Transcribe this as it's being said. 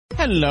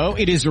Hello,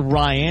 it is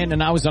Ryan,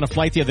 and I was on a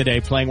flight the other day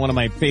playing one of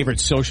my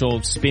favorite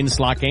social spin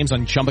slot games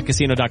on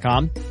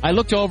ChumbaCasino.com. I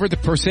looked over at the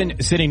person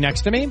sitting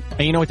next to me, and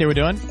you know what they were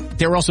doing?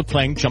 They were also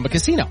playing Chumba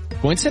Casino.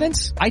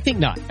 Coincidence? I think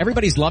not.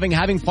 Everybody's loving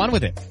having fun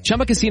with it.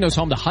 Chumba Casino is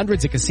home to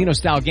hundreds of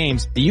casino-style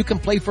games that you can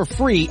play for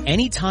free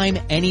anytime,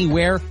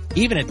 anywhere,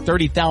 even at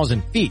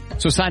 30,000 feet.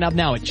 So sign up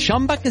now at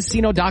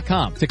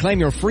ChumbaCasino.com to claim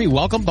your free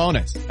welcome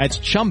bonus. That's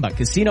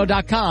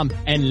ChumbaCasino.com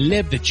and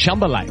live the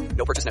Chumba life.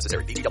 No purchase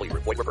necessary. VGW.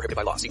 Void where prohibited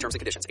by law. See terms and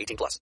conditions. 18+.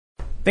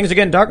 Things are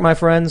getting dark, my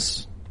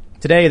friends.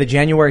 Today, the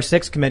January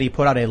 6th committee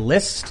put out a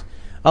list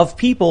of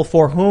people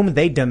for whom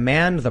they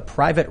demand the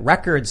private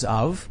records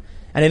of,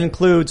 and it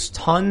includes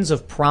tons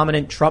of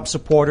prominent Trump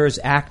supporters,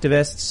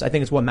 activists. I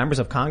think it's members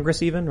of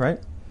Congress even, right?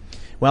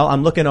 Well,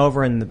 I'm looking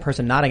over, and the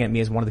person nodding at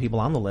me is one of the people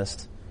on the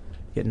list.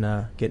 Getting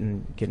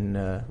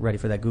ready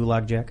for that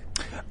gulag, Jack?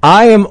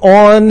 I am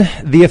on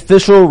the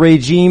official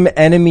regime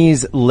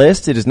enemies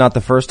list. It is not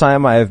the first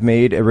time I have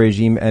made a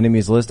regime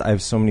enemies list. I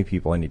have so many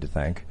people I need to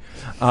thank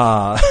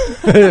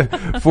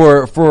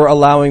for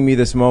allowing me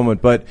this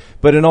moment. But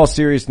in all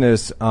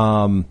seriousness,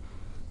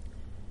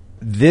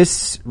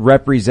 this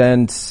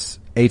represents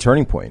a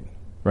turning point,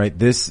 right?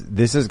 This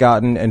has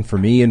gotten, and for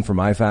me and for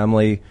my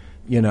family,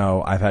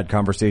 I've had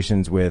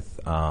conversations with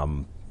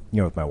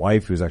with my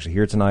wife, who's actually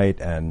here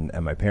tonight, and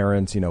my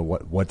parents,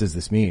 what does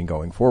this mean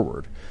going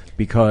forward?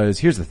 Because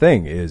here's the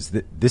thing is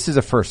that this is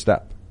a first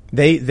step.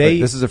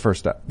 This is a first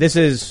step. This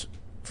is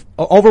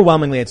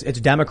overwhelmingly it's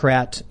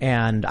Democrat,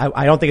 and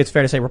I don't think it's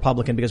fair to say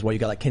Republican, because you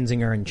got like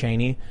Kinzinger and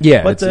Cheney.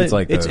 Yeah, but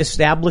it's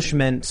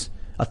establishment,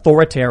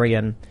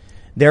 authoritarian.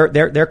 It's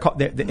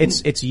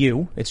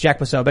Jack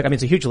Posobiec. I mean,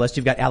 it's a huge list.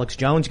 You've got Alex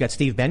Jones, you got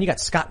Steve Bannon, you got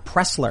Scott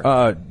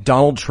Pressler.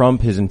 Donald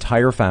Trump, his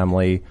entire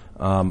family,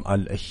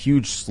 a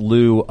huge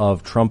slew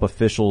of Trump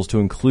officials, to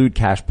include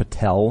Kash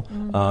Patel,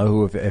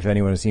 who, if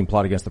anyone has seen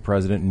Plot Against the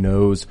President,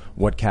 knows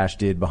what Kash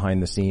did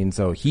behind the scenes.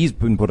 So he's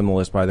been put on the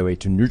list, by the way,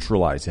 to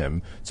neutralize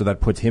him. So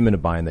that puts him in a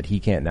bind that he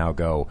can't now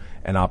go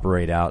and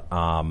operate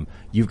out.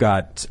 You've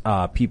got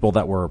people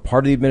that were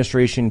part of the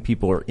administration,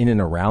 people are in and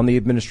around the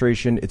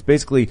administration. It's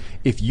basically,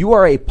 if you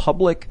are a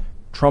public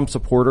Trump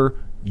supporter,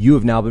 you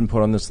have now been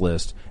put on this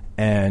list.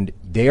 And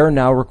they are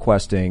now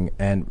requesting,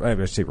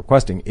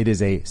 it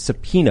is a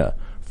subpoena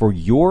for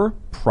your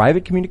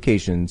private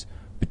communications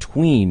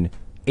between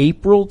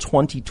April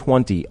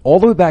 2020, all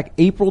the way back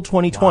April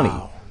 2020,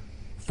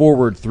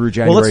 forward through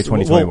January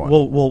 2021.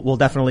 We'll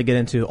definitely get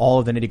into all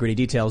of the nitty-gritty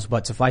details,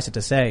 but suffice it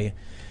to say,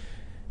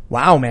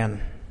 wow,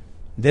 man,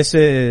 this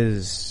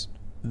is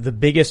the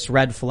biggest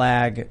red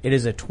flag. It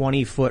is a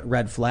 20-foot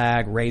red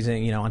flag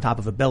raising, on top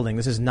of a building.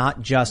 This is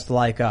not just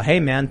like,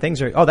 hey, man,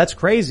 that's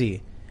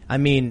crazy. I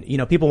mean,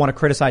 people want to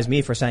criticize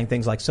me for saying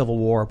things like civil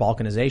war or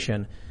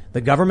balkanization. The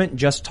government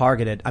just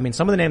targeted,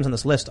 some of the names on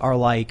this list are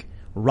like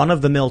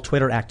run-of-the-mill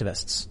Twitter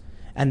activists,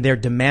 and they're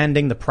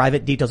demanding the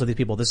private details of these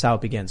people. This is how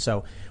it begins.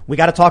 So we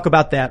got to talk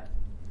about that.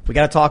 We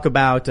got to talk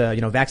about,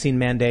 vaccine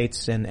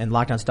mandates and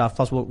lockdown stuff.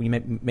 Plus,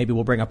 maybe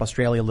we'll bring up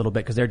Australia a little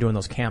bit, because they're doing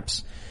those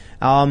camps.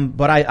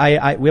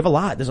 But we have a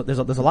lot. There's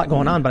a lot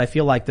going on, but I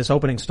feel like this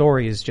opening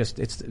story is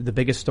it's the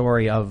biggest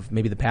story of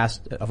maybe the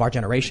past of our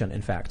generation,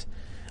 in fact.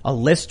 A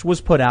list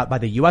was put out by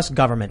the U.S.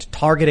 government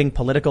targeting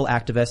political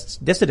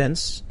activists,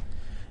 dissidents.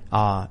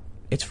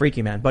 It's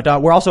freaky, man.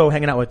 But we're also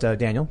hanging out with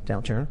Daniel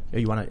Turner.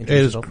 You want to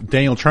introduce yourself?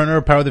 Daniel Turner,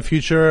 Power of the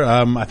Future.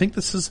 I think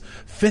this is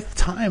 5th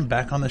time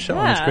back on the show,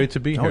 and it's great to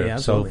be here. Yeah,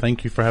 so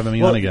thank you for having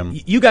me on again.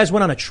 You guys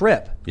went on a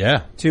trip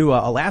to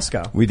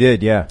Alaska. We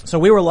did, yeah. So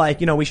we were like,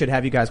 we should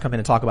have you guys come in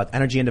and talk about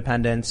energy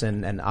independence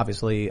and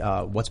obviously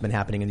what's been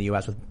happening in the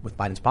U.S. with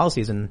Biden's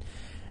policies.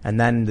 And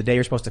then the day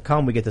you're supposed to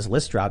come, we get this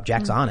list drop.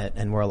 Jack's on it,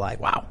 and we're like,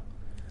 wow.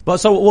 But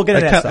so we'll get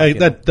into that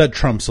stuff. That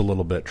trumps a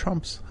little bit.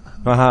 Trumps.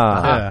 You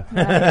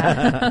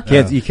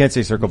can't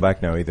say circle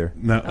back now either.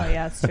 No. Oh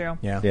yeah, it's true.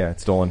 Yeah,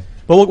 it's stolen.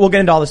 But we'll get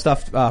into all this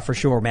stuff for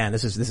sure, man.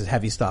 This is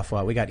heavy stuff.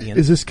 We got Ian.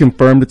 Is this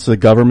confirmed? It's a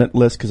government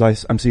list,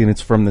 because I'm seeing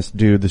it's from this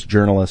dude, this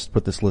journalist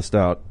put this list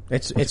out.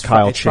 It's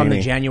Kyle Cheney. From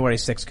the January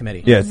 6th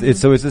committee. Yes,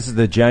 this is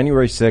the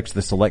January 6th,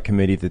 the select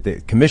committee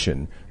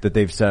commission that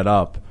they've set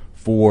up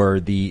for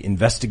the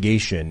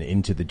investigation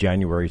into the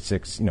January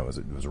 6th.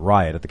 It was a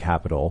riot at the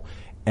Capitol.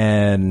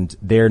 And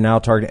they're now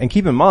targeting, and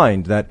keep in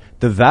mind that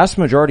the vast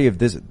majority of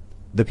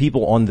the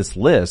people on this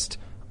list,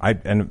 I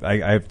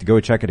have to go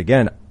check it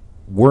again,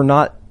 were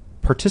not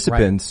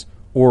participants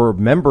or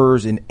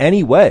members in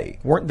any way.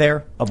 Weren't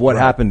there. Of what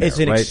happened there. It's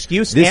an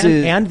excuse,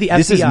 and the FBI.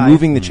 This is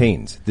moving the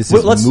chains. This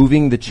is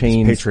moving the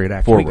chains Patriot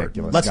Act forward.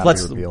 Let's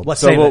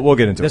we'll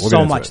get into it.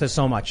 There's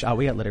so much.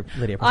 We got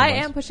Lydia. I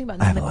am pushing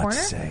buttons in the corner.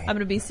 I'm going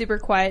to be super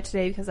quiet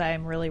today, because I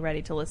am really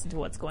ready to listen to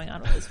what's going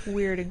on with this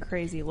weird and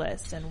crazy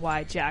list and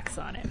why Jack's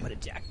on it. What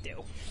did Jack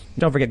do?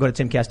 Don't forget, go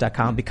to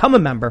timcast.com, become a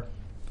member.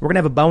 We're going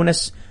to have a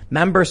bonus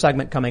member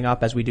segment coming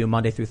up, as we do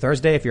Monday through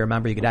Thursday. If you're a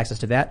member, you get access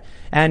to that.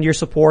 And your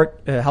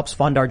support helps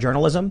fund our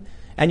journalism.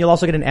 And you'll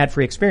also get an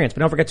ad-free experience.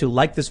 But don't forget to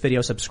like this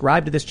video,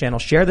 subscribe to this channel,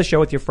 share the show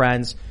with your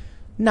friends.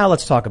 Now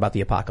let's talk about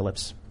the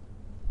apocalypse.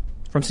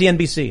 From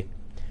CNBC.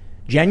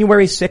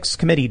 January 6th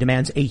committee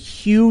demands a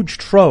huge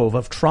trove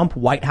of Trump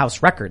White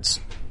House records,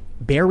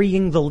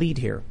 burying the lead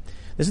here.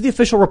 This is the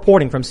official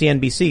reporting from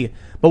CNBC,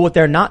 but what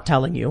they're not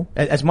telling you,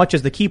 as much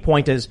as the key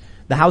point is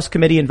the House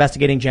committee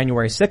investigating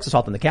January 6th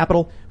assault on the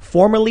Capitol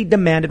formally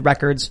demanded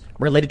records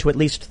related to at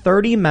least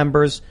 30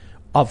 members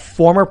of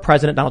former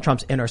President Donald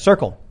Trump's inner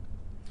circle.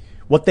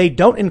 What they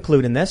don't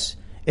include in this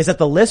is that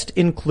the list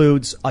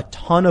includes a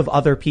ton of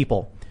other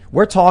people.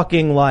 We're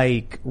talking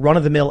like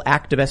run-of-the-mill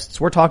activists.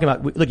 We're talking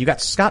about, look, you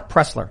got Scott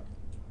Presler.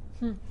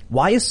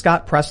 Why is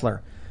Scott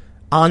Presler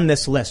on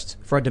this list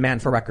for a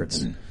demand for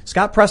records?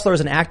 Scott Presler is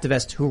an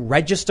activist who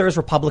registers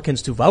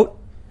Republicans to vote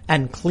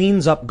and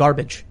cleans up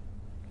garbage.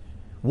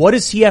 What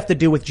does he have to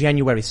do with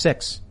January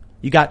 6th?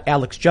 You got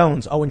Alex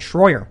Jones, Owen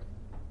Schroyer.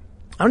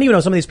 I don't even know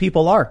who some of these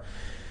people are.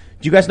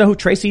 Do you guys know who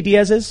Tracy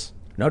Diaz is?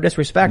 No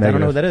disrespect. Negative. I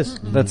don't know who that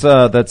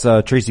is.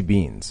 That's Tracy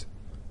Beans.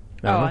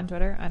 On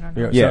Twitter? I don't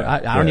know. Yeah,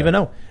 so I don't even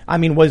know. I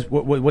mean,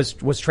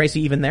 was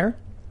Tracy even there?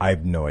 I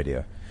have no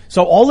idea.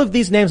 So all of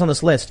these names on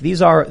this list,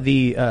 these are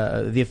the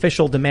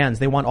official demands.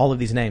 They want all of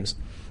these names.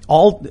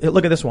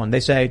 Look at this one.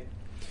 They say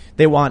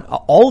they want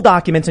all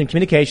documents and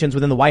communications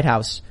within the White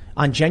House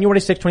on January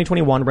 6,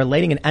 2021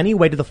 relating in any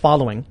way to the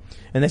following.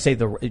 And they say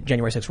the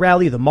January 6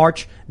 rally, the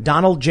march,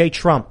 Donald J.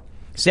 Trump,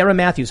 Sarah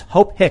Matthews,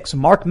 Hope Hicks,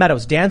 Mark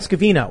Meadows, Dan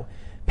Scavino,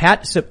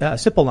 Pat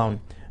Cipollone,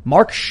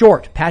 Mark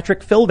Short,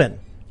 Patrick Philbin,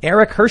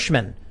 Eric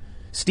Hirschman,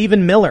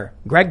 Stephen Miller,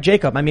 Greg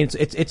Jacob. I mean,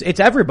 it's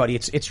everybody.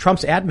 It's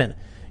Trump's admin.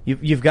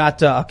 You've got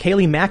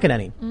Kayleigh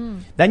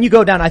McEnany. Then you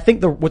go down. I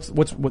think what's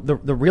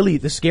the really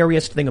the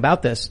scariest thing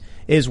about this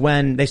is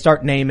when they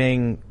start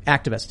naming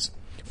activists.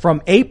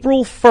 From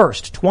April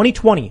 1st,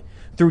 2020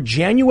 through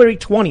January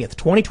 20th,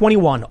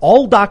 2021,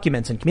 all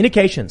documents and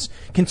communications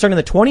concerning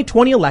the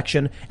 2020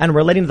 election and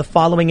relating to the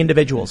following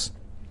individuals.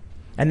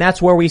 And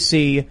that's where we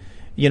see,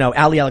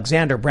 Ali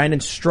Alexander, Brandon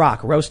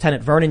Strzok, Rose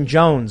Tennant, Vernon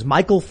Jones,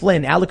 Michael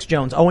Flynn, Alex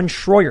Jones, Owen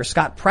Schroyer,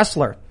 Scott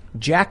Presler,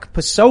 Jack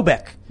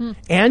Posobiec,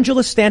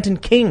 Angela Stanton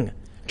King,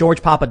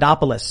 George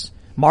Papadopoulos,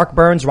 Mark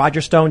Burns, Roger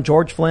Stone,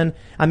 George Flynn.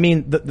 I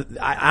mean,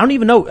 I don't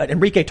even know,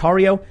 Enrique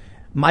Tarrio,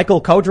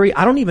 Michael Kodry.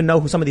 I don't even know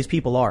who some of these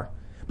people are.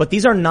 But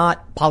these are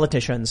not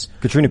politicians.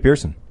 Katrina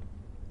Pearson.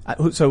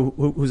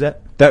 Who's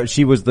that?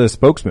 She was the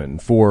spokesman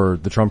for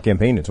the Trump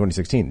campaign in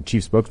 2016,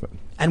 chief spokesman.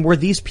 And were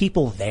these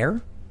people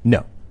there?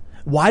 No.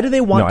 Why do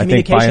they want No,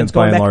 communications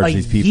by and going back large, a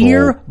these people-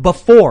 year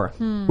before?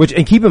 Which,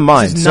 and keep in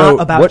mind, This is not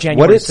about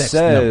January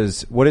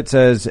 6th. What it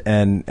says,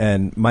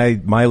 and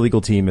my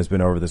legal team has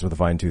been over this with a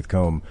fine tooth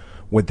comb.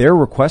 What they're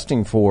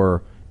requesting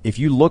for, if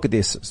you look at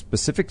this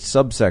specific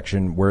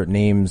subsection where it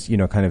names,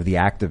 kind of the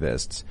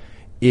activists,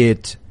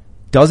 it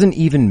doesn't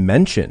even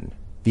mention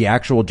the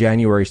actual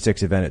January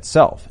 6th event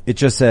itself. It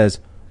just says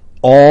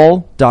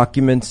all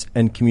documents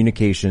and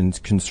communications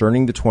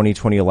concerning the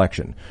 2020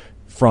 election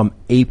from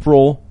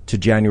April to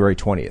January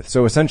 20th.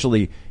 So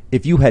essentially,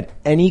 if you had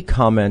any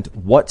comment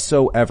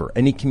whatsoever,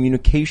 any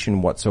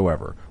communication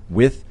whatsoever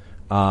with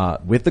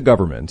the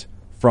government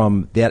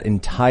from that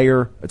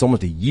entire, it's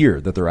almost a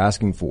year that they're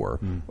asking for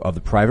of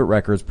the private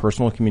records,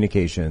 personal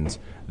communications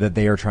that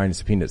they are trying to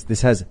subpoena.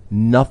 This has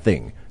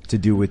nothing to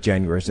do with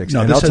January 6th.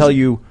 No, and I'll tell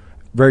you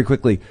very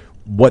quickly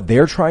what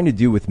they're trying to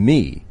do with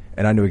me,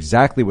 and I know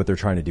exactly what they're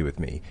trying to do with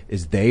me,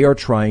 is they are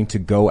trying to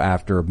go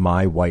after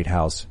my White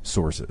House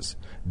sources.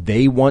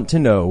 They want to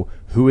know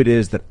who it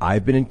is that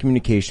I've been in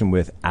communication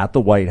with at the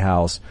White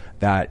House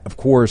that, of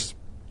course,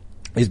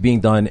 is being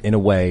done in a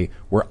way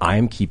where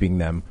I'm keeping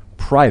them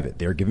private.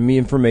 They're giving me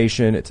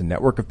information. It's a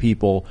network of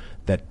people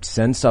that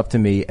send stuff to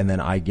me and then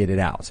I get it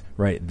out,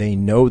 right? They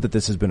know that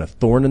this has been a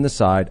thorn in the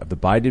side of the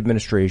Biden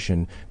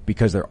administration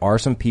because there are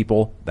some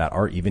people that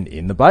are even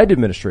in the Biden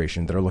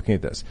administration that are looking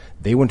at this.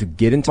 They want to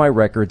get into my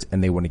records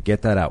and they want to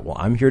get that out. Well,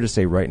 I'm here to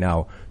say right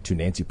now to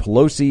Nancy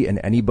Pelosi and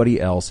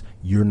anybody else,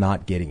 you're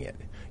not getting it.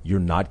 You're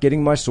not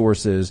getting my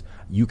sources.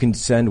 You can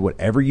send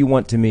whatever you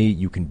want to me.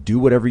 You can do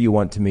whatever you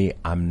want to me.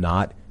 I'm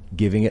not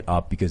giving it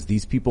up because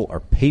these people are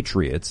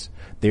patriots.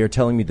 They are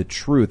telling me the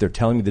truth. They're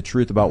telling me the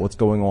truth about what's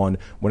going on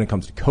when it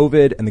comes to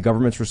COVID and the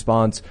government's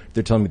response.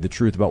 They're telling me the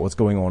truth about what's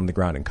going on the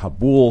ground in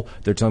Kabul.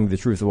 They're telling me the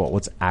truth about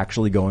what's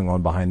actually going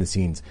on behind the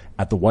scenes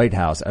at the White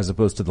House as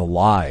opposed to the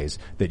lies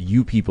that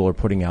you people are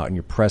putting out in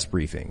your press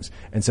briefings.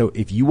 And so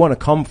if you want to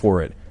come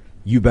for it,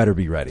 you better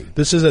be ready.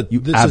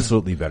 You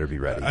absolutely better be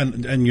ready.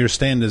 And your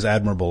stand is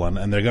admirable,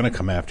 and they're going to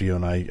come after you,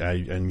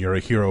 and you're a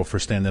hero for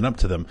standing up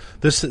to them.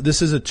 This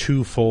is a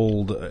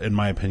twofold, in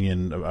my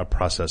opinion, a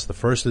process. The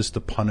first is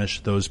to punish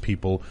those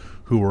people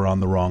who are on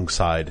the wrong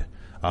side.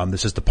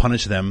 This is to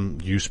punish them,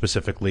 you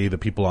specifically, the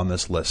people on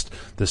this list.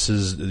 This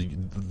is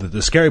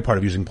the scary part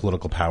of using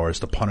political power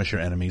is to punish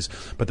your enemies.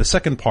 But the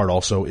second part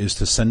also is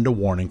to send a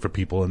warning for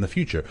people in the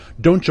future.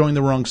 Don't join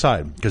the wrong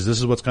side, because this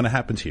is what's going to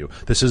happen to you.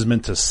 This is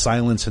meant to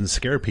silence and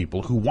scare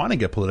people who want to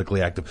get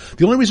politically active.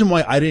 The only reason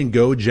why I didn't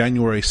go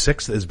January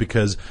 6th is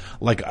because,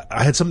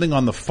 I had something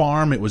on the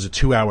farm. It was a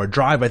 2-hour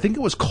drive. I think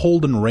it was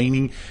cold and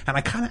raining, and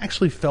I kind of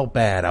actually felt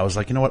bad. I was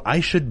like, you know what?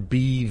 I should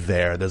be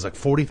there. There's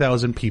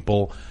 40,000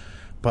 people.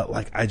 but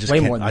like I just Way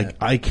can't, more than that.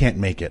 I can't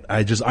make it.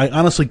 I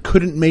honestly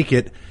couldn't make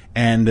it,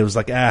 and it was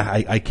like,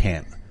 I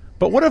can't.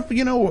 But what if,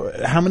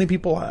 how many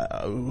people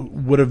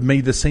would have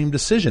made the same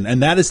decision?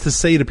 And that is to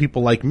say to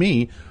people like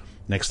me,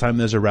 next time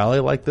there's a rally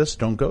like this,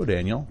 don't go,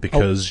 Daniel,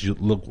 because you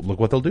look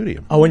what they'll do to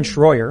you. Owen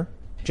Schroyer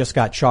just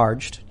got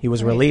charged. He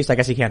was released. I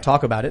guess he can't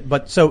talk about it.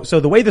 But so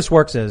the way this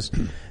works is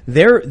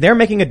they're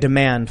making a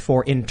demand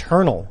for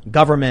internal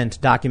government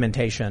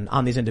documentation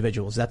on these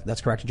individuals.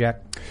 That's correct,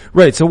 Jack?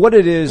 Right. So what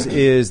it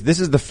is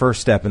this is the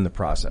first step in the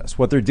process.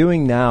 What they're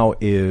doing now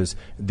is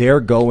they're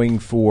going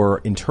for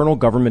internal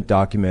government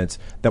documents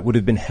that would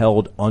have been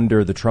held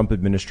under the Trump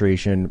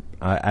administration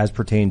as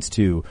pertains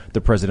to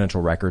the Presidential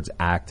Records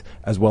Act,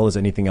 as well as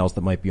anything else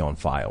that might be on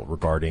file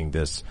regarding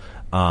this,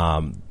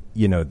 regarding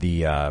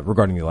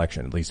the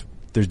election. At least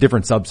there's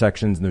different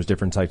subsections and there's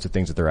different types of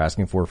things that they're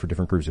asking for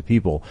different groups of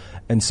people.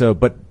 And so,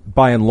 but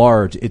by and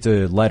large, it's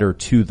a letter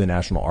to the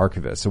National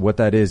Archivist. So what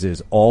that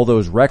is all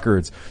those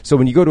records. So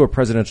when you go to a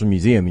presidential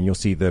museum and you'll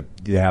see they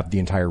have the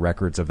entire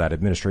records of that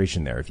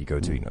administration there. If you go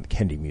to, the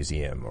Kennedy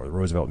Museum or the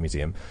Roosevelt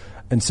Museum.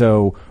 And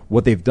so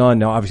what they've done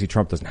now, obviously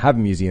Trump doesn't have a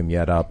museum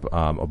yet up.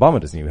 Obama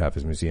doesn't even have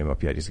his museum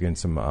up yet. He's getting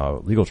some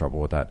legal trouble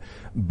with that.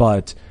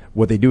 But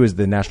what they do is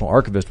the National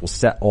Archivist will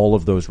set all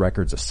of those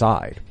records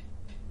aside.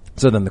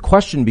 So then the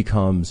question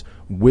becomes,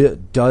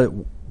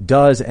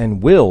 does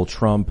and will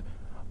Trump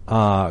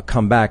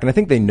come back? And I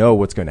think they know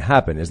what's going to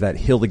happen is that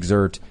he'll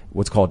exert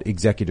what's called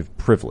executive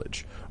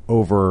privilege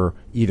over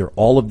either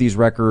all of these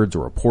records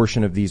or a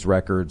portion of these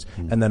records.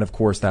 And then, of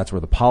course, that's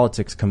where the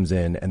politics comes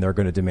in, and they're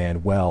going to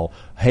demand, well,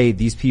 hey,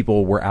 these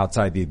people were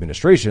outside the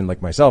administration.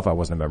 Like myself, I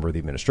wasn't a member of the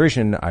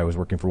administration. I was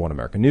working for One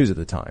American News at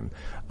the time,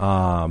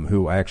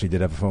 who I actually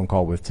did have a phone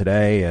call with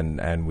today,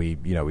 and we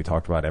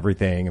talked about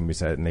everything, and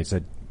they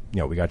said,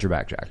 we got your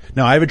back, Jack.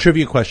 Now, I have a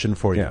trivia question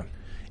for you. Yeah.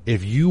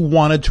 If you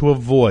wanted to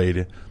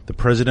avoid the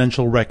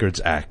Presidential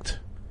Records Act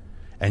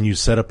and you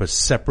set up a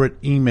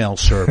separate email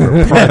server,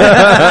 in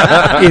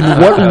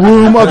what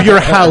room of your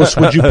house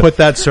would you put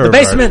that server? The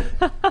basement.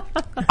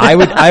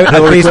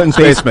 Hillary Clinton's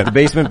basement. The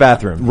basement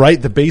bathroom.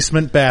 Right, the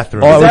basement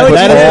bathroom. Oh,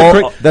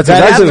 That's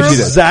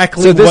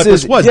exactly So what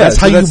this was. Yeah, that's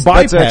how you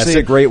bypass That's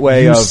actually a great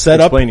way of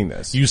explaining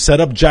this. You set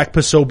up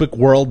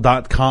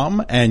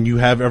jackposobiecworld.com and you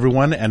have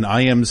everyone, and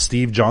I am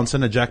Steve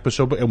Johnson at Jack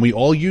Posobiec, and we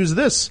all use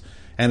this.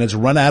 And it's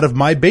run out of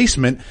my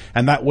basement,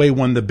 and that way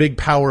when the big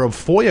power of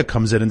FOIA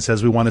comes in and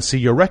says we want to see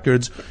your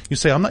records, you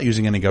say, I'm not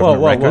using any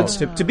government records.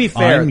 To be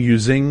fair, I'm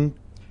using...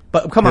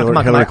 But come on.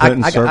 Hillary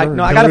Clinton's server?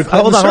 I gotta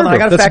hold on. I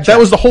gotta fact check. That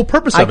was the whole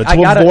purpose of it,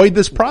 to avoid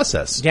this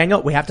process.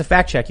 Daniel, we have to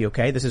fact check you,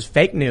 okay? This is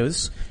fake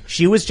news.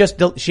 She was just,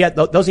 she had,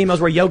 those emails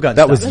were yoga and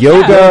That stuff. was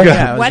yoga.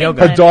 Yeah, it was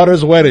yoga. Her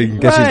daughter's wedding.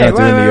 Guess she's not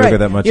doing the yoga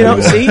that much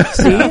anymore.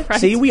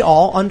 See, we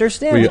all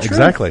understand.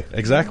 Exactly.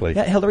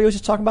 Yeah, Hillary was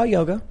just talking about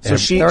yoga. So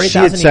she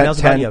 30,000 had emails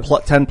sent about yoga.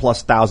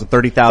 30,000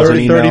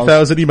 emails.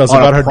 30,000 emails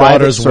on about a her private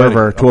daughter's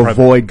server wedding. to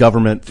avoid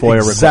government FOIA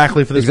requests.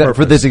 Exactly for this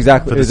purpose.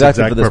 Exactly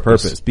for this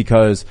purpose.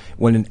 Because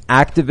when an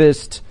activist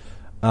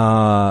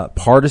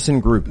partisan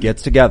group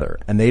gets together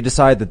and they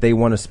decide that they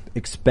want to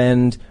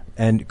expend,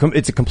 and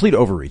it's a complete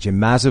overreach, a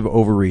massive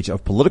overreach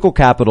of political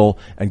capital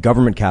and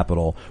government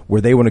capital,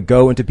 where they want to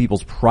go into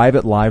people's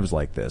private lives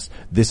like this.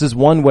 This is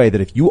one way that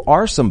if you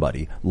are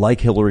somebody like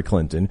Hillary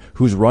Clinton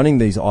who's running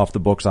these off the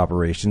books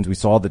operations, we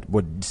saw that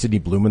what Sidney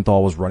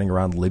Blumenthal was running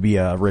around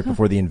Libya right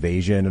before the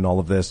invasion and all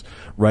of this,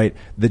 right?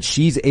 That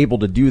she's able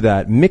to do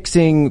that,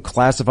 mixing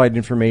classified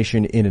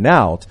information in and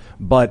out.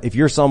 But if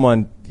you're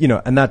someone,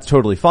 and that's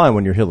totally fine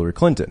when you're Hillary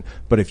Clinton.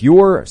 But if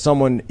you're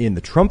someone in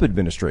the Trump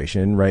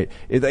administration, right?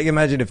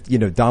 Imagine if,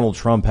 Donald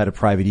Trump had a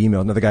private email.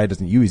 Another guy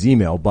doesn't use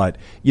email, but,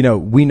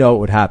 we know it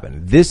would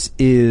happen. This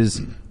is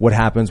what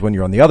happens when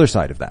you're on the other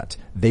side of that.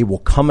 They will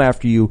come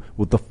after you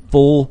with the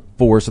full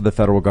force of the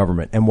federal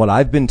government. And what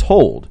I've been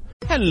told.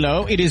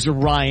 Hello, it is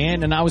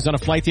Ryan, and I was on a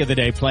flight the other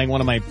day playing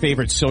one of my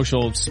favorite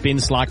social spin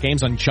slot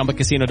games on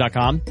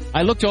ChumbaCasino.com.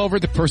 I looked over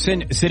at the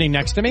person sitting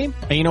next to me,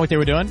 and you know what they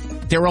were doing?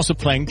 They were also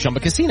playing Chumba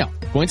Casino.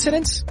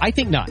 Coincidence? I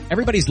think not.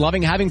 Everybody's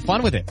loving having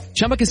fun with it.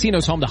 Chumba Casino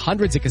is home to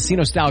hundreds of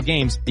casino-style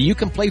games that you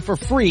can play for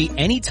free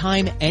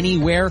anytime,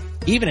 anywhere,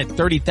 even at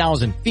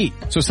 30,000 feet.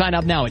 So sign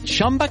up now at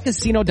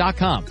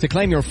ChumbaCasino.com to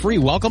claim your free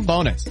welcome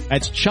bonus.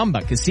 That's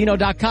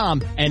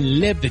ChumbaCasino.com and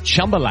live the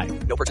Chumba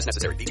life. No purchase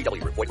necessary.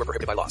 VGW. Void where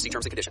prohibited by law. See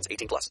terms and conditions.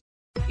 18+.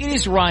 It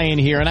is Ryan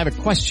here, and I have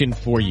a question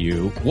for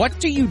you. What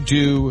do you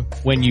do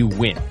when you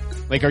win?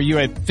 Like, are you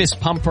a fist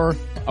pumper,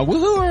 a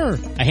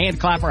woohooer, a hand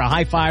clapper, a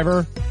high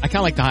fiver? I kind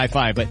of like the high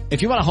five, but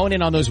if you want to hone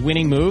in on those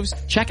winning moves,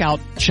 check out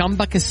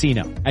Chumba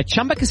Casino. At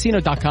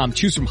ChumbaCasino.com,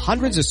 choose from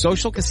hundreds of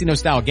social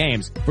casino-style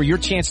games for your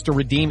chance to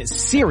redeem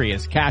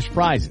serious cash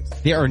prizes.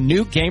 There are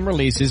new game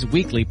releases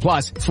weekly,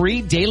 plus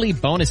free daily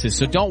bonuses,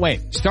 so don't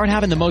wait. Start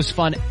having the most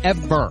fun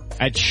ever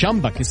at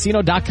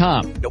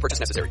ChumbaCasino.com. No purchase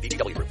necessary.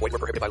 VGW. Void where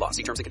prohibited by law.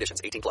 See terms and conditions.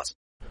 18+.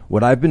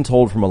 What I've been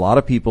told from a lot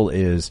of people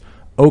is,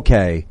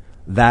 okay,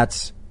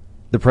 that's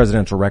the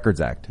Presidential Records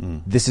Act.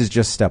 This is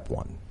just step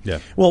one. Yeah.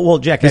 Well,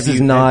 Jack, this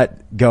is not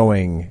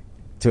going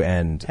to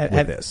end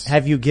with this.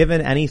 Have you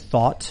given any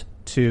thought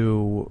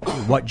to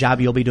what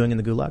job you'll be doing in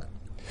the Gulag?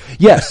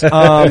 Yes.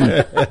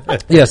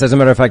 Yes, as a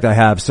matter of fact, I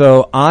have.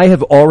 So I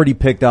have already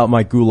picked out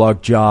my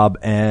Gulag job,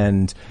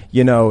 and,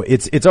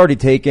 it's already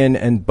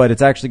taken, but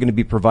it's actually going to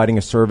be providing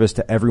a service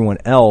to everyone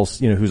else,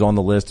 who's on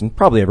the list, and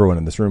probably everyone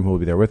in this room who will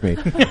be there with me.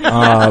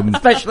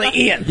 Especially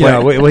Ian.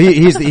 Well,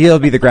 he'll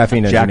be the graphene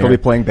engineer. Jack will be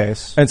playing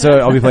bass. And so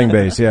I'll be playing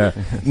bass, yeah.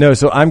 No,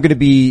 so I'm going to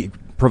be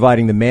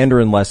providing the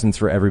Mandarin lessons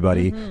for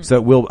everybody.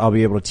 So I'll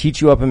be able to teach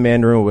you up in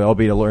Mandarin. We'll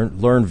be able to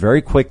learn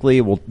very quickly.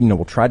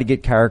 We'll try to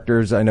get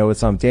characters. I know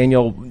it's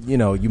Daniel,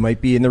 you might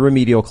be in the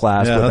remedial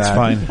class. Yeah, with that's that.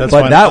 fine. That's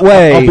but fine. that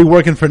way, I'll be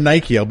working for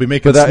Nike. I'll be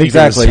making sneakers.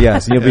 Exactly,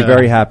 yes. And you'll be Yeah.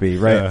 very happy,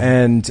 right?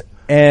 Yeah.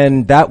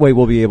 And that way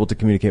we'll be able to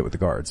communicate with the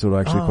guards. So it'll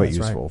actually quite that's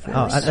useful right. for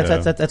Oh,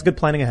 us. that's good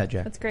planning ahead,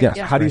 Jack. That's great. Yes.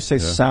 Yeah. How do you say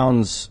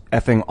sounds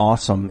effing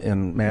awesome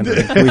in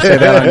Mandarin? Can we say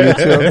that on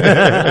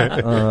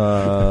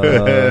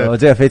YouTube?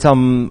 这非常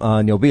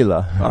牛逼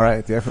了. All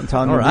right. The effing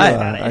Tom All right.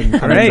 I'm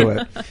Great.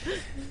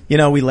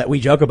 into it. We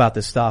joke about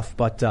this stuff,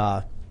 but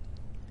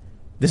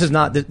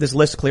this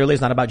list clearly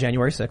is not about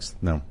January 6th.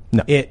 No.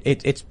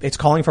 It's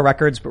calling for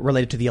records but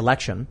related to the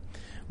election.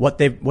 What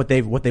they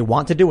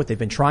want to do, what they've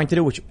been trying to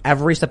do, which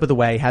every step of the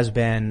way has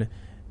been,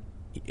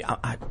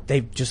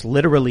 they've just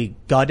literally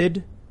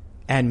gutted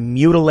and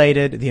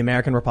mutilated the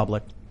American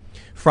Republic.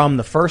 From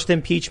the first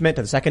impeachment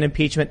to the second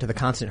impeachment to the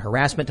constant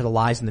harassment to the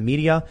lies in the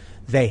media,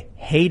 they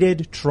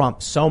hated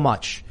Trump so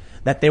much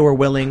that they were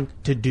willing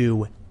to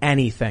do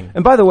anything.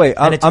 And by the way,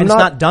 it's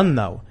not done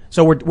though.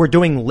 So we're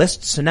doing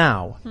lists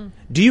now.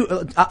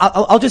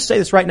 I'll just say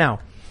this right now.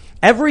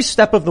 Every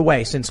step of the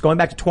way, since going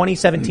back to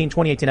 2017,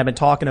 2018, I've been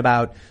talking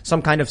about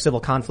some kind of civil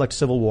conflict,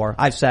 civil war.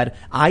 I've said,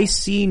 I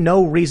see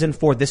no reason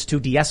for this to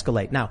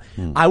de-escalate. Now,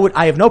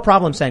 I have no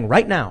problem saying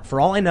right now, for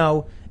all I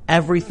know,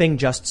 everything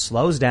just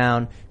slows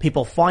down.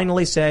 People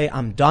finally say,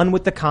 I'm done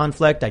with the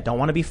conflict. I don't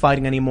want to be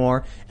fighting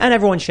anymore. And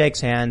everyone shakes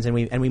hands and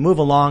we move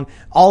along.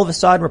 All of a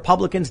sudden,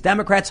 Republicans,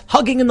 Democrats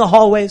hugging in the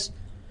hallways.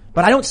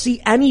 But I don't see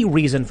any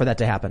reason for that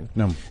to happen.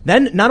 No.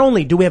 Then not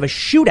only do we have a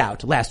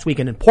shootout last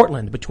weekend in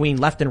Portland between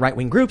left and right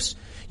wing groups,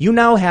 you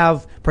now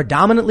have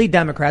predominantly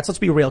Democrats. Let's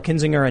be real.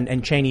 Kinzinger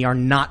and Cheney are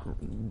not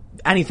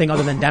anything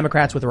other than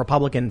Democrats with a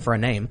Republican for a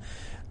name.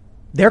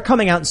 They're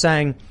coming out and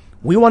saying,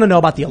 we want to know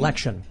about the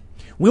election.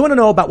 We want to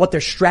know about what their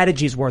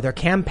strategies were, their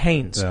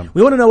campaigns. Yeah.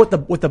 We want to know what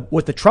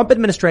the Trump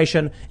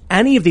administration,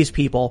 any of these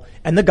people,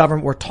 and the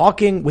government were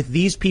talking with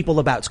these people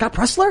about. Scott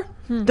Pressler?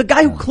 The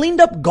guy who cleaned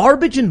up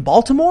garbage in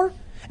Baltimore?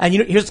 And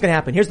here's what's going to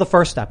happen. Here's the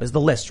first step: is the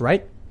list,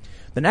 right?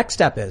 The next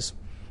step is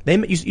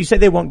you say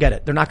they won't get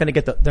it. They're not going to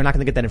get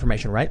that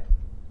information, right?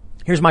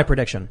 Here's my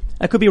prediction.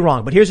 I could be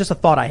wrong, but here's just a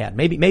thought I had.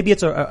 Maybe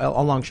it's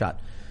a long shot.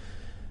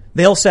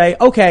 They'll say,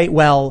 okay,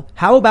 well,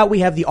 how about we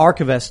have the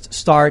archivist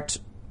start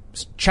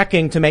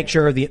checking to make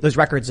sure those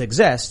records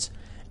exist,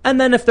 and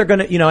then if they're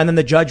going to, and then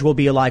the judge will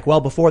be like, well,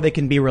 before they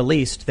can be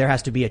released, there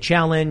has to be a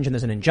challenge and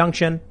there's an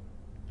injunction, and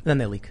then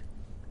they leak,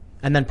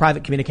 and then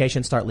private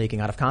communications start leaking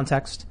out of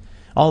context.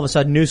 All of a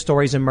sudden, news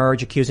stories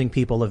emerge accusing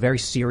people of very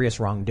serious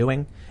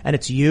wrongdoing, and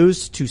it's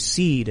used to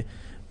seed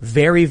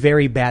very,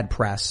 very bad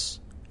press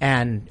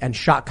and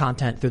shock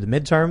content through the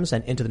midterms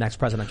and into the next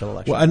presidential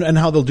election. Well, and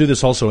how they'll do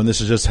this also, and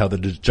this is just how the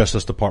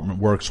Justice Department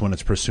works when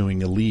it's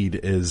pursuing a lead,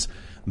 is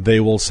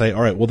they will say,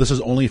 all right, well, this is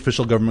only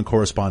official government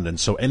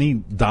correspondence. So any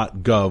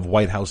 .gov,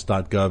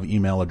 whitehouse.gov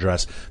email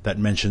address that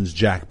mentions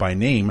Jack by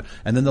name,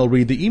 and then they'll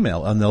read the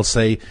email and they'll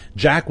say,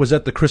 Jack was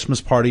at the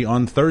Christmas party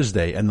on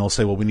Thursday. And they'll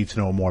say, well, we need to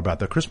know more about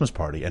the Christmas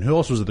party. And who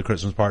else was at the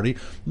Christmas party?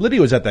 Lydia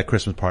was at that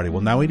Christmas party.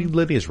 Well, now we need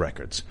Lydia's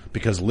records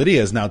because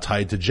Lydia is now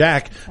tied to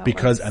Jack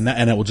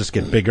and it will just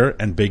get bigger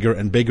and bigger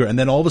and bigger. And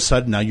then all of a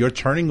sudden now you're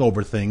turning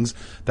over things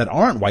that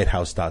aren't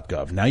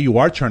whitehouse.gov. Now you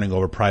are turning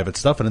over private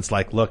stuff. And it's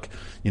like, look,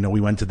 we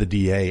went to the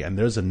DA and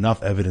there's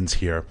enough evidence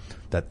here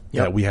that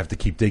we have to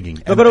keep digging.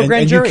 They'll go to a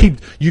grand jury.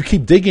 You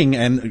keep digging,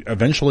 and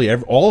eventually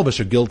all of us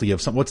are guilty of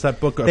some. What's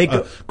that book?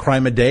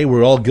 Crime a Day.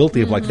 We're all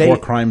guilty of 4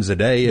 crimes a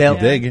day if you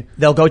dig.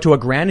 They'll go to a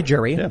grand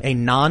jury, a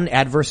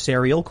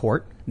non-adversarial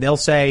court. They'll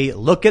say,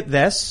 look at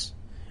this.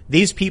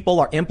 These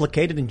people are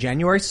implicated in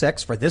January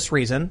 6th for this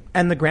reason.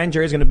 And the grand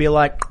jury is going to be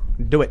like,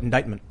 do it,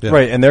 indictment. Yeah.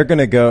 Right. And they're going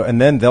to go,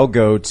 and then they'll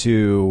go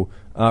to,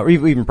 or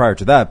even prior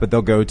to that, but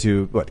they'll go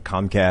to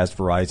Comcast,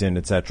 Verizon,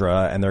 et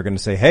cetera, and they're going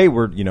to say, hey,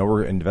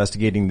 we're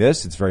investigating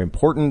this. It's very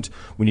important.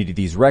 We need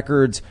these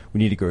records. We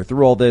need to go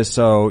through all this.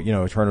 So,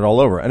 turn it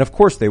all over. And of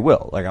course they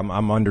will. Like,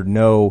 I'm under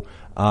no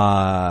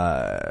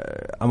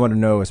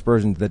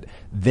aspersions that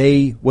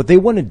what they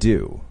want to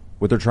do,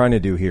 what they're trying to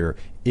do here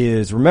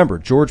is, remember,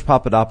 George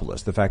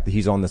Papadopoulos, the fact that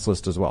he's on this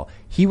list as well.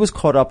 He was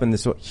caught up in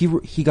this.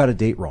 He got a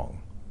date wrong.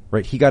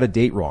 Right, he got a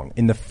date wrong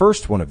in the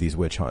first one of these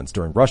witch hunts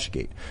during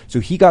Russiagate. So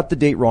he got the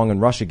date wrong in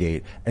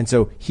Russiagate, and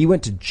so he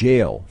went to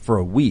jail for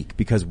a week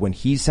because when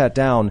he sat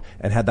down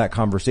and had that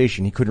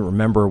conversation, he couldn't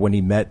remember when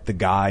he met the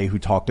guy who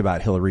talked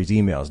about Hillary's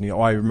emails. And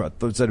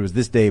I said it was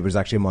this day, but it was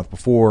actually a month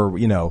before.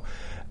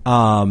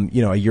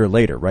 a year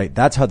later, right?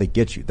 That's how they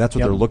get you. That's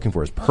what they're looking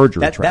for, is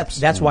perjury traps.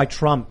 That's why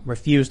Trump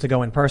refused to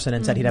go in person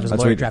and said he'd have his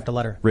lawyer draft a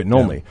letter. Written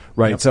only,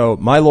 right? Yep. So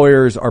my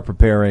lawyers are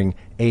preparing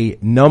a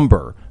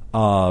number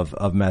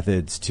of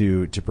methods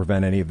to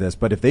prevent any of this.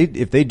 But if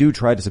they do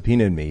try to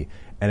subpoena me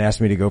and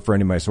ask me to go for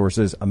any of my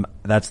sources,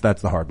 that's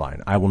the hard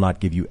line. I will not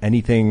give you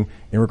anything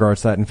in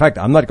regards to that. In fact,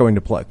 I'm not going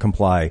to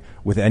comply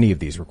with any of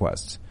these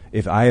requests.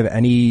 If I have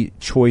any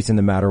choice in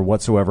the matter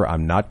whatsoever,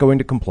 I'm not going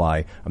to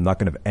comply. I'm not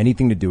going to have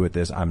anything to do with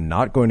this. I'm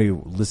not going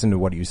to listen to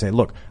what you say.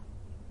 Look,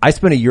 I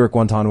spent a year at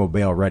Guantanamo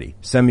Bay already.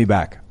 Send me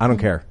back. I don't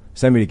care.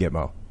 Send me to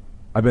Gitmo.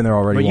 I've been there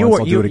already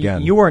once. I'll do it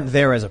again. You weren't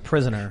there as a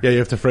prisoner. Yeah, you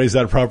have to phrase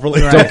that properly.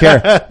 Don't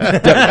care.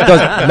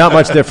 Not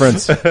much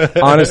difference.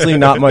 Honestly,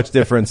 not much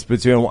difference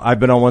between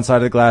I've been on one side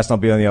of the glass and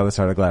I'll be on the other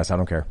side of the glass. I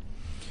don't care.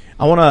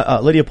 I want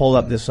to, Lydia pulled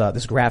up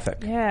this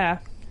graphic. Yeah.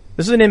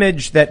 This is an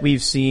image that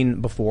we've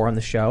seen before on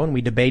the show, and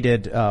we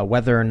debated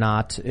whether or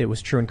not it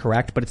was true and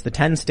correct, but it's the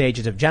 10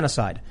 stages of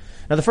genocide.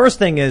 Now, the first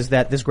thing is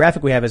that this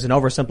graphic we have is an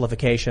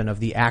oversimplification of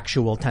the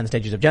actual 10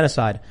 stages of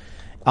genocide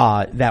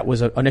that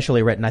was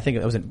initially written. I think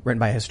it was written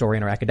by a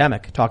historian or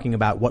academic, talking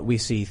about what we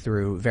see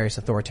through various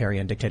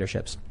authoritarian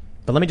dictatorships.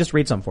 But let me just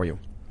read some for you.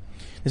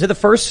 They said the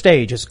first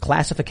stage is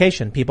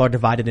classification. People are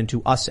divided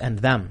into us and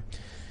them.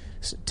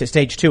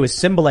 Stage 2 is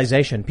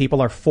symbolization.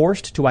 People are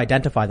forced to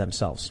identify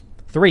themselves.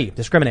 3,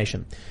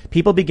 discrimination.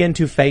 People begin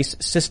to face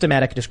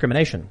systematic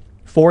discrimination.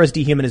 4 is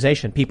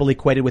dehumanization. People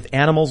equated with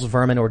animals,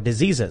 vermin, or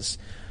diseases.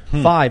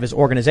 5 is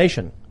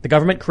organization. The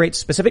government creates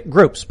specific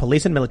groups,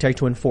 police and military,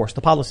 to enforce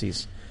the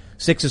policies.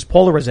 6 is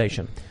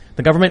polarization.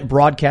 The government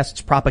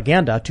broadcasts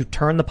propaganda to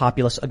turn the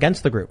populace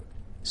against the group.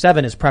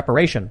 7 is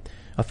preparation.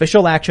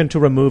 Official action to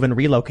remove and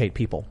relocate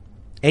people.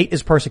 8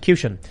 is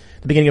persecution.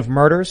 The beginning of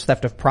murders,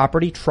 theft of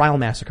property, trial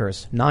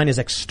massacres. 9 is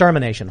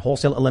extermination,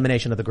 wholesale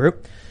elimination of the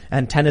group.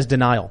 And 10 is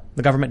denial.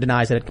 The government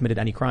denies that it committed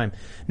any crime.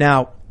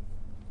 Now,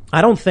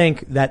 I don't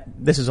think that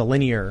this is a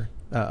linear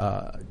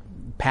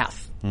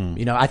path.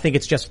 I think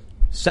it's just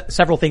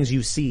several things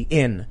you see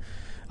in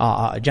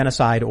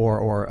genocide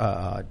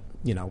or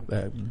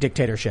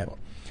dictatorship.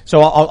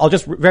 So I'll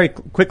just very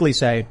quickly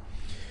say,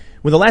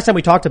 well, the last time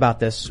we talked about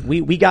this,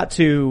 we got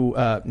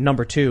to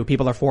number 2.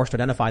 People are forced to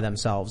identify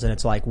themselves, and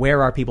it's like,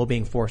 where are people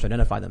being forced to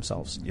identify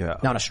themselves? Yeah.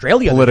 Now in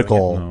Australia,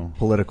 political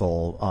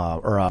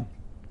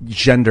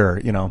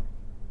gender,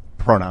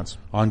 pronouns.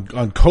 On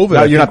COVID,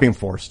 no, you're not being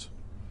forced.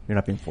 You're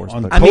not being forced.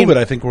 On COVID,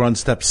 I think we're on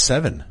step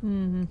 7.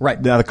 Mm-hmm.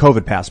 Right. Now the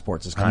COVID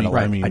passports is kind of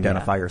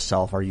identify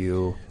yourself. Are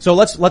you? So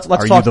let's are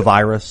talk. You the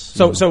virus?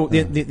 So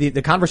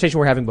the conversation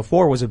we're having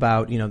before was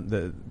about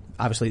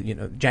obviously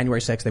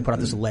January 6th they put out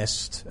this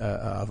list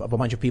of a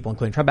bunch of people,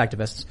 including Trump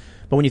activists.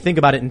 But when you think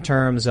about it in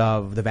terms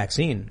of the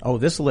vaccine,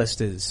 this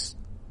list is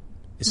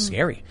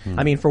scary.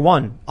 I mean, for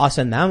one, us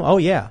and them. Oh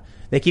yeah.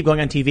 They keep going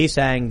on TV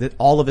saying that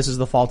all of this is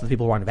the fault of the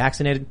people who aren't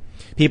vaccinated.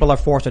 People are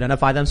forced to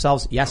identify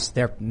themselves. Yes,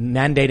 they're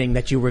mandating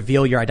that you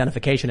reveal your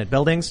identification at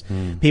buildings.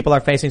 People are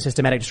facing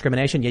systematic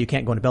discrimination. Yeah, you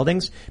can't go into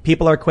buildings.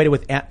 People are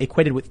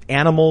equated with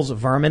animals,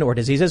 vermin, or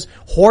diseases.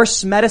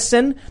 Horse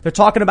medicine. They're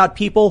talking about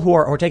people who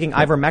are taking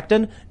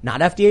ivermectin,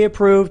 not FDA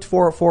approved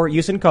for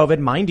use in COVID,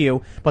 mind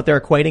you, but they're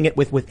equating it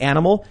with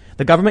animal.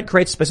 The government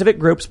creates specific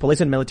groups,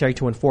 police and military,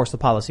 to enforce the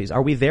policies.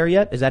 Are we there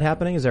yet? Is that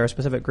happening? Is there a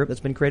specific group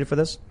that's been created for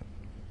this?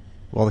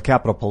 Well, the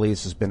Capitol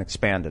Police has been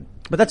expanded.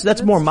 But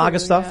that's more MAGA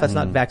stuff. Yeah. That's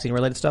not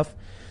vaccine-related stuff.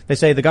 They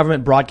say the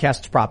government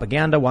broadcasts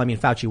propaganda. Well, I mean,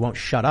 Fauci won't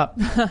shut up.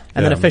 And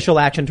then official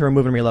action to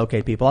remove and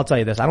relocate people. I'll tell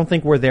you this. I don't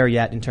think we're there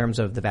yet in terms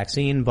of the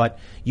vaccine, but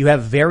you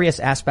have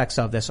various aspects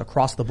of this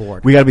across the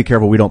board. We gotta be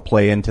careful we don't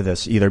play into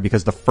this either,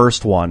 because the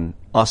first one,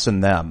 us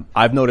and them,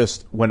 I've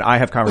noticed when I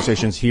have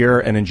conversations here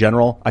and in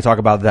general, I talk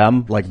about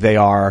them like they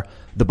are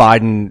the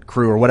Biden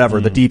crew or whatever,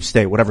 the deep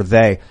state, whatever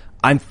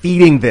I'm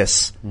feeding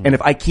this. And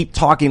if I keep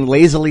talking,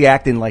 lazily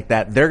acting like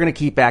that, they're going to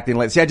keep acting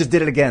like, see, I just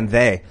did it again.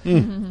 They.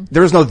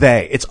 There is no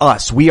they. It's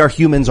us. We are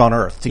humans on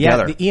Earth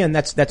together. Yeah, Ian,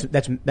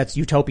 that's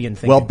utopian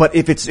thinking. Well, but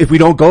if we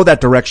don't go that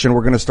direction,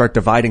 we're going to start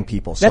dividing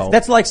people. So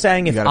that's like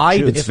saying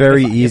it's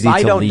very easy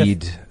to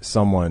lead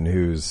someone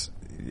who's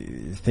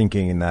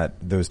thinking in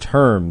those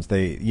terms.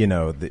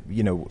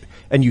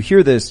 And you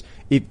hear this.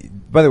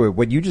 By the way,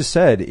 what you just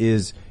said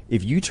is,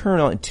 if you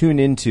tune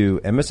into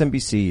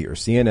MSNBC or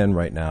CNN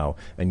right now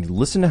and you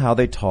listen to how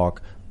they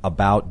talk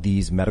about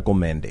these medical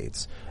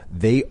mandates,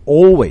 they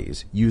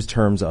always use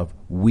terms of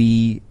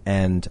we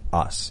and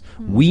us.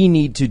 We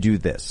need to do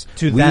this.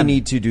 We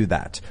need to do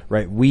that.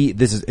 Right?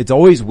 It's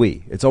always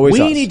we. It's always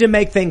us. We need to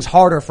make things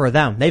harder for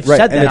them. They've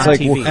said that on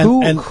TV.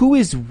 Well, who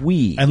is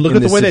we? And look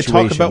at the way they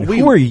talk about we.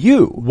 Who are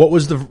you? What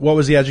was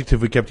the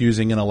adjective we kept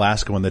using in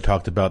Alaska when they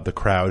talked about the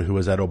crowd who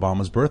was at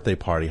Obama's birthday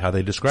party? How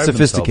they described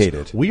sophisticated.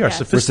 themselves? We are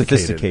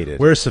sophisticated.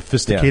 We're a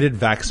sophisticated,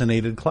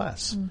 vaccinated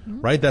class.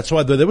 Right? That's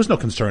why there was no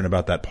concern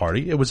about that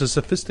party. It was a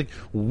sophisticated.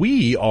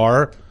 We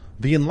are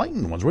the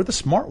enlightened ones. We're the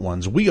smart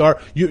ones. We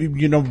are,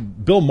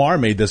 Bill Maher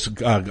made this,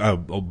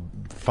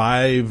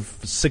 5,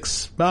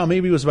 6,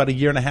 maybe it was about a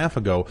year and a half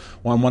ago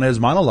on one of his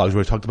monologues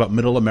where he talked about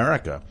middle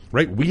America,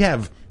 right? We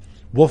have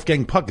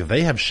Wolfgang Puck,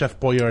 they have Chef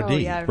Boyardee. Oh,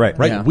 yeah, I Right.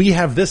 remember. Yeah. We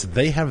have this,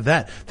 they have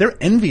that. They're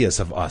envious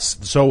of us.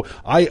 So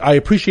I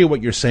appreciate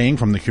what you're saying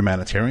from the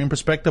humanitarian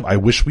perspective. I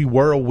wish we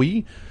were a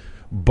we,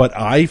 but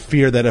I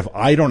fear that if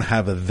I don't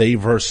have a they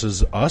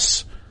versus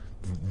us,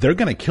 they're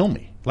going to kill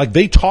me. Like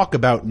they talk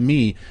about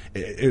me,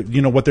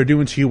 you know, what they're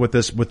doing to you with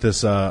this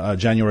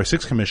January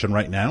 6th commission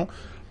right now.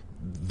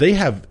 They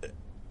have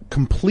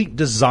complete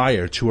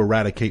desire to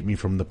eradicate me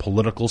from the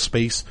political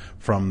space,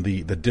 from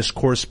the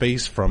discourse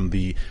space, from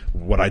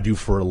what I do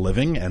for a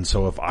living. And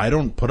so if I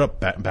don't put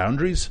up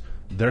boundaries,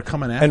 they're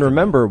coming after And me.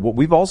 remember, what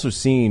we've also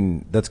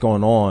seen that's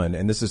going on,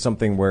 and this is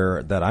something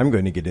that I'm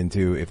going to get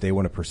into if they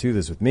want to pursue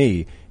this with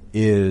me,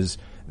 is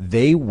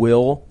they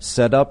will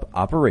set up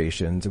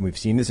operations, and we've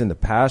seen this in the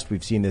past,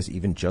 we've seen this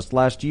even just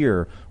last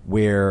year,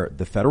 where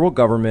the federal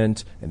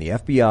government and the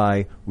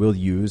FBI will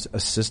use a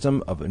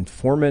system of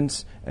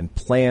informants and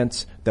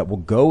plants that will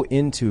go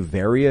into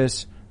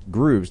various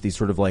groups, these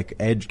sort of like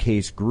edge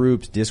case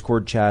groups,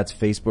 Discord chats,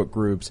 Facebook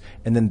groups,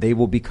 and then they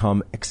will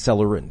become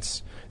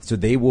accelerants. So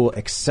they will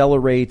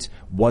accelerate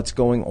what's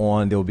going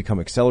on. They will become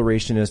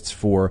accelerationists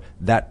for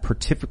that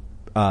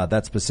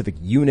specific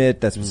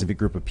unit, that specific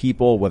group of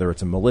people, whether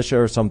it's a militia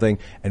or something.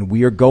 And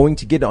we are going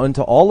to get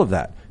onto all of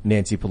that,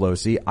 Nancy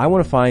Pelosi. I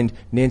want to find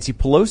Nancy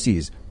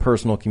Pelosi's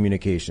personal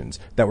communications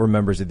that were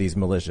members of these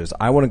militias.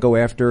 I want to go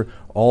after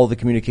all the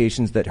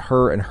communications that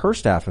her and her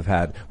staff have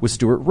had with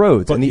Stuart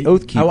Rhodes and the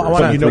Oath Keepers. I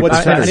want you know what,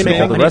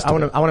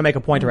 to make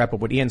a point to wrap up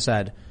what Ian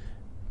said.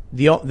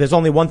 There's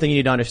only one thing you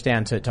need to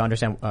understand to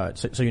understand,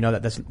 so you know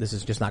that this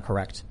is just not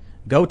correct.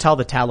 Go tell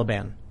the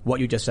Taliban what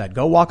you just said.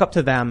 Go walk up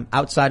to them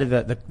outside of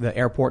the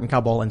airport in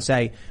Kabul and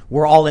say,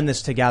 we're all in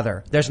this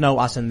together. There's no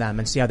us and them,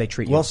 and see how they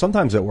treat you. Well,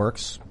 sometimes it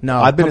works.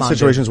 No, I've been come in on,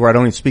 situations dude. where I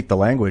don't even speak the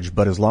language,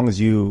 but as long as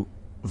you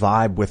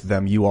vibe with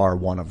them, you are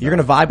one of them. You're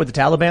going to vibe with the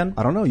Taliban?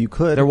 I don't know. You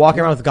could. They're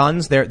walking around with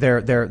guns.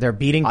 They're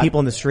beating people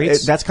in the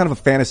streets. That's kind of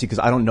a fantasy because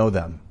I don't know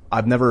them.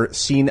 I've never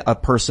seen a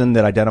person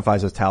that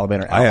identifies as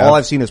Taliban. I have. All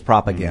I've seen is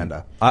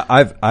propaganda.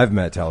 I've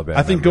met Taliban.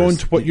 I think members. going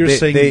to what you're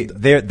saying-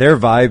 their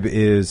vibe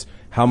is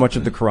how much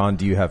of the Quran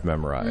do you have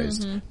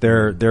memorized?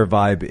 Their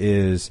vibe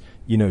is,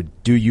 you know,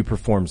 do you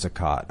perform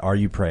zakat? Are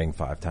you praying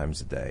 5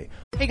 times a day?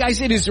 Hey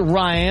guys, it is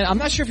Ryan. I'm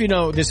not sure if you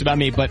know this about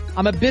me, but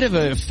I'm a bit of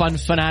a fun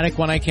fanatic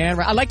when I can.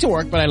 I like to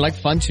work, but I like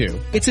fun too.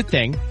 It's a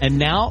thing. And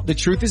now the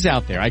truth is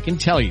out there. I can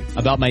tell you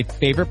about my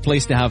favorite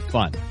place to have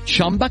fun.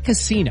 Chumba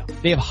Casino.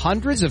 They have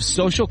hundreds of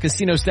social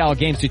casino style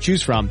games to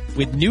choose from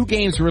with new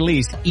games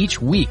released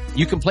each week.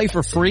 You can play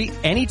for free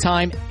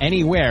anytime,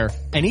 anywhere.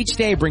 And each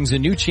day brings a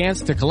new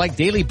chance to collect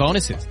daily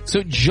bonuses.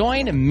 So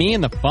join me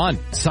in the fun.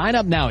 Sign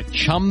up now at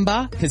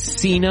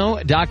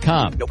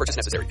ChumbaCasino.com. No purchase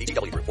necessary.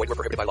 VGW Group. Void where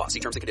prohibited by law. See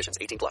terms and conditions.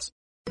 18+.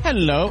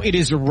 Hello, it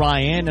is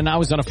Ryan, and I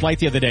was on a flight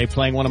the other day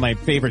playing one of my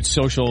favorite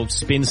social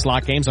spin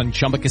slot games on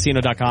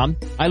ChumbaCasino.com.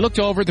 I looked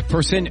over at the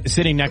person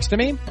sitting next to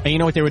me, and you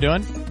know what they were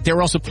doing? They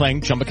were also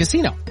playing Chumba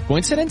Casino.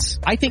 Coincidence?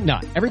 I think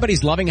not.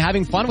 Everybody's loving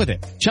having fun with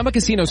it. Chumba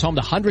Casino is home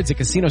to hundreds of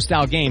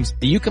casino-style games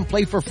that you can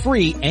play for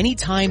free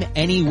anytime,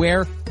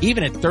 anywhere,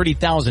 even at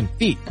 30,000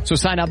 feet. So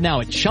sign up now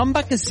at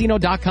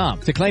ChumbaCasino.com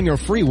to claim your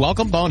free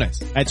welcome bonus.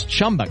 That's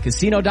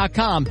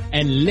ChumbaCasino.com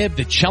and live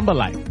the Chumba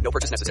life. No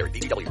purchase necessary.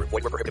 VGW Group.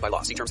 Void where prohibited by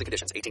law. See terms and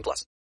conditions.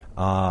 18+.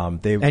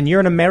 And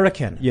you're an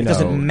American. You It know,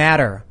 doesn't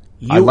matter.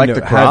 I like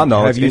the Quran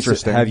though. It's you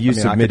interesting. Have you I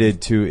mean, I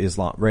submitted to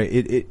Islam? Right.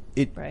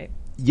 It Right.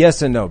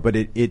 yes and no, but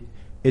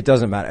it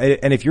doesn't matter.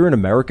 And if you're an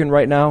American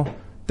right now,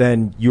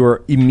 then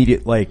you're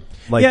immediate like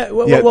Yeah,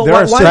 well, Yeah, well, there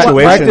why- are why- situations-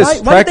 why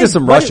did practice they-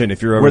 some why Russian did-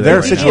 if you're over Were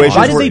there there. situations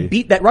Why did where- they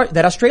beat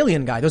that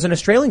Australian guy? There was an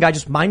Australian guy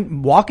just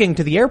walking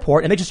to the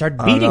airport, and they just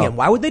started beating know. him.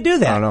 Why would they do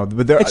that? I don't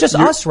know, but it's just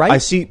us, right? I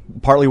see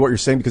partly what you're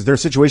saying because there are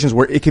situations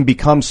where it can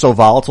become so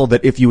volatile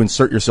that if you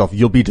insert yourself,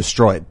 you'll be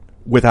destroyed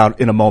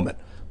in a moment.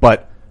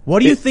 But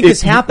What do you think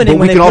is happening but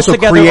when we they can put also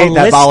together create a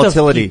that list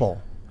volatility. of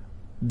people?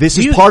 This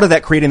Do is you- part of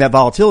that creating that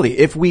volatility.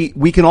 If we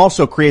can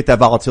also create that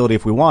volatility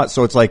if we want.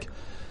 So it's like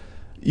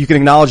you can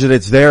acknowledge that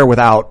it's there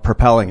without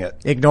propelling it.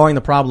 Ignoring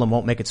the problem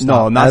won't make it stop.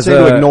 No, I'm not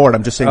saying to ignore it.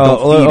 I'm just saying don't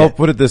feed I'll it.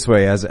 put it this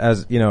way: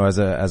 as you know, as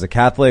a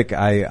Catholic,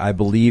 I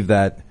believe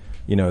that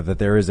that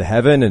there is a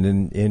heaven,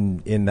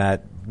 and in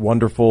that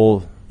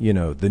wonderful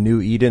the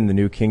new Eden, the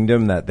new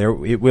kingdom, that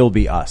it will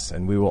be us,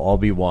 and we will all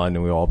be one,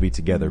 and we will all be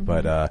together.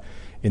 Mm-hmm. But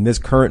in this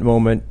current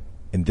moment,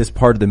 in this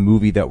part of the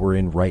movie that we're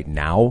in right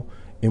now,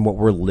 in what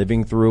we're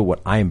living through, what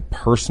I am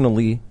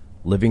personally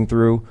living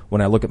through, when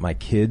I look at my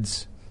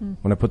kids.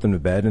 When I put them to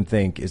bed and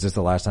think, is this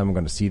the last time I'm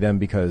going to see them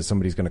because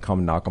somebody's going to come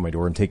and knock on my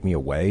door and take me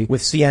away?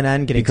 With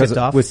CNN getting tipped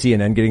off? With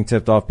CNN getting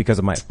tipped off because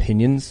of my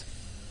opinions,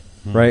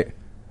 right?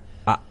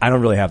 I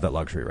don't really have that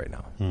luxury right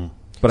now.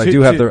 But I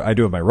do have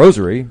my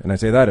rosary, and I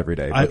say that every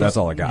day, but that's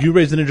all I got. You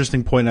raised an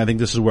interesting point, and I think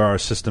this is where our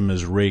system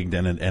is rigged,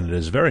 and it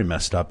is very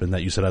messed up, in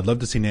that you said, I'd love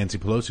to see Nancy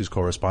Pelosi's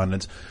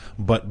correspondence,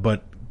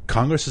 but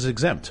Congress is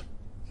exempt.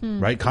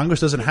 Right?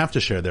 Congress doesn't have to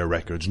share their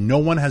records. No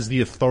one has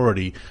the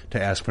authority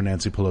to ask for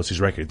Nancy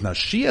Pelosi's records. Now,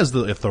 she has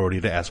the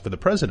authority to ask for the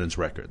president's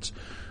records.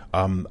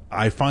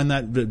 I find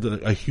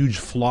that a huge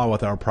flaw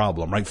with our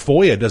problem, right?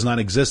 FOIA does not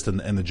exist in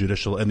the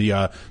judicial, in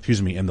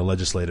the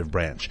legislative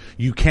branch.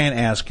 You can't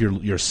ask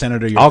your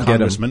senator, your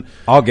congressman.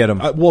 I'll get them.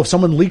 Well, if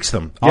someone leaks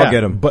them, I'll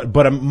get them.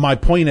 But my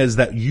point is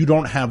that you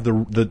don't have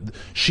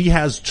she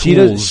has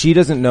tools. She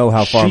doesn't know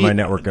how far my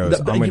network goes.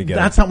 I'm going to get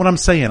That's them. not what I'm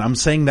saying. I'm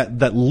saying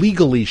that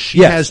legally she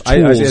Yes, has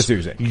tools. I see what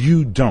you're saying.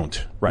 You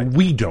don't. Right.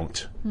 We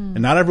don't.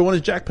 And not everyone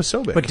is Jack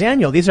Posobiec. But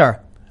Daniel, these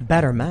are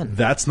better men.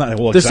 That's not,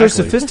 well, They're exactly.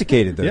 so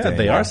sophisticated. Though, Yeah, Daniel.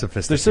 they are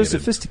sophisticated. They're so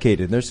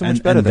sophisticated. They're so much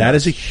and, better and than that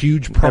us is a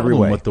huge in every problem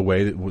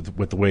way.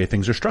 with the way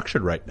things are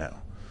structured right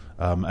now.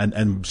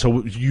 And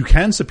so you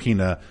can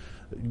subpoena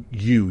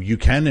you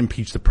can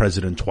impeach the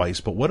president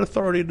twice, but what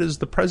authority does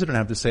the president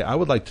have to say, I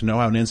would like to know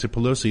how Nancy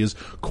Pelosi is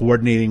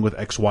coordinating with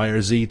X, Y,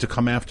 or Z to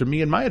come after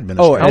me and my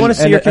administration? I want to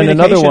see and- your and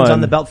another communications one-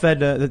 on the belt-fed,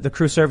 the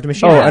crew-served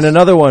machine. Oh, and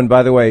another one,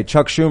 by the way,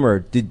 Chuck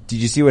Schumer. Did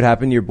you see what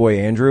happened to your boy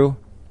Andrew?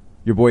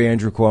 Your boy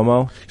Andrew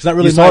Cuomo? He's not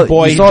really You saw- my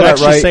boy. you He's saw that,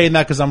 actually right? saying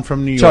that because I'm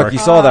from New Chuck, York. you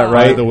saw that,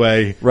 right? By the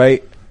way.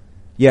 Right?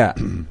 Yeah.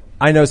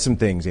 I know some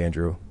things,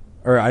 Andrew.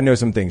 Or I know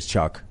some things,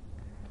 Chuck.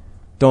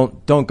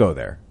 Don't go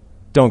there.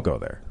 Don't go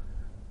there.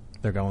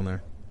 They're going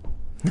there.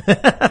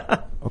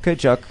 Okay,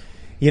 Chuck.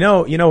 You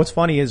know what's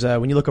funny is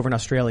when you look over in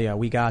Australia,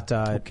 we got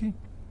they're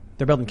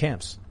building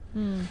camps.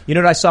 You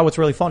know what I saw? What's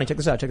really funny? Check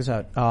this out.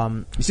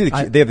 You see,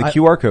 they have the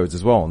QR codes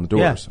as well on the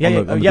doors. Yeah, on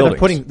the they're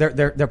buildings.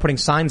 they're putting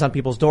signs on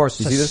people's doors.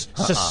 You see this?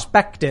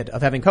 Suspected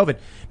of having COVID.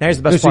 Now here's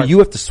the No, best so part. you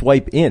have to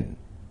swipe in.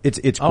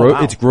 It's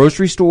wow. it's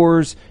grocery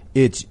stores.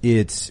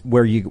 It's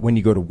where when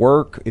you go to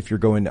work. If you're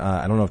going,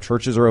 I don't know if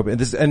churches are open.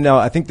 And now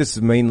I think this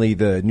is mainly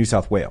the New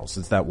South Wales.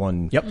 It's that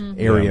one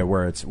area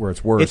where it's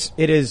worse.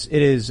 It is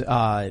It's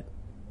like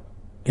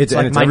it's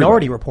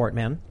Minority everywhere. Report,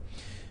 man.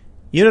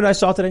 You know what I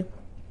saw today?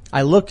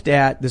 I looked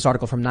at this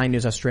article from 9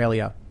 News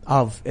Australia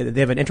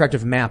they have an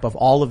interactive map of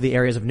all of the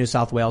areas of New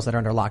South Wales that are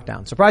under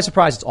lockdown. Surprise,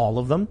 surprise, it's all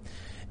of them.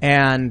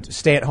 And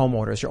stay-at-home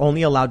orders. You're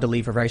only allowed to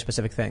leave for very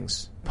specific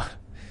things.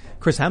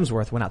 Chris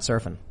Hemsworth went out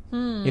surfing.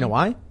 You know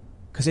why?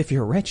 Because if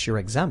you're rich, you're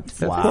exempt.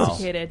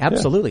 Sophisticated.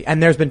 Absolutely.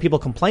 And there's been people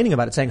complaining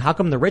about it, saying, how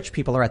come the rich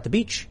people are at the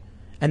beach?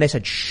 And they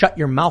said, shut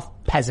your mouth,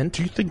 peasant.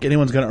 Do you think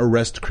anyone's going to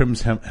arrest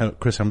Chris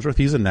Hemsworth?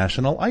 He's a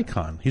national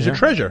icon. He's a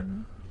treasure.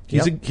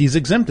 He's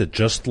exempted,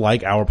 just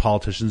like our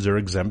politicians are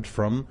exempt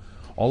from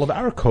all of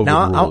our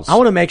COVID rules. I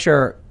want to make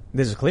sure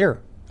this is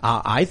clear.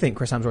 I think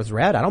Chris Hemsworth's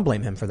rad. I don't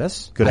blame him for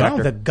this. Good I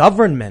actor. The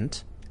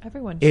government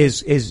Everyone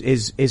is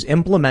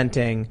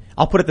implementing.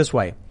 I'll put it this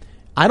way.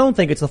 I don't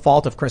think it's the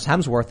fault of Chris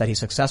Hemsworth that he's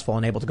successful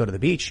and able to go to the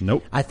beach.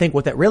 Nope. I think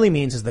what that really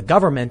means is the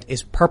government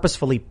is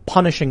purposefully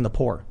punishing the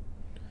poor.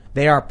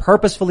 They are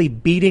purposefully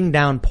beating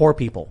down poor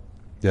people.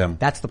 Yeah.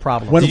 That's the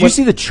problem. Did you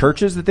see the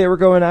churches that they were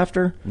going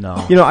after?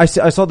 No. You know, I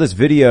saw this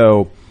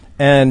video,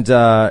 and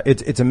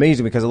it's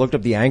amazing because I looked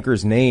up the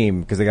anchor's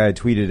name because the guy had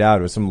tweeted it out.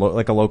 It was some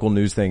like a local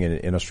news thing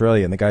in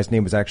Australia, and the guy's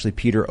name was actually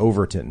Peter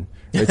Overton.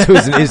 Right? So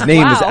his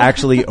name is Wow.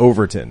 actually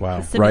Overton.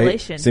 Wow.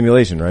 Simulation. Right?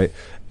 Simulation, right?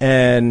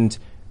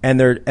 And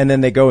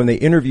then they go and they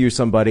interview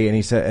somebody, and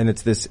he said, and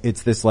it's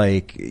this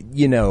like,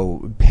 you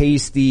know,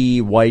 pasty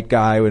white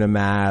guy with a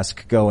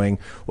mask going,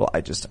 well,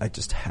 I just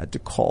had to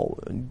call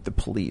the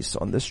police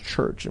on this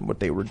church, and what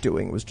they were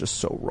doing was just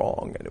so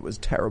wrong, and it was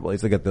terrible.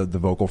 He's like the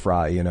vocal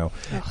fry, you know,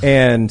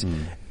 and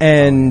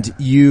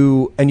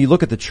you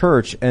look at the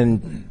church,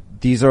 and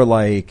these are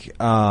like,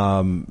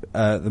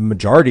 the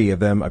majority of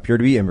them appear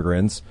to be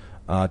immigrants,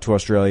 to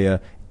Australia,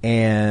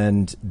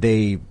 and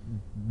they,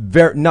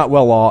 very not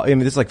well off. I mean,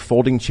 this is like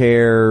folding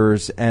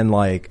chairs and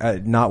like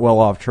not well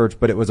off church,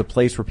 but it was a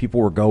place where people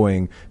were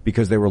going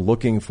because they were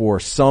looking for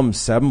some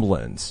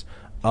semblance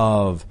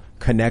of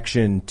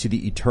connection to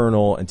the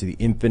eternal and to the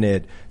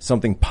infinite,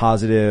 something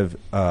positive,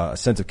 a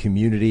sense of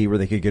community where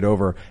they could get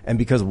over. And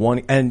because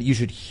and you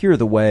should hear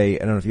the way, I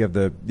don't know if you have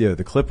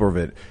the clip of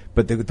it,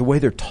 but the way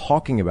they're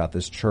talking about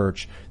this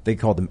church, they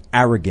called them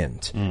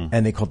arrogant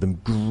and they called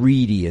them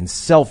greedy and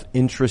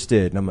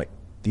self-interested. And I'm like,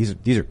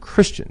 these are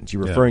Christians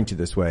you're referring to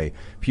this way.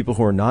 People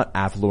who are not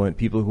affluent,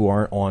 people who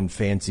aren't on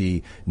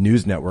fancy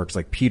news networks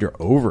like Peter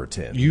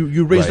Overton.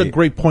 You raised right? a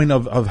great point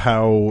of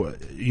how,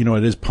 you know,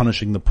 it is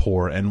punishing the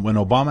poor. And when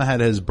Obama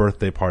had his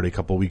birthday party a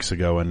couple of weeks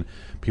ago and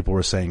people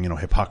were saying, you know,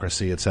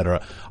 hypocrisy, et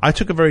cetera, I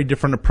took a very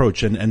different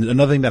approach. And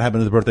another thing that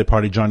happened at the birthday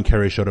party, John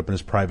Kerry showed up in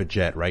his private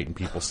jet, right? And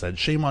people said,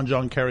 shame on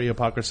John Kerry,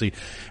 hypocrisy.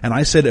 And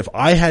I said, if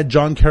I had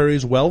John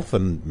Kerry's wealth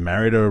and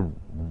married a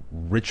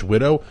rich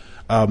widow,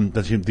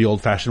 that's the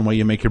old-fashioned way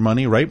you make your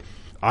money, right?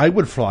 I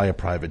would fly a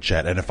private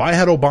jet. And if I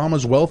had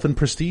Obama's wealth and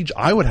prestige,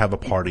 I would have a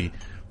party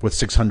with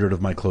 600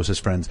 of my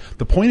closest friends.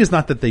 The point is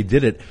not that they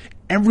did it.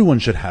 Everyone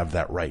should have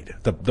that right.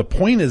 The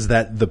point is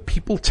that the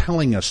people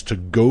telling us to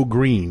go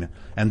green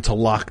and to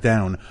lock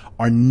down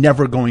are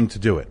never going to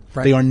do it.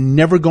 Right. They are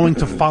never going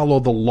to follow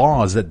the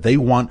laws that they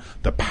want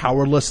the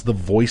powerless, the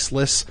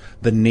voiceless,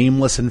 the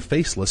nameless, and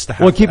faceless to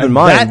have. Well, keep in And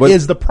mind, that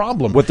is the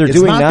problem. what they're it's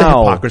doing not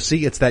now- the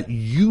hypocrisy. It's that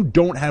you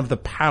don't have the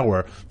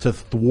power to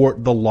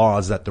thwart the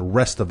laws that the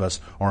rest of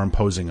us are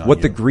imposing on What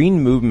you. the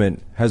green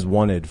movement has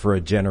wanted for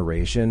a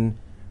generation,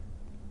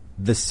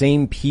 the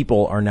same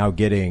people are now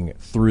getting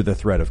through the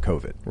threat of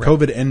COVID.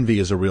 COVID envy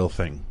is a real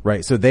thing.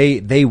 Right. So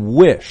they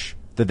wish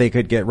that they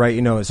could get right,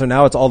 so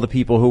now it's all the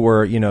people who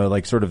were,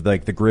 like sort of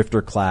like the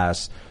grifter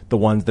class, the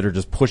ones that are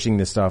just pushing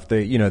this stuff.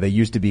 They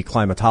used to be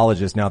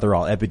climatologists. Now they're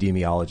all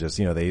epidemiologists.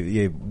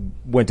 They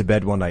went to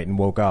bed one night and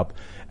woke up,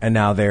 and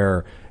now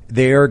they're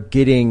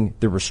getting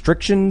the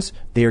restrictions,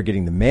 they are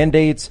getting the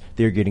mandates,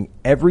 they are getting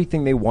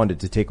everything they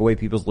wanted to take away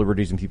people's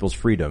liberties and people's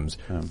freedoms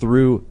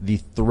through the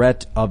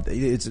threat of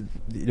it's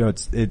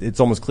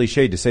almost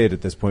cliched to say it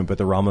at this point, but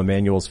the Rahm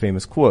Emanuel's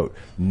famous quote,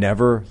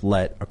 "Never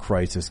let a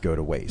crisis go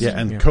to waste." Yeah,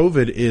 and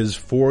COVID is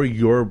for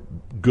your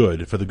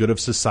good, for the good of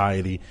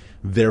society.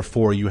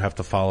 Therefore, you have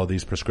to follow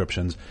these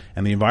prescriptions.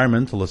 And the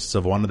environmentalists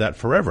have wanted that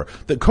forever.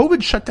 That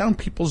COVID shut down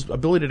people's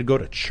ability to go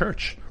to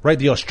church, right?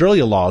 The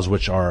Australia laws,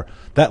 which are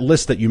that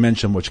list that you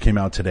mentioned, which came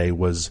out today,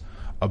 was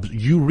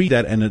you read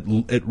that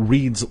and it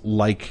reads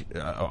like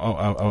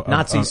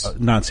Nazis.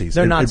 Nazis.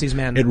 They're Nazis,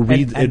 man. It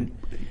reads. And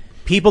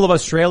people of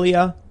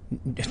Australia,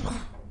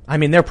 I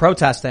mean, they're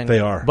protesting. They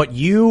are. But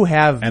you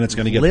have And it's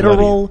gonna get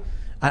literal.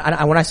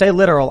 When I say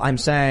literal, I'm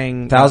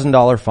saying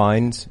 $1,000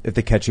 fines if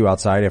they catch you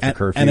outside after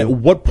curfew. And at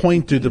what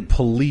point do the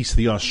police,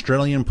 the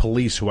Australian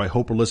police, who I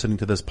hope are listening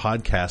to this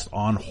podcast,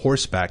 on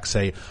horseback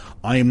say,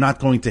 I am not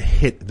going to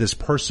hit this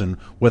person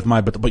with my,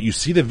 but you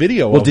see the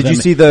video Well, of did them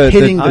you see the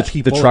hitting the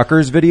people.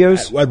 truckers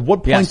videos? At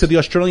what point Yes. did the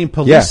Australian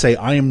police Yeah. say,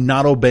 I am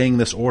not obeying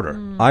this order?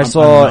 I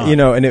saw,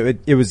 and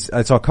it was,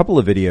 I saw a couple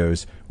of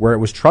videos where it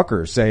was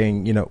truckers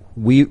saying,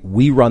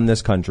 we run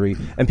this country,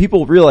 and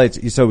people realize,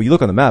 so you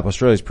look on the map,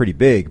 Australia's pretty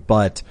big,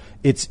 but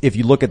if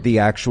you look at the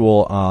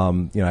actual,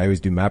 I always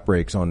do map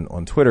breaks on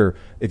Twitter.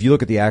 If you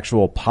look at the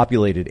actual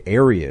populated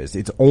areas,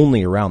 it's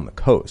only around the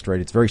coast,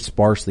 right? It's very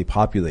sparsely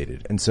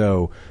populated. And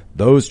so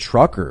those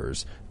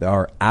truckers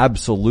are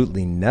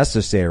absolutely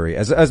necessary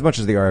as much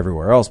as they are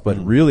everywhere else, but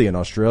really in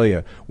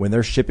Australia, when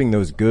they're shipping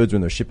those goods,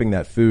 when they're shipping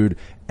that food,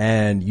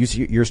 and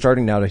you're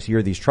starting now to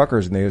hear these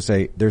truckers and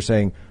they're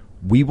saying,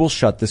 we will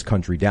shut this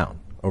country down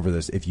over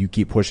this if you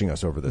keep pushing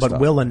us over this But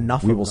stuff. will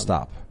enough We of will them?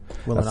 stop.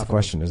 Will That's enough the of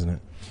question, isn't it?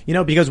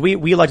 because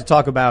we like to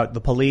talk about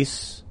the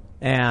police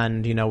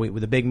and,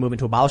 with the big movement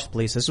to abolish the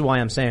police. This is why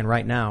I'm saying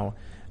right now,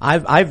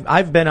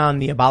 I've been on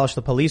the abolish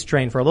the police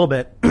train for a little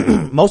bit,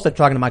 mostly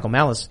talking to Michael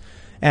Malice,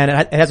 and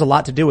it has a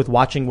lot to do with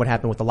watching what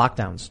happened with the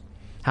lockdowns.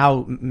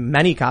 How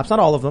many cops, not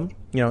all of them,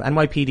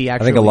 NYPD actually. I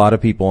think a lot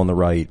of people on the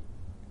right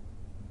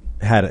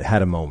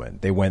had a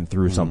moment. They went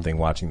through something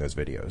watching those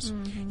videos.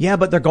 Yeah,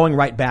 but they're going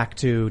right back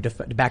to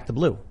back the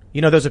blue.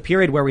 There's a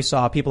period where we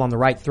saw people on the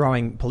right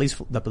throwing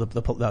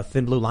the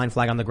thin blue line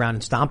flag on the ground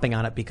and stomping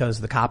on it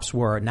because the cops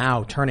were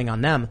now turning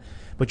on them.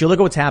 But you look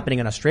at what's happening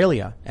in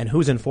Australia and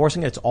who's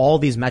enforcing it. It's all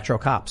these metro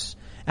cops,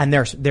 and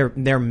they're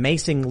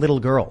macing little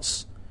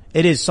girls.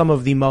 It is some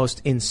of the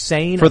most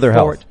insane For their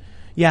health.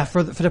 Yeah,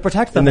 to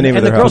protect them. In the name and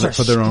of the their girls health.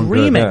 are For their own good.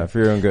 screaming. Yeah, for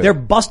your own good. They're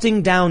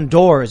busting down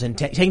doors and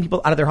taking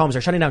people out of their homes.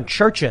 They're shutting down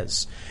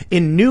churches.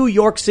 In New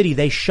York City,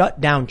 they shut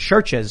down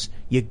churches.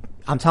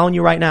 I'm telling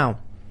you right now,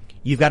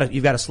 you've got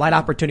a slight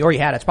opportunity, or you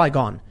had it. It's probably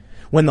gone.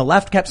 When the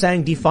left kept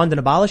saying defund and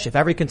abolish, if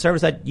every conservative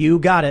said you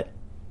got it,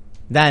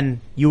 then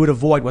you would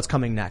avoid what's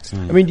coming next. I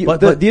mean,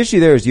 the issue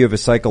there is you have a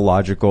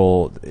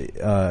psychological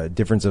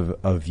difference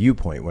of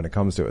viewpoint when it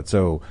comes to it.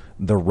 So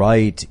the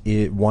right,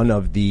 one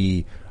of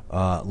the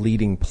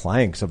leading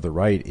planks of the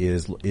right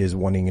is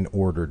wanting an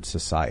ordered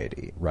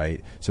society,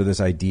 right? So this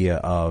idea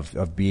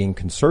of being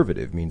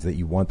conservative means that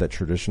you want that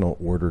traditional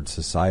ordered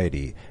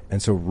society.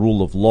 And so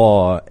rule of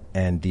law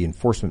and the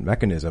enforcement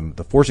mechanism,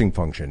 the forcing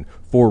function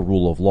for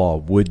rule of law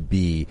would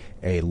be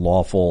a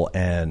lawful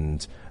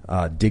and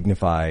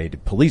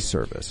dignified police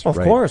service. Of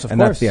right? course, of and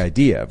course. that's the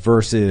idea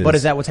versus. But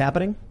is that what's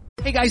happening?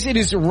 Hey guys, it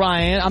is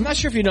Ryan. I'm not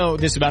sure if you know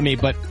this about me,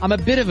 but I'm a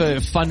bit of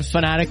a fun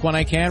fanatic when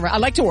I can. I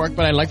like to work,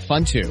 but I like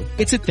fun too.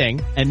 It's a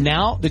thing. And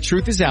now the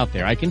truth is out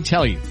there. I can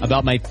tell you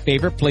about my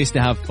favorite place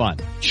to have fun.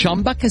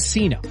 Chumba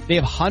Casino. They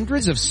have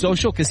hundreds of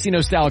social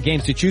casino style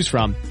games to choose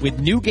from with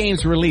new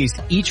games released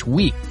each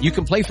week. You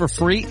can play for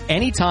free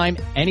anytime,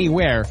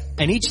 anywhere.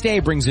 And each day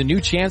brings a new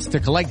chance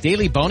to collect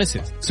daily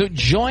bonuses. So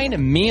join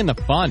me in the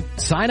fun.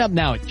 Sign up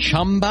now at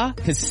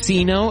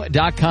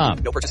ChumbaCasino.com.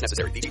 No purchase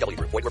necessary. VGW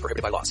Group. Void where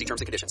prohibited by law. See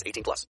terms and conditions.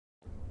 18+.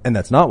 And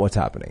that's not what's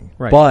happening.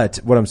 Right. But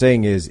what I'm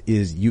saying is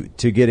you,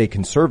 to get a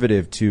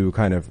conservative to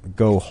kind of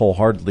go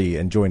wholeheartedly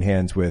and join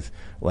hands with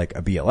like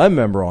a BLM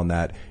member on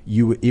that,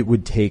 it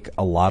would take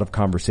a lot of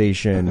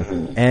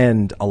conversation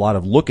and a lot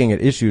of looking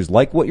at issues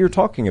like what you're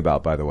talking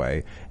about, by the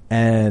way,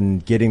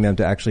 and getting them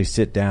to actually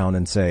sit down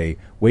and say,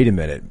 wait a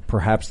minute,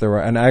 perhaps there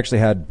were, and I actually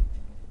had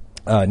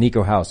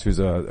Nico House, who's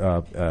he's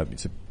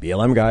a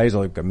BLM guy. He's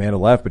like a man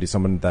of left, but he's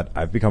someone that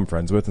I've become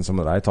friends with and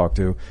someone that I talk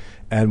to.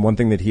 And one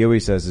thing that he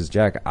always says is,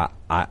 Jack,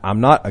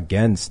 I'm not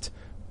against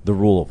the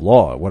rule of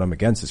law. What I'm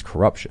against is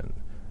corruption,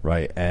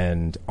 right?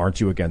 And aren't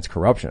you against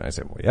corruption? I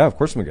said, well, yeah, of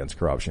course I'm against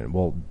corruption.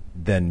 Well,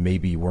 then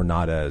maybe we're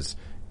not as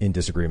in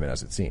disagreement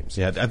as it seems.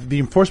 Yeah, the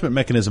enforcement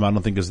mechanism I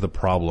don't think is the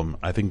problem.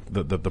 I think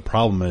the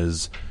problem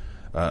is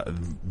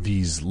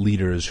these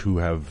leaders who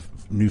have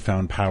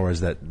newfound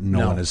powers that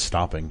no one is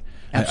stopping.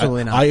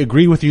 Absolutely not. I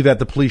agree with you that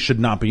the police should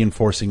not be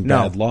enforcing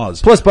bad laws.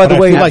 Plus, by the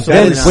way, like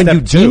then when you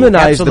demonize the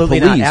Absolutely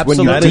not. police, when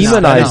you Absolutely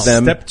not. demonize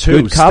them, Step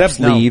two, good cops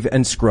step- no. leave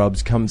and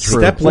scrubs come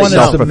through. Step one is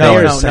No, the no,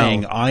 mayor no,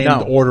 saying, no. I am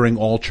No. ordering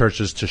all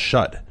churches to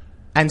shut.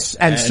 And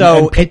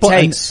so people- it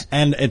takes,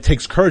 and it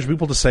takes courage for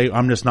people to say,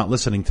 I'm just not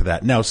listening to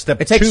that. Now, step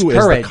It takes two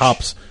courage.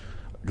 is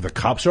the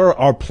cops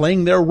are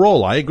playing their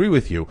role. I agree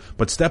with you.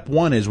 But step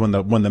one is when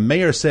the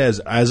mayor says,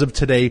 as of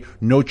today,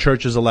 no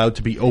church is allowed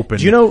to be open.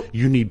 Do you know-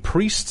 you need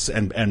priests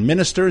and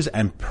ministers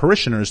and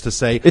parishioners to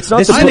say, It's not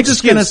this the is an I'm just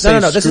excuse. going to say,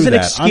 No, this screw is an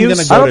that. I'm going to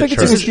excuse. go I don't to think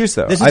it's an church. excuse,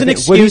 though. This is I an think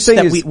what he's excuse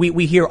saying that is-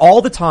 we hear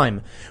all the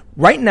time.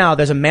 Right now,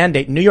 there's a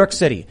mandate in New York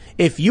City.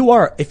 If you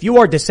are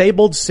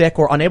disabled, sick,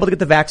 or unable to get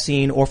the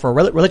vaccine, or for a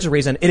religious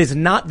reason, it is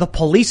not the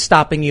police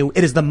stopping you.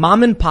 It is the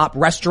mom and pop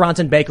restaurants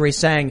and bakeries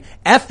saying,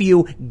 "F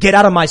you, get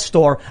out of my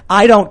store.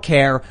 I don't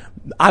care.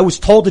 I was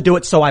told to do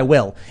it, so I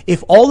will."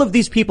 If all of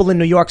these people in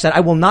New York said,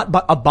 "I will not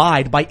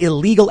abide by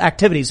illegal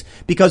activities,"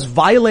 because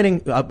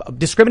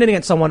discriminating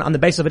against someone on the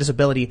basis of a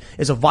disability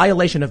is a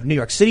violation of New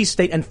York City,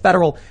 state, and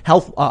federal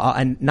health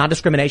and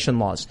non-discrimination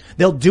laws,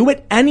 they'll do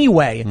it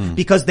anyway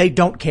because they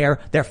don't care.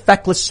 They're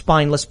feckless,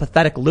 spineless,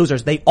 pathetic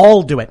losers. They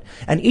all do it.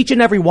 And each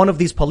and every one of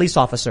these police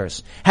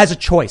officers has a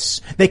choice.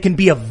 They can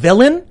be a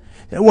villain.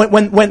 When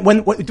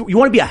you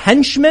want to be a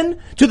henchman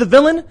to the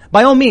villain,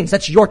 by all means,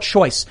 that's your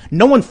choice.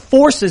 No one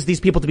forces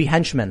these people to be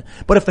henchmen.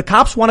 But if the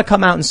cops want to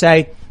come out and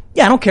say,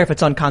 yeah, I don't care if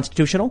it's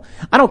unconstitutional.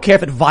 I don't care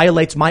if it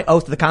violates my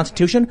oath to the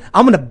Constitution.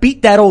 I'm going to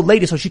beat that old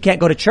lady so she can't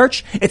go to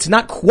church. It's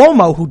not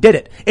Cuomo who did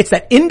it. It's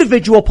that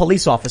individual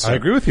police officer. I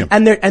agree with you.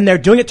 And they're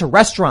doing it to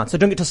restaurants. They're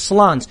doing it to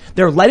salons.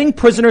 They're letting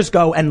prisoners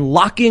go and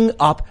locking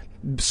up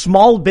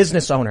small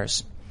business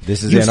owners.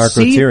 This is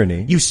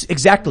anarcho-tyranny.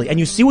 Exactly. And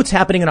you see what's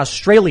happening in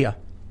Australia.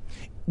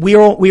 We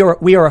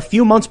are a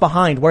few months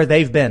behind where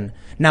they've been.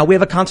 Now we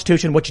have a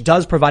constitution which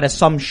does provide us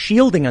some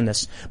shielding on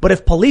this. But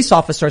if police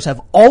officers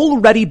have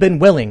already been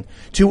willing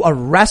to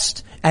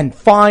arrest and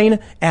fine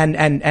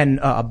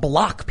and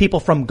block people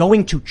from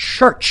going to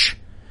church,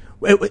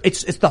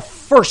 it's the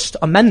First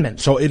Amendment.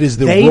 So it is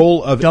the they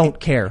role of don't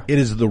care. It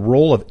is the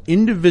role of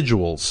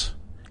individual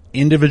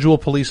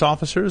police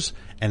officers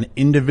and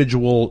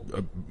individual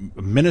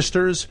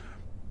ministers,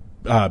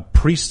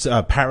 priests,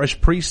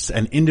 parish priests,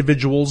 and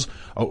individuals,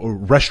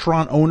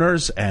 restaurant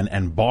owners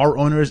and bar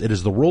owners. It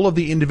is the role of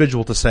the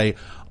individual to say,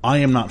 I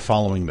am not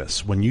following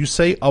this. When you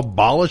say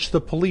abolish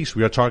the police,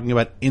 we are talking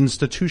about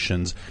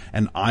institutions,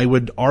 and I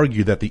would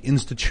argue that the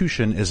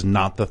institution is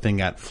not the thing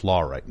at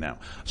flaw right now.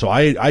 So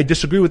I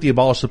disagree with the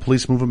abolish the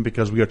police movement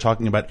because we are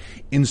talking about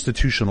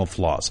institutional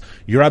flaws.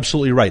 You're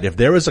absolutely right. If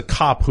there is a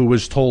cop who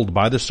is told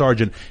by the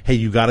sergeant, hey,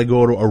 you gotta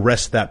go to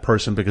arrest that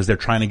person because they're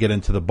trying to get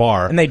into the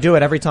bar. And they do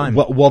it every time.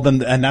 Well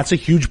then, and that's a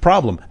huge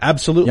problem.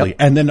 Absolutely. Yep.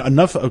 And then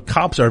enough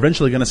cops are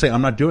eventually going to say,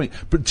 I'm not doing it.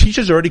 But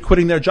teachers are already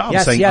quitting their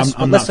jobs saying, yes,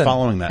 I'm but not listen,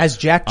 following that. As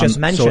Jack just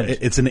mentioned. So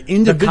it's an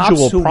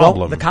individual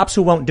problem. The cops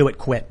who won't do it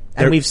quit.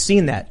 And They're- we've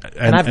seen that.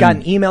 And I've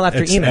gotten email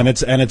after email. And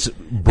it's And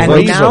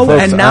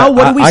brazen. now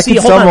what do we I see?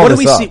 can Hold sum on. all What do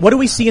this we up. see? What do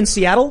we see in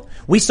Seattle?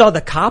 We saw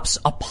the cops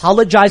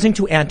apologizing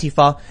to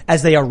Antifa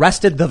as they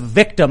arrested the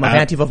victim of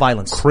Antifa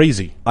violence.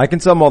 Crazy. I can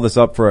sum all this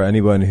up for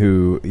anyone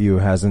who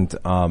hasn't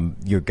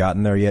you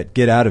gotten there yet.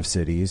 Get out of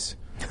cities.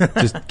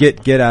 Just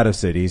get out of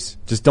cities.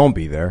 Just don't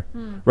be there.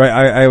 Right.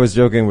 I was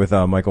joking with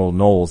Michael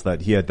Knowles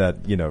that he had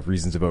that,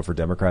 Reasons to Vote for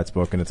Democrats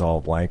book and it's all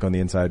blank on the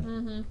inside.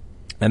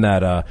 And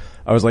that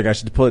I was like, I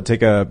should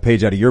take a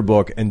page out of your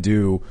book and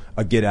do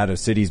a Get Out of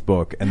Cities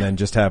book, and then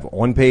just have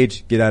one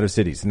page, Get Out of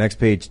Cities. The next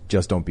page,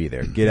 just don't be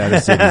there. Get out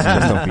of cities,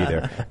 just don't be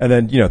there. And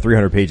then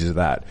 300 pages of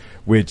that,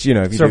 which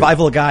if you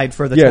Survival guide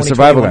for the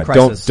survival 2021 guide.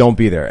 crisis. Don't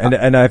be there.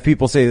 And I have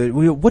people say,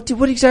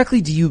 what exactly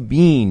do you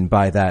mean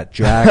by that,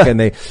 Jack? And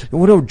they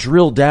want to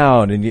drill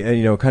down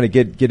and kind of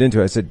get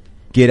into it. I said,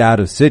 get out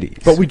of cities.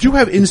 But we do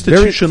have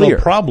institutional clear.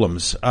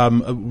 problems.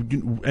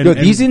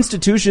 These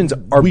institutions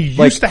are we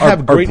used to have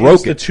are great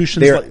broken.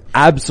 institutions. They're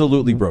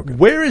absolutely broken.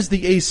 Where is the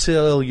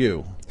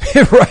ACLU?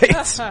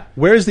 Right.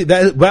 Where is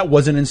that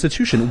was an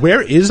institution.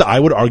 Where is, I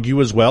would argue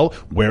as well,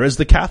 where is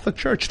the Catholic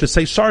Church to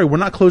say, sorry, we're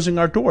not closing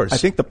our doors? I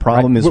think the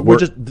problem is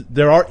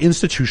there are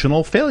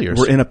institutional failures.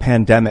 We're in a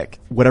pandemic.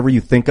 Whatever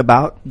you think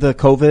about the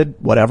COVID,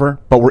 whatever,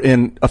 but we're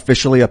in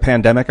officially a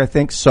pandemic, I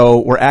think. So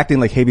we're acting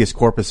like habeas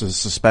corpus is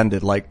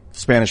suspended, like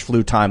Spanish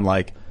flu time,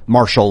 like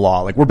martial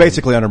law. Like we're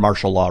basically under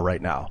martial law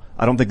right now.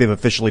 I don't think they've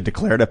officially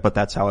declared it, but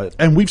that's how it.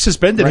 And we've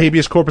suspended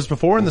habeas corpus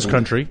before in this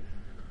country.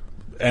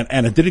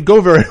 And it didn't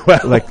go very well.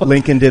 Like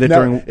Lincoln did it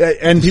during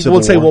and people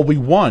would say, well, we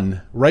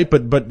won, right?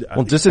 But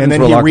dissidents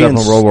were locked up in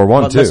World War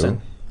I too.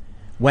 Listen,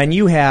 when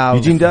you have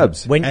Eugene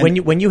Debs,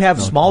 when you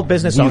have small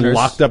business owners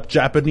locked up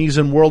Japanese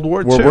in World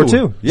War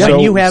II. Yeah. When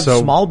you have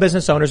small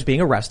business owners being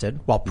arrested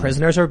while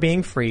prisoners are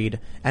being freed,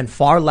 and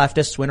far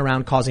leftists went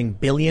around causing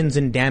billions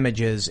in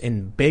damages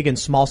in big and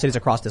small cities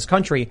across this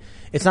country,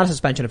 it's not a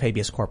suspension of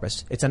habeas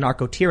corpus. It's a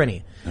narco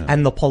tyranny,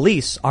 and the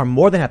police are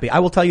more than happy. I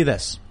will tell you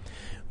this.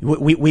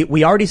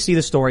 We already see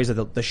the stories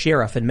of the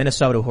sheriff in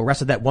Minnesota who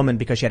arrested that woman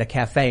because she had a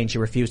cafe and she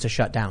refused to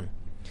shut down.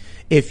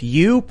 If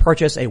you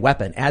purchase a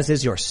weapon, as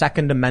is your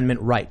Second Amendment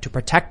right, to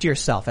protect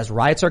yourself as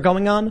riots are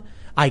going on,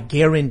 I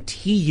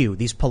guarantee you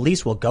these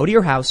police will go to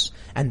your house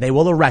and they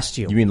will arrest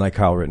you. You mean like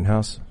Kyle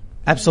Rittenhouse?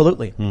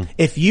 Absolutely.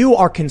 If you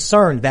are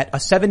concerned that a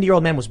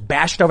 70-year-old man was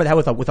bashed over the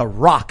head with a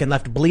rock and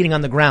left bleeding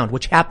on the ground,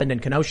 which happened in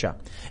Kenosha,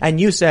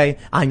 and you say,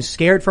 I'm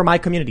scared for my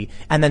community,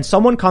 and then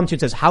someone comes to you and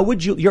says, how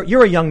would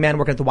you're a young man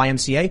working at the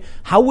YMCA,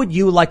 how would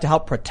you like to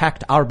help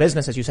protect our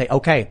businesses? You say,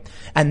 okay.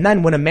 And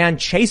then when a man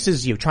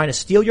chases you, trying to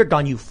steal your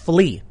gun, you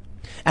flee.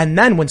 And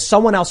then when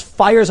someone else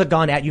fires a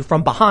gun at you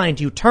from behind,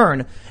 you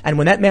turn. And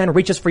when that man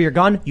reaches for your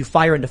gun, you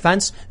fire in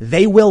defense.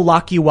 They will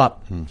lock you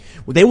up.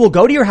 They will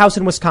go to your house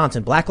in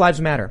Wisconsin. Black Lives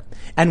Matter.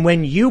 And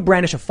when you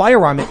brandish a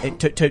firearm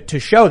to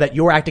show that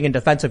you're acting in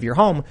defense of your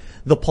home,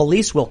 the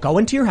police will go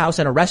into your house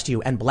and arrest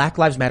you, and Black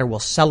Lives Matter will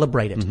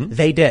celebrate it.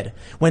 They did.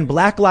 When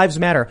Black Lives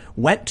Matter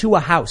went to a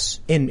house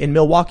in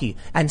Milwaukee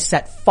and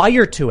set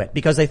fire to it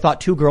because they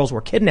thought 2 girls were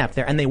kidnapped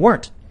there, and they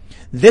weren't.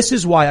 This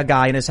is why a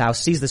guy in his house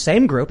sees the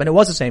same group, and it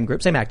was the same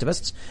group, same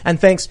activists, and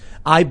thinks,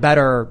 I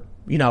better,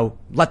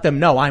 let them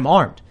know I'm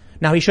armed.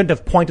 Now, he shouldn't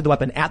have pointed the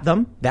weapon at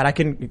them. That I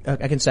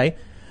can say.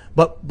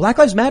 But Black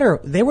Lives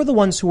Matter, they were the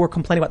ones who were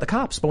complaining about the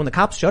cops. But when the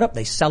cops showed up,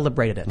 they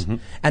celebrated it.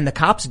 And the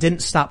cops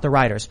didn't stop the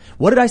rioters.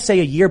 What did I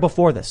say a year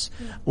before this?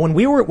 When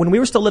we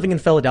were still living in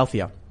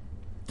Philadelphia,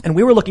 and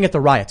we were looking at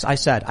the riots, I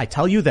said, I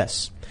tell you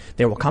this.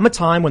 There will come a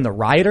time when the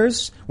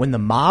rioters, when the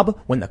mob,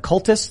 when the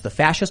cultists, the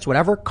fascists,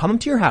 whatever, come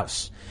to your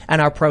house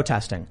and are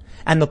protesting.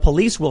 And the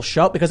police will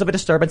show up because of a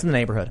disturbance in the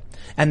neighborhood.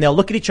 And they'll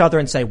look at each other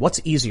and say, what's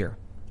easier?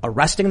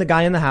 Arresting the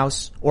guy in the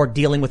house or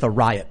dealing with a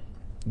riot?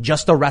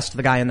 Just arrest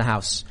the guy in the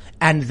house.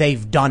 And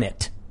they've done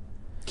it.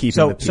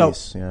 Keeping the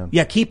peace.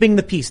 Keeping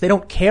the peace. They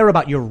don't care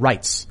about your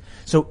rights.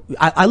 So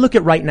I look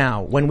at right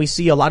now when we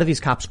see a lot of these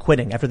cops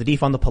quitting after the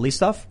defund the police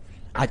stuff.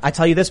 I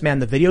tell you this, man,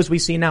 the videos we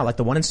see now, like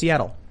the one in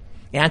Seattle,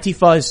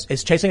 Antifa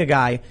is chasing a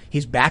guy.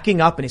 He's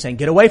backing up and he's saying,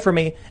 get away from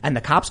me. And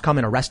the cops come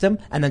and arrest him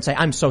and then say,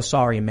 I'm so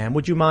sorry, man.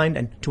 Would you mind?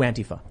 And to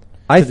Antifa.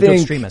 To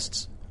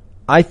extremists.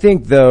 I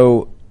think,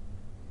 though,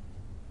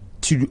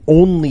 to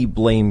only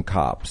blame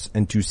cops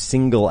and to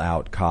single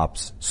out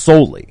cops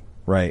solely,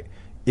 right,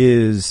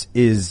 is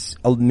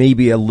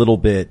maybe a little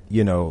bit,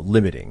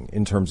 limiting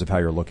in terms of how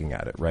you're looking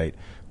at it, right?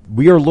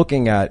 We are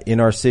looking at,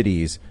 in our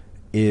cities,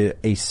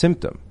 a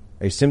symptom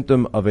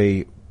of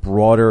a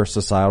broader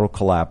societal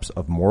collapse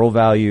of moral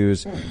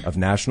values, of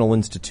national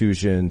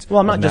institutions,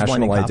 well, I'm not of just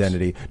national blaming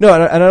identity. Cops. No,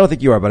 and I don't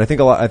think you are, but I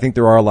think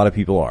there are a lot of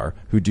people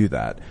who do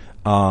that.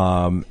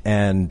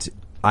 And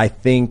I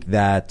think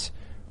that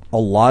a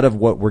lot of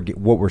what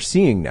we're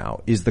seeing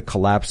now is the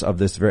collapse of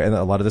this and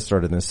a lot of this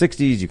started in the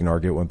 60s. You can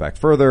argue it went back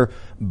further,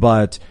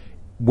 but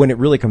when it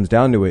really comes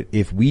down to it,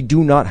 if we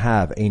do not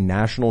have a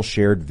national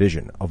shared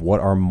vision of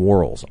what our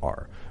morals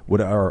are,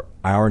 what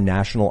our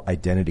national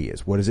identity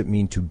is, what does it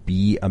mean to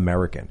be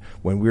American,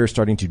 when we are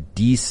starting to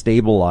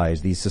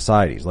destabilize these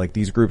societies, like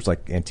these groups,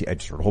 like I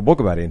just wrote a whole book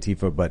about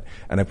Antifa,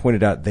 and I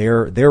pointed out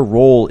their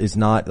role is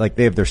not like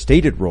they have their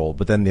stated role,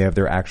 but then they have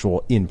their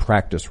actual in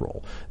practice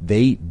role.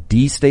 They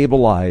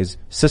destabilize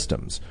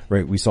systems,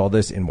 right? We saw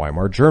this in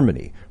Weimar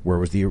Germany,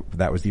 where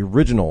that was the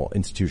original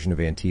institution of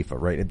Antifa,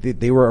 right?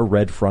 They were a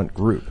red front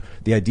group.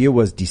 The idea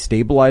was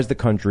destabilize the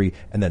country,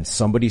 and then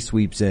somebody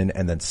sweeps in,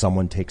 and then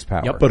someone takes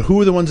power. Yep, but who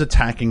are the ones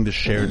attacking the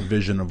shared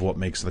vision of what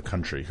makes the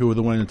country? Who are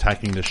the ones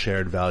attacking the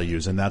shared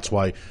values? And that's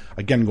why,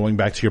 again, going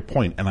back to your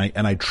point, and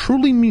I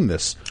truly mean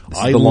this.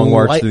 The long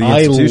march to the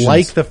institutions. I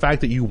like the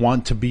fact that you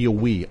want to be a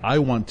we. I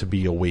want to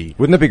be a we.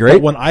 Wouldn't that be great?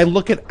 But when I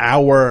look at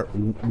our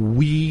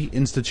we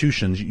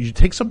institutions, you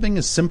take something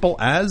as simple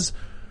as,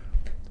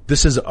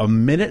 this is a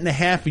minute and a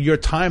half of your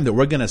time that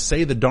we're going to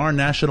say the darn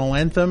national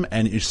anthem,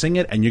 and you sing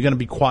it, and you're going to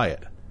be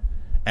quiet.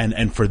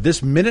 And for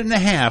this minute and a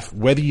half,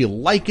 whether you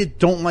like it,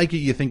 don't like it,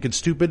 you think it's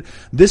stupid,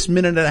 this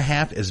minute and a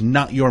half is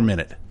not your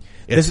minute.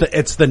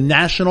 It's the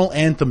national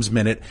anthem's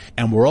minute,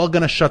 and we're all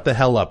going to shut the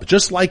hell up.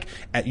 Just like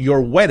at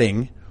your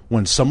wedding,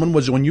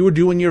 when you were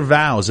doing your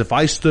vows, if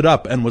I stood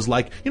up and was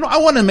like, I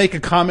want to make a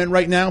comment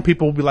right now,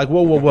 people will be like,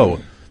 whoa, whoa, whoa.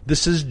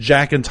 This is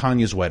Jack and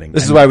Tanya's wedding.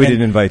 This is why we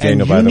didn't invite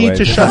Daniel, by the way. You need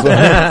to shut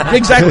up.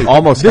 Exactly.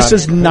 Almost. This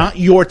is not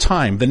your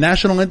time. The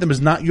national anthem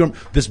is not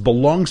this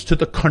belongs to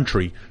the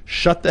country.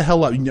 Shut the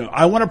hell up.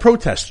 I want to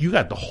protest. You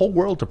got the whole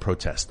world to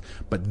protest.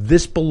 But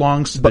this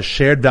belongs to the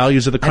shared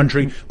values of the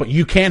country, but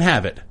you can't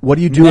have it. What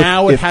do you do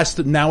now?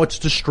 Now it's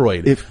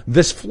destroyed.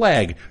 This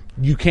flag,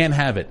 you can't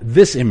have it.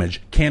 This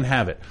image can't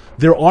have it.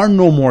 There are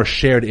no more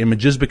shared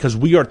images because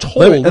we are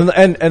told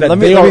that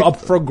they are up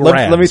for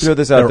grabs. Let me throw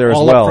this out They're there as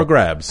all well. Up for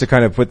grabs. To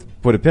kind of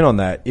put a pin on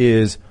that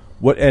is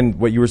what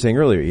you were saying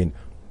earlier, Ian.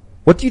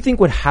 What do you think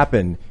would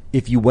happen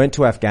if you went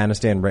to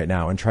Afghanistan right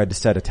now and tried to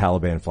set a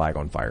Taliban flag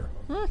on fire?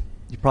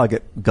 You'd probably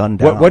get gunned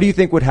down. What do you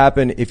think would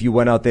happen if you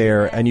went out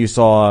there and you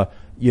saw,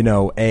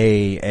 a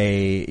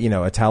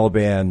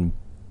Taliban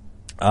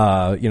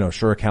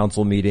Shura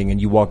Council meeting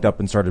and you walked up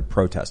and started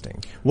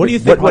protesting? What do you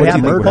think would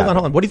happen? Hold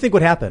on. What do you think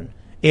would happen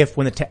if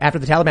after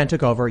the Taliban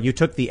took over, you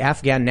took the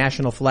Afghan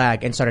national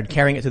flag and started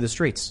carrying it through the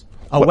streets?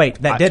 Oh,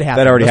 wait, that did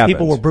happen. That already happened.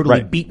 People were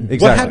brutally beaten.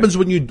 Exactly. What happens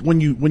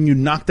when you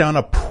knock down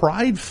a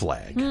pride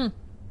flag? Go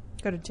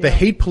to jail. The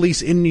hate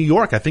police in New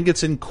York, I think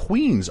it's in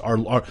Queens, are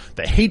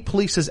the hate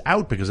police is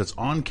out because it's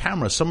on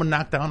camera. Someone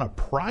knocked down a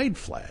pride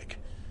flag.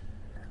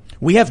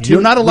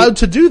 You're not allowed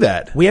to do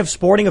that. We have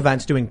sporting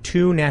events doing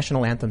 2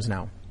 national anthems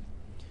now.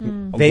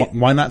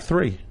 Why not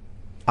 3?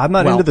 I'm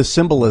not into the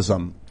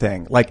symbolism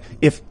thing. Like,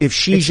 if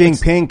Xi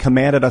Jinping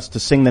commanded us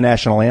to sing the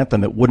national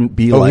anthem, it wouldn't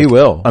be he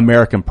will.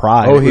 American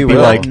pride. Oh, it would he be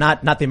will. like,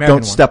 not the American don't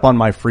one. step on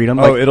my freedom.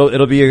 Oh, like,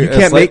 it'll be you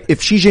can't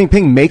if Xi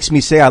Jinping makes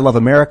me say I love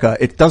America,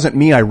 it doesn't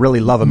mean I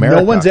really love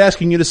America. No one's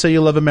asking you to say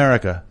you love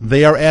America.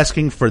 They are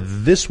asking for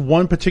this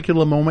one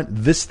particular moment.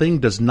 This thing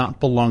does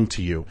not belong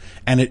to you.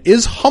 And it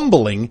is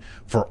humbling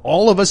for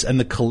all of us and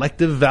the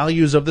collective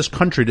values of this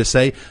country to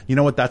say, you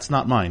know what, that's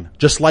not mine.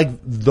 Just like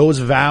those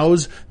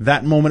vows,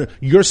 that moment,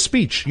 your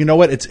speech, you know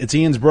what, it's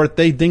Ian's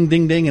birthday, ding,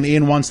 ding, ding, and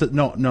Ian wants to,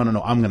 no,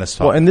 I'm going to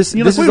stop. Well, and this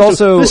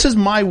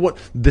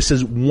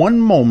is one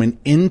moment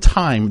in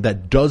time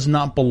that does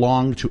not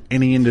belong to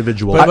any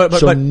individual.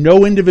 But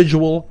no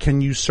individual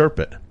can usurp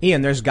it.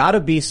 Ian, there's got to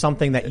be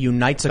something that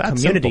unites a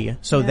community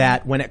so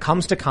that when it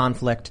comes to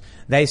conflict,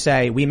 they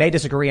say, we may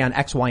disagree on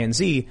X, Y, and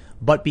Z,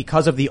 but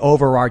because of the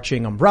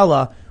overarching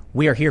umbrella,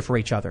 we are here for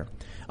each other.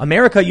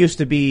 America used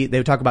to be, they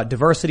would talk about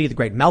diversity, the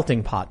great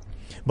melting pot.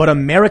 But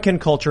American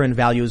culture and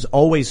values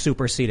always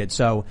superseded.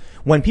 So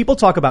when people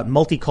talk about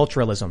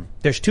multiculturalism,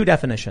 there's 2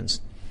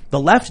 definitions. The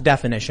left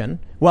definition,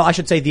 well, I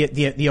should say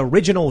the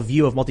original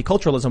view of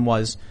multiculturalism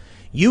was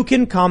you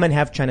can come and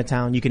have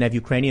Chinatown, you can have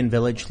Ukrainian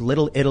Village,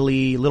 Little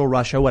Italy, Little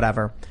Russia,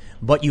 whatever,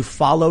 but you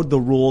followed the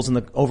rules and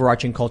the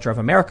overarching culture of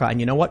America. And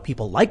you know what?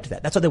 People liked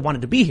that. That's why they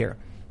wanted to be here.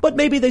 But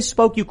maybe they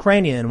spoke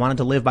Ukrainian and wanted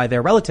to live by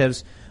their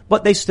relatives,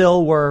 but they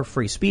still were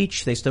free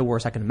speech. They still were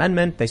Second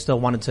Amendment. They still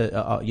wanted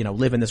to,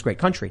 live in this great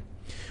country.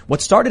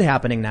 What started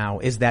happening now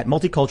is that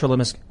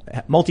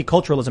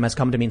multiculturalism has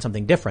come to mean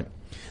something different.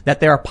 That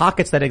there are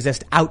pockets that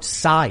exist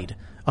outside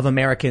of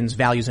Americans'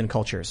 values and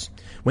cultures.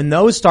 When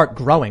those start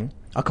growing,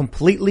 a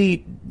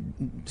completely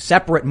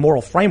separate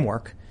moral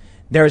framework,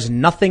 there's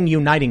nothing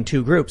uniting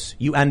 2 groups.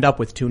 You end up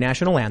with 2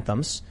 national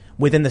anthems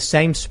within the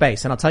same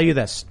space. And I'll tell you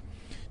this,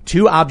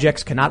 2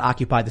 objects cannot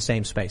occupy the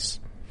same space.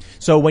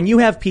 So when you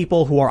have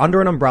people who are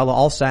under an umbrella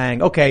all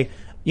saying, okay,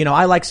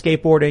 I like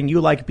skateboarding, you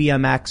like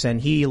BMX,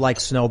 and he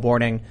likes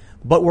snowboarding,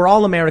 but we're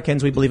all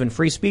Americans, we believe in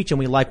free speech, and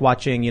we like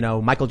watching,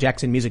 Michael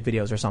Jackson music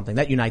videos or something.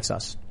 That unites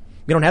us.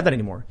 We don't have that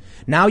anymore.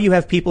 Now you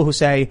have people who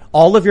say,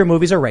 all of your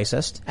movies are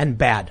racist and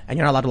bad, and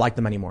you're not allowed to like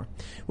them anymore.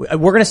 We're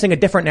going to sing a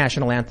different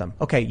national anthem.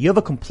 Okay, you have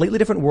a completely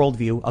different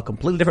worldview, a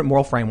completely different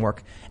moral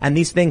framework, and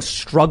these things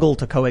struggle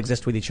to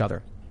coexist with each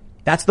other.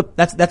 That's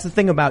the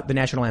thing about the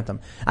national anthem.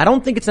 I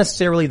don't think it's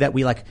necessarily that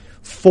we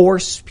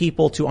force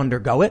people to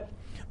undergo it,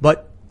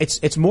 but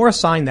it's more a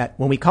sign that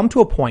when we come to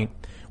a point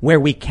where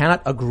we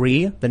cannot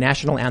agree the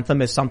national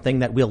anthem is something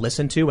that we'll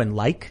listen to and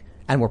like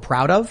and we're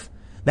proud of,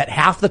 that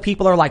half the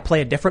people are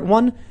play a different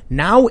one.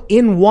 Now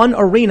in one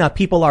arena,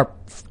 people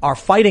are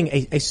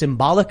fighting a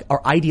symbolic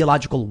or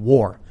ideological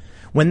war.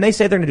 When they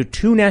say they're going to do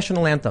 2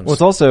 national anthems. Well,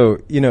 it's also,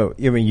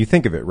 you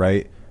think of it,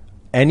 right?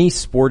 Any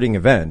sporting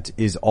event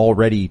is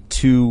already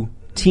 2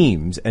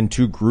 teams and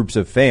 2 groups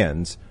of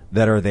fans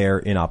that are there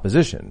in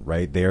opposition,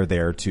 right? They're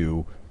there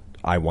to,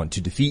 I want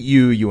to defeat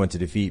you, you want to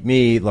defeat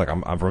me. Look,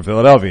 I'm from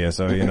Philadelphia,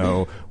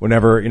 so,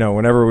 whenever we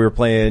were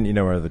playing,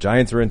 or the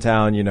Giants were in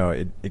town,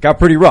 it got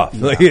pretty rough.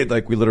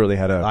 Yeah. We literally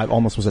had I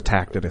almost was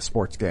attacked at a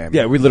sports game.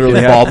 Yeah, we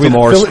literally had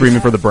Baltimore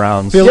screaming for the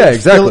Browns. Yeah,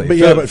 exactly.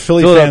 But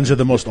Philly fans are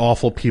the most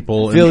awful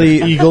people.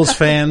 Philly Eagles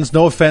fans,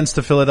 no offense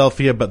to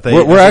Philadelphia, but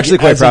we're actually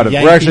quite proud of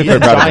it. We're actually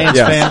quite proud of it.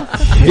 Giants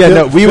fan. Yeah,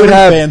 no, we would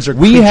have, fans are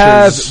we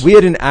had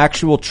an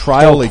actual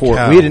trial Holy court.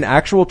 cow. We had an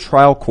actual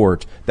trial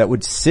court that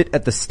would sit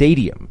at the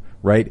stadium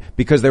right?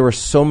 Because there were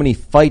so many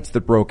fights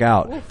that broke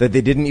out that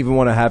they didn't even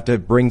want to have to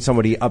bring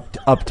somebody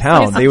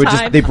uptown.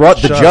 They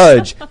brought the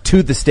judge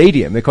to the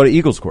stadium. They called it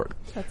Eagles Court.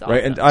 That's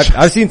right?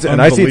 awesome.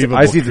 And I've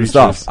seen some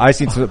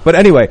stuff. But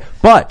anyway,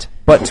 but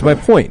to my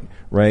point,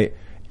 right?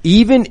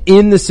 Even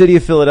in the city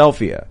of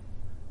Philadelphia,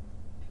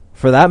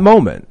 for that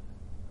moment,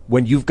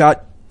 when you've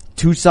got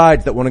two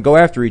sides that want to go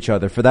after each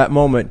other, for that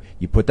moment,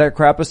 you put that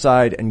crap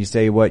aside and you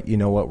say, you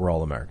know what, we're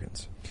all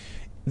Americans.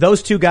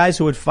 Those two guys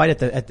who would fight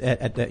at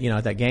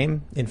that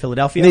game in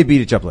Philadelphia, They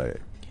beat each up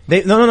later.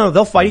 No,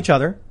 they'll fight each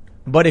other.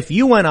 But if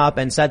you went up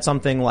and said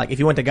something like, if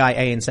you went to guy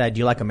A and said, do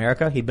you like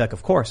America? He'd be like,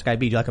 of course. Guy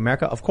B, do you like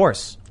America? Of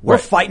course. We're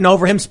fighting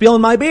over him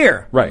spilling my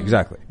beer. Right,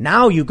 exactly.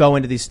 Now you go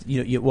into these,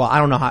 well, I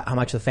don't know how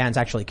much the fans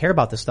actually care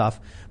about this stuff,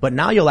 but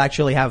now you'll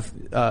actually have,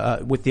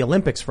 with the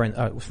Olympics, for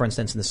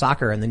instance, in the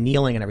soccer and the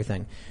kneeling and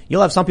everything,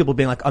 you'll have some people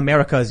being like,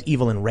 America is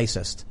evil and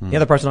racist. The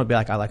other person will be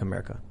like, I like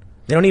America.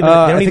 They don't even,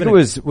 I think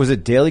it was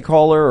it Daily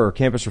Caller or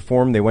Campus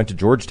Reform? They went to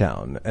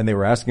Georgetown and they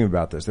were asking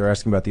about this. They were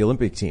asking about the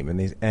Olympic team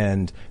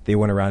and they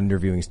went around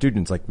interviewing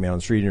students, like man on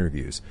the street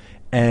interviews.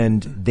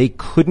 And they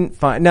couldn't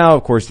find, now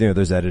of course,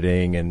 there's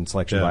editing and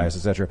selection bias,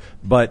 etc.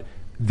 But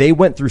they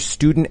went through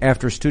student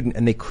after student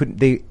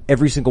and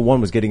every single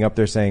one was getting up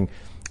there saying,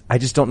 I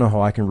just don't know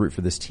how I can root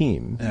for this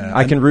team. Yeah,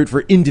 I can root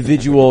for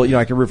individual,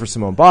 I can root for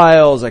Simone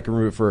Biles. I can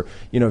root for,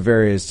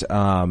 various,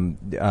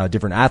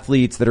 different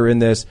athletes that are in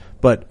this.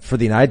 But for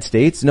the United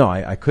States, no,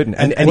 I couldn't.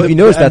 And if you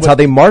notice, that's how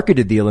they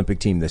marketed the Olympic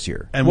team this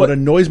year. And what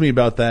annoys me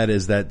about that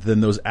is that then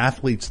those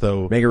athletes,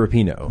 though, Megan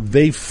Rapinoe,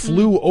 they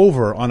flew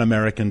over on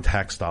American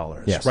tax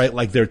dollars, yes. right?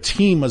 Like their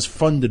team was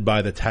funded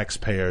by the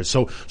taxpayers.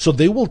 So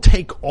they will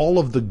take all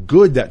of the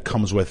good that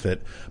comes with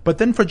it. But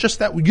then for just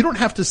that, you don't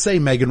have to say,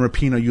 Megan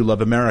Rapinoe, you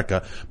love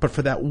America. But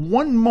for that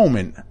one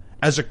moment,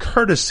 as a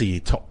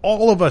courtesy to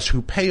all of us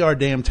who pay our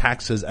damn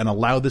taxes and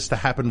allow this to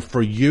happen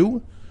for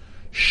you,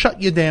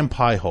 shut your damn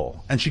pie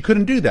hole. And she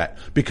couldn't do that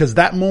because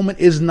that moment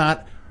is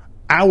not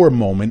our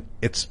moment.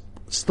 It's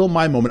still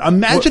my moment.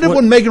 Imagine if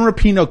when Megan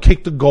Rapinoe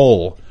kicked a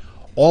goal,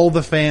 all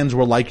the fans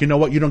were like, you know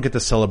what, you don't get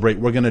to celebrate.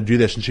 We're going to do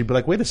this. And she'd be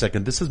like, wait a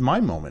second, this is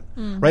my moment.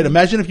 Right?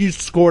 Imagine if you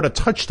scored a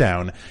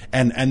touchdown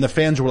and the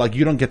fans were like,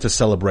 you don't get to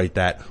celebrate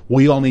that.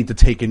 We all need to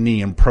take a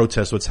knee and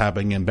protest what's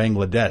happening in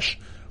Bangladesh.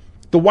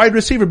 The wide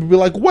receiver would be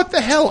like, what the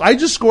hell? I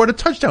just scored a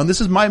touchdown. This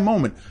is my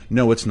moment.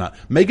 No, it's not.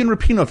 Megan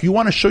Rapinoe, if you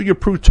want to show your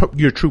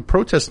true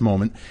protest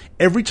moment,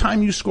 every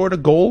time you scored a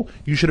goal,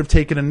 you should have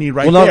taken a knee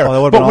there.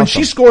 But when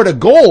she scored a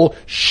goal,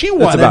 she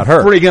wanted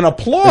friggin'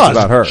 applause. It's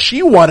about her.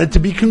 She wanted to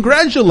be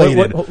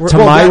congratulated.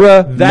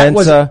 Tamyra that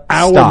was Mensah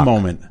our Stock.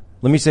 moment.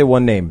 Let me say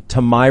one name.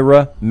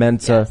 Tamyra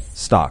Mensah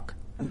Stock.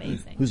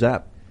 Amazing. Who's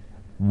that?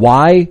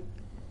 Why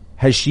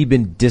has she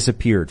been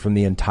disappeared from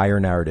the entire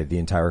narrative, the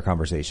entire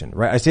conversation?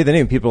 Right? I say the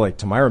name, people are like,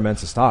 Tamyra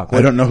Mensah Stock.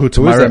 I don't know who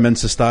Tamyra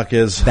Mensah Stock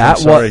is.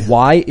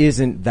 Why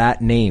isn't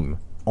that name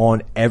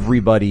on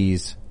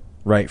everybody's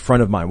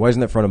front of mind? Why isn't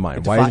that front of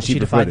mind? Why isn't she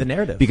defied the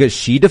narrative? Because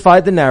she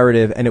defied the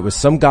narrative, and it was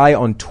some guy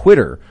on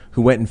Twitter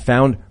who went and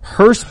found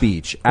her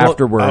speech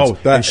afterwards.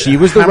 And she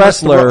was the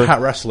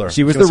wrestler.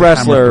 She was the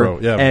wrestler,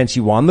 and she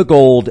won the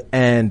gold,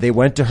 and they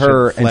went to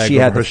her, and she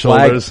had the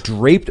flag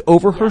draped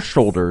over her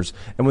shoulders.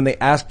 And when they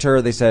asked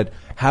her, they said,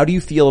 how do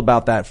you feel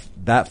about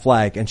that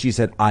flag? And she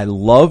said, I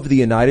love the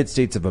United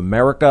States of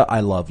America. I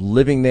love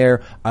living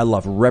there. I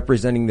love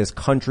representing this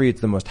country.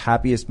 It's the most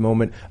happiest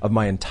moment of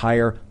my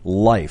entire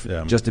life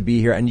just to be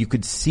here. And you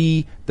could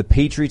see the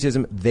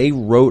patriotism. They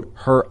wrote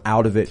her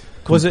out of it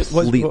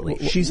completely.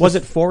 Was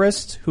it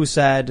Forrest who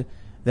said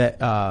that,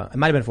 it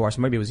might have been Forrest,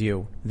 maybe it was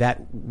you,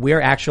 that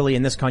we're actually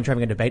in this country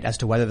having a debate as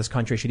to whether this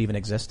country should even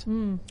exist?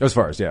 As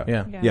far as, yeah,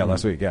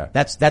 last week,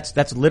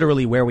 That's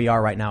literally where we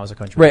are right now as a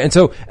country. Right. And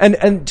so,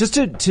 and just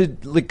to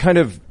like kind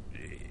of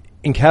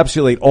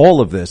encapsulate all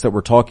of this that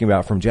we're talking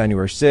about from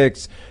January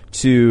 6th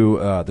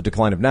to, the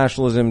decline of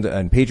nationalism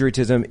and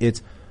patriotism,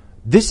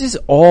 this is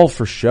all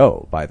for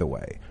show, by the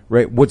way,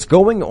 right? What's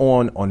going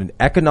on an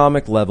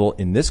economic level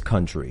in this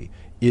country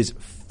is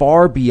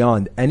far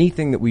beyond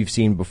anything that we've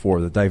seen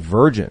before. The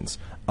divergence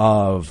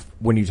of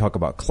when you talk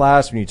about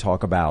class, when you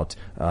talk about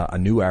a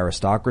new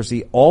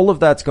aristocracy, all of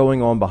that's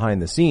going on behind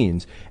the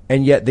scenes,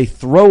 and yet they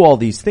throw all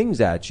these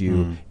things at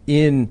you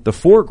in the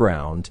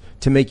foreground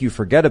to make you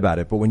forget about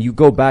it. But when you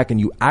go back and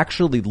you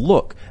actually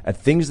look at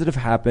things that have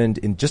happened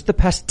in just the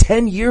past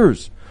 10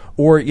 years,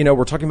 or,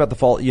 we're talking about the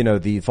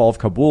fall of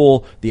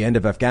Kabul, the end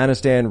of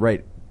Afghanistan,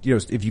 right?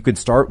 If you could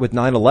start with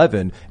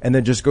 9/11 and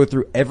then just go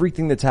through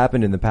everything that's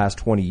happened in the past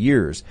 20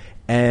 years,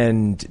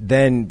 and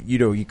then,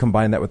 you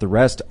combine that with the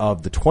rest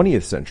of the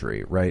 20th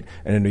century, right?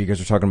 And I know you guys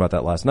were talking about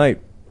that last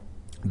night,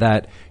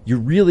 that you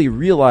really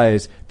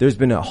realize there's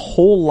been a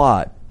whole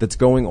lot that's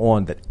going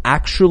on that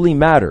actually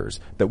matters,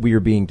 that we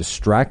are being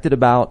distracted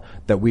about,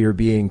 that we are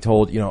being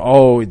told,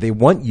 they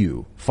want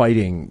you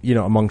fighting,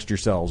 amongst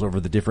yourselves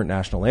over the different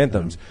national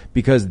anthems,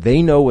 because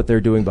they know what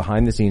they're doing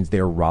behind the scenes. They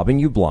are robbing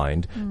you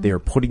blind. They are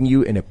putting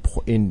you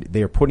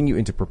they are putting you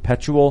into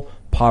perpetual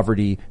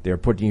poverty. They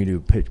want you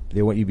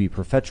to be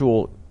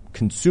perpetual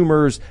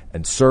consumers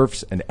and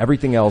serfs and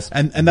everything else.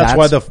 And that's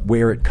why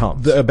where it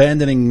comes. The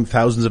abandoning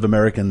thousands of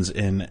Americans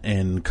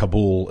in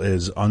Kabul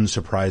is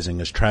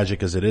unsurprising. As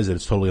tragic as it is,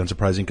 it's totally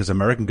unsurprising because the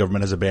American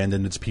government has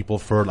abandoned its people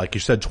for, like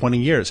you said, 20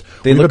 years.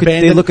 They look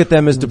at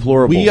them as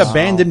deplorables. We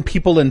abandoned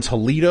people in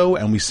Toledo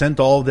and we sent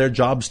all of their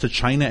jobs to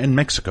China and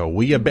Mexico.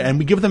 And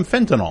we give them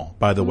fentanyl,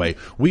 by the way.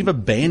 We've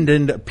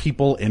abandoned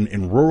people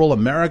in rural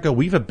America.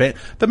 The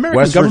American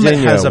West government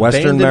Virginia, has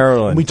Western abandoned.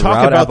 Maryland, We talk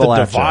throughout about the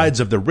Appalachia. divides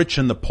of the rich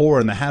and the poor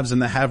and the haves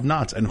and the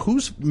have-nots. And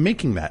who's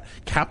making that?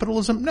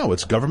 Capitalism? No,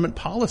 it's government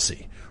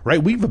policy.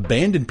 Right? We've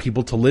abandoned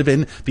people to live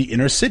in the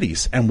inner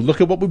cities. And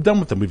look at what we've done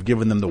with them. We've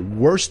given them the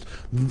worst,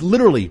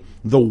 literally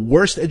the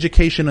worst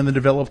education in the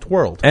developed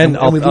world. And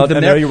we leave them I know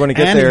there. you want to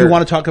get and there. if you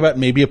want to talk about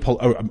maybe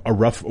a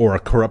rough or a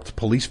corrupt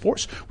police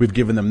force, we've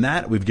given them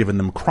that. We've given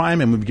them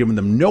crime, and we've given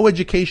them no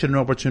education and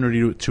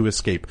opportunity to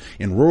escape.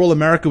 In rural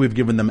America, we've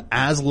given them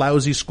as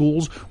lousy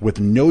schools with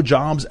no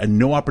jobs and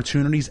no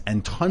opportunities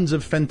and tons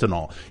of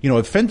fentanyl. You know,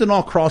 if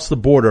fentanyl crossed the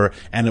border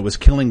and it was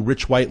killing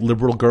rich white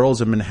liberal girls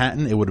in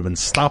Manhattan, it would have been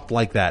stopped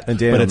like that. And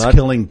Daniel, but it's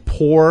killing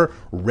poor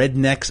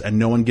rednecks, and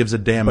no one gives a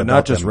damn but about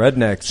not just them.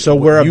 rednecks. So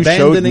we're you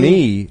abandoning showed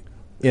me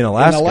in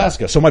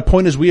Alaska. So my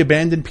point is, we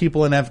abandoned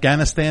people in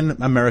Afghanistan.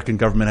 American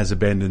government has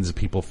abandoned the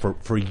people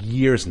for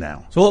years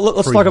now. So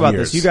let's For talk about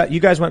years. this.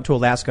 You guys went to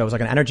Alaska. It was like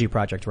an energy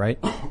project, right?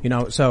 You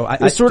know, so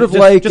It's sort of just-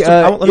 like just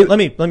to- let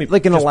me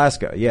like in just-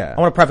 Alaska. Yeah,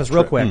 I want to preface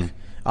real quick,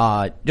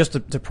 just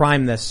to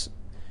prime this.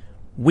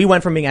 We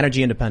went from being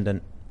energy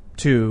independent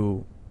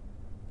to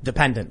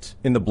dependent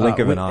In the blink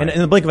of an eye. In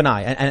the blink of an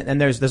eye, and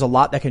there's a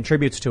lot that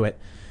contributes to it.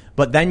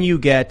 But then you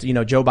get, you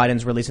know, Joe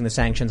Biden's releasing the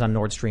sanctions on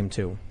Nord Stream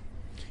 2.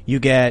 You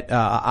get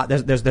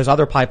there's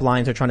other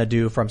pipelines they're trying to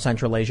do from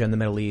Central Asia and the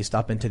Middle East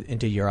up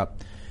into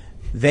Europe.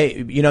 They,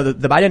 you know,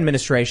 the Biden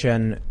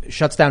administration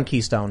shuts down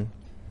Keystone.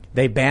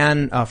 They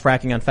ban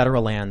fracking on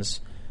federal lands.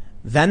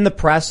 Then the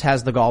press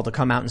has the gall to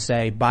come out and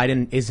say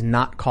Biden is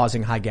not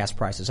causing high gas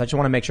prices. I just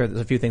want to make sure there's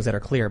a few things that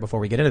are clear before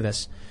we get into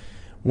this.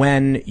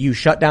 When you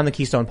shut down the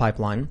Keystone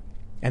pipeline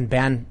and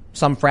ban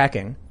some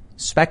fracking,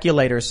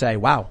 speculators say,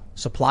 wow,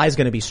 supply is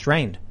going to be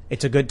strained.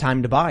 It's a good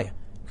time to buy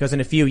because in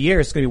a few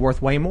years it's going to be worth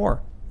way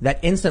more. That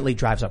instantly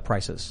drives up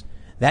prices.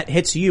 That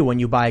hits you when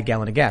you buy a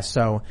gallon of gas.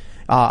 So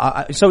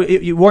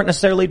you weren't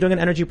necessarily doing an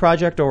energy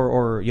project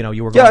or you know,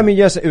 you were going. Yeah, I mean,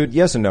 yes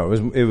and no.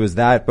 It was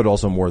that, but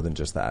also more than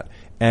just that.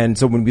 And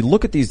so when we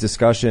look at these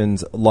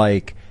discussions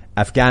like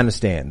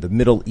Afghanistan, the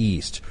Middle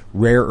East,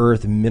 rare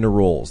earth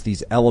minerals,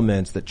 these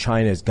elements that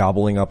China is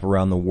gobbling up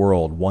around the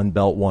world, One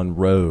Belt, One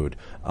Road,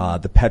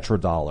 the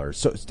petrodollar,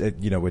 so,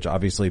 you know, which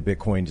obviously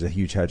Bitcoin is a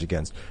huge hedge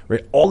against,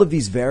 right? All of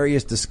these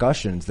various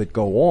discussions that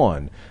go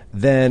on,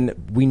 then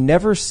we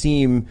never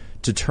seem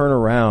to turn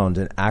around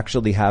and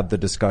actually have the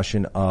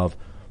discussion of,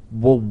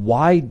 well,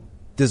 why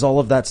does all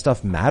of that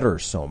stuff matter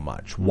so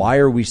much? Why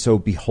are we so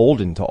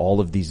beholden to all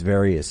of these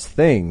various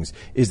things?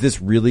 Is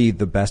this really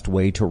the best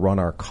way to run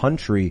our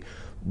country?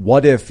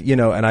 What if, you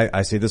know, and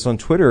I say this on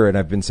Twitter and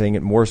I've been saying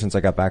it more since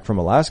I got back from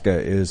Alaska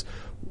is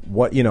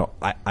what, you know,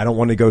 I don't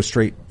want to go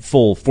straight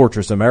full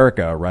Fortress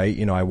America, right?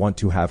 You know, I want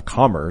to have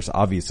commerce,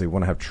 obviously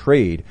want to have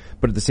trade,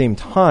 but at the same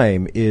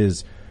time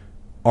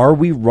are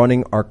we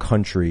running our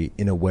country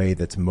in a way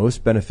that's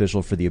most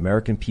beneficial for the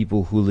American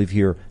people who live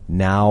here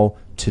now,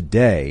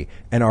 today?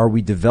 And are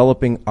we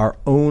developing our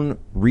own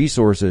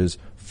resources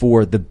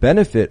for the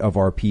benefit of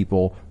our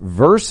people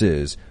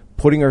versus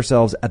putting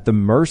ourselves at the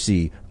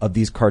mercy of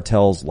these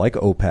cartels like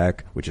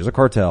OPEC, which is a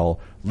cartel,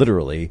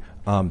 literally,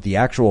 the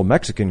actual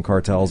Mexican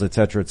cartels, et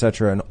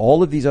cetera, and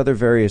all of these other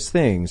various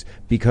things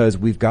because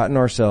we've gotten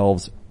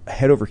ourselves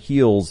head over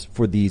heels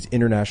for these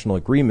international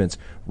agreements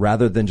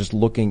rather than just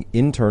looking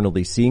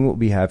internally, seeing what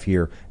we have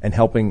here and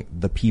helping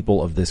the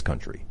people of this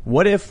country.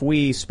 What if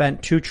we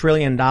spent $2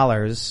 trillion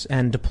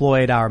and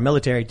deployed our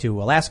military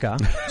to Alaska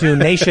to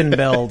nation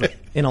build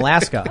in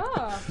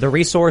Alaska? The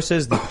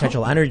resources, the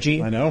potential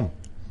energy. I know.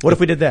 What if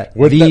we did that?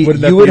 Wouldn't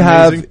that be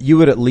amazing? You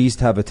would at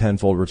least have a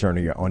tenfold return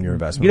on your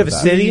investment. You'd have with a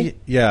that. city?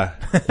 Yeah.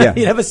 Yeah.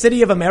 You'd have a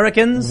city of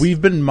Americans?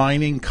 We've been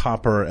mining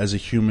copper as a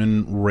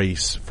human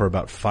race for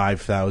about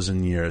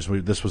 5,000 years.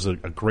 This was a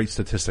great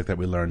statistic that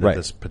we learned Right. at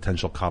this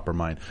potential copper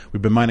mine.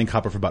 We've been mining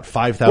copper for about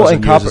 5,000 Well,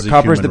 and years as a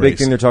copper is human the big race.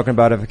 thing they're talking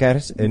about in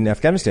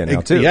Afghanistan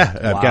now too. Yeah,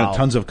 I've got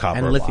tons of copper.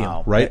 And lithium.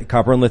 Wow. Right?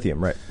 Copper and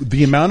lithium, right.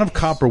 The amount of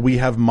copper we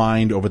have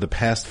mined over the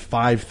past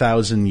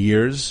 5,000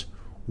 years,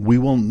 we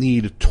will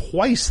need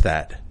twice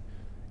that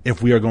if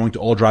we are going to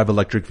all drive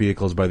electric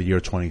vehicles by the year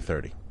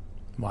 2030.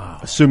 Wow.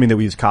 Assuming that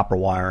we use copper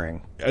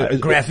wiring.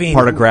 Graphene.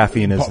 Part of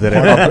graphene is that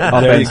it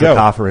There you upends go.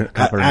 the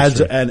copper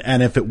industry.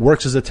 And if it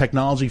works as a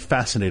technology,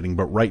 fascinating.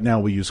 But right now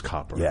we use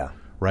copper. Yeah.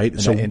 Right.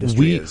 And So that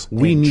industry is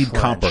we need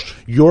entrenched. copper.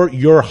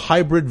 Your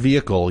hybrid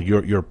vehicle,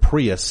 your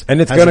Prius,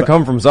 And it's has going to about-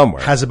 come from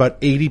somewhere. has about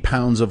 80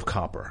 pounds of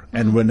copper.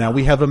 And now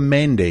we have a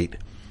mandate.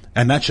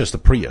 And that's just the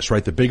Prius,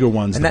 right? The bigger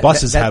ones, And the that-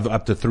 buses that- have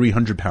up to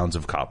 300 pounds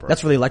of copper. That's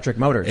for the electric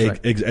motors,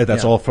 right?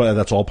 That's all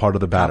part of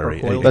the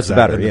battery. coil. That's the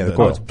battery, yeah, the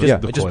coil.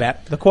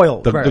 The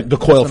coil. The right.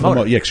 coil That's from the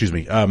motor. yeah, excuse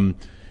me.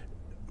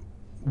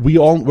 we're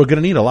going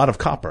to need a lot of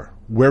copper.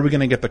 Where are we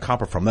going to get the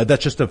copper from?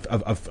 That's just a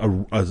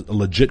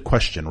legit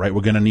question, right?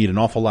 We're going to need an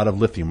awful lot of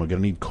lithium. We're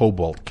going to need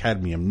cobalt,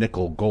 cadmium,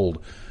 nickel,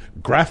 gold,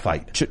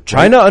 graphite.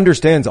 China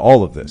understands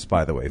all of this,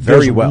 by the way,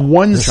 very There's well.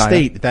 one China.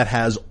 state that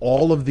has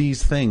all of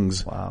these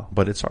things, Wow.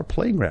 but it's our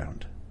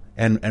playground.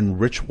 And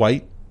rich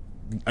white,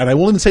 and I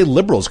won't even say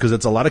liberals, because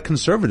it's a lot of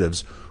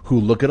conservatives who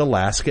look at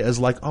Alaska as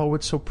like, oh,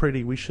 it's so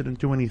pretty, we shouldn't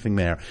do anything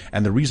there.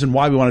 And the reason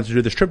why we wanted to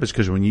do this trip is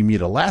because when you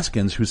meet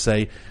Alaskans who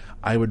say,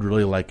 I would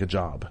really like a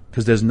job,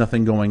 because there's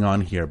nothing going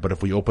on here, but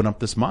if we open up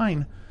this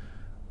mine,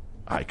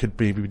 I could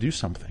maybe do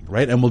something,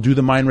 right? And we'll do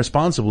the mine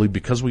responsibly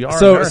because we are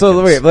Americans.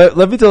 So wait,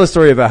 let me tell a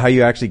story about how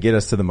you actually get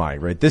us to the mine,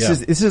 right? This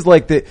is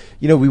like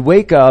we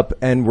wake up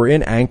and we're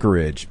in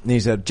Anchorage and he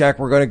said, Jack,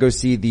 we're going to go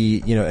see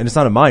and it's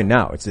not a mine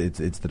now. It's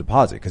the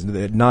deposit because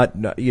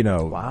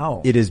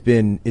Wow. it's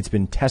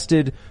been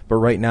tested, but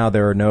right now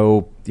there are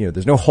no,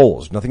 there's no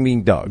holes, nothing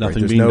being dug.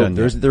 Nothing right? being done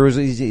yet. There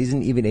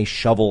isn't even a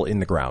shovel in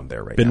the ground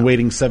there right now. Been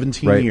waiting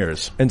 17 Right.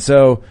 years. And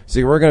so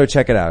we're going to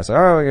check it out. So,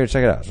 we're going to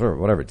check it out. Sure,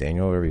 whatever,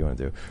 Daniel, whatever you want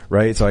to do.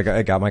 Right. So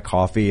I got my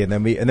coffee and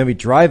then we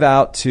drive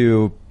out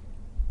to,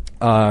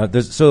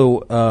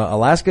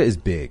 Alaska is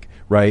big,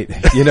 right?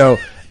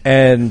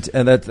 And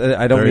that's,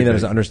 I don't Very mean that big.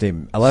 as an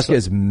understatement. Alaska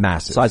is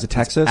massive. Size of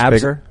Texas, Abs-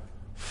 bigger.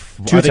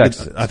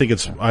 I think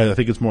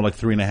it's more like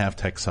 3.5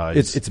 tech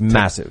size. It's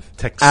massive.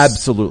 Tex-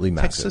 Absolutely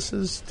massive.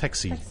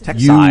 Texas.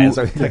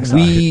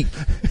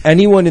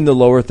 Anyone in the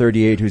lower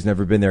 38 who's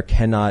never been there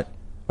cannot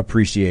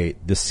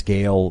appreciate the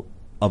scale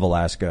of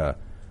Alaska.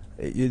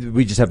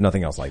 We just have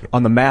nothing else like it.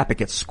 On the map, it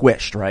gets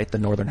squished, right? The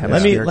northern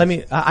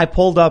hemisphere. I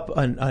pulled up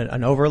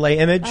an overlay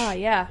image. Oh,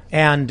 yeah.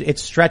 And it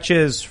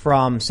stretches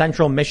from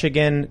central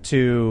Michigan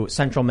to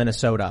central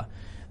Minnesota.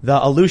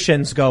 The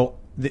Aleutians go,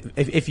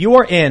 if you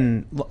are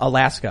in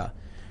Alaska,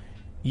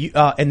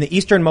 in the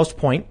easternmost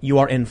point, you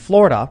are in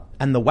Florida,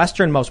 and the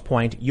westernmost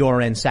point, you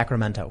are in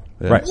Sacramento.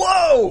 Right.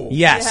 Whoa!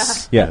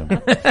 Yes. Yeah.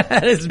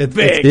 That is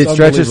big. It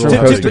stretches from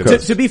coast to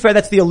coast. To be fair,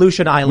 that's the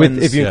Aleutian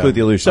Islands. If you include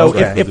the Aleutian. So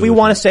Okay. if we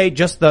want to say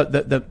just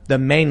the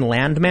main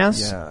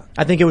landmass, Yeah.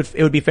 I think it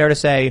would be fair to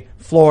say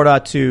Florida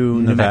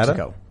to New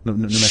Mexico. New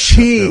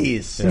Mexico.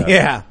 Jeez.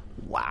 Yeah.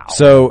 Wow.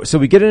 So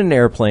we get in an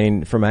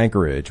airplane from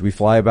Anchorage. We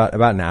fly about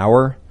an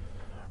hour,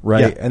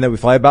 right? Yeah. And then we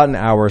fly about an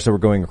hour. So we're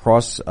going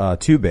across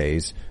 2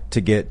 bays to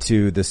get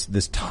to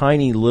this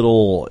tiny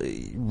little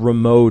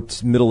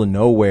remote middle of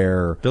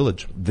nowhere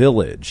Village.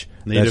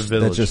 Native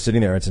village. That's just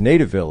sitting there. It's a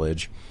native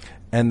village.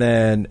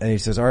 And he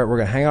says, all right, we're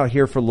going to hang out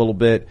here for a little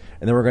bit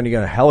and then we're going to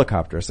get a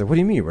helicopter. I said, what do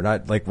you mean? We're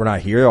not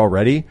here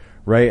already?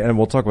 Right. And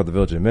we'll talk about the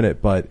village in a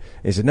minute, but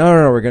he said, no,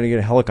 we're going to get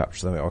a helicopter.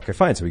 So I'm like, okay,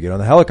 fine. So we get on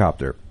the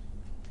helicopter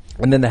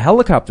and then the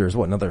helicopter is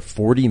another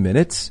 40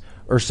 minutes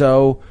or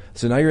so.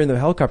 So now you're in the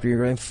helicopter,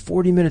 you're going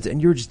 40 minutes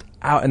and you're just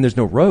out and there's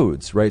no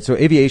roads, right? So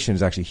aviation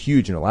is actually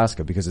huge in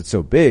Alaska because it's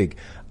so big.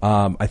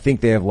 I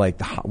think they have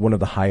one of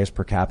the highest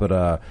per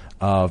capita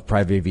of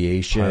private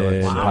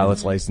aviation,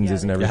 pilots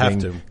licenses and everything.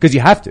 You have to. Because you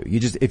have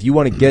to. If you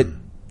want to get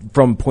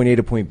from point A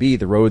to point B,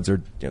 the roads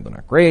are, they're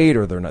not great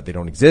or they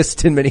don't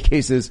exist in many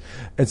cases.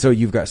 And so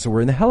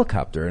we're in the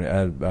helicopter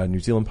and a New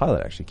Zealand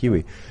pilot actually,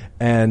 Kiwi.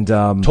 And,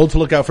 Told to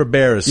look out for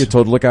bears. you're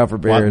told to look out for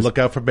bears. Look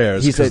out for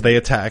bears He because said- they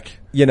attack.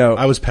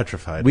 I was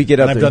petrified. We get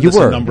up And there. I've done You this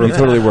were. a number You of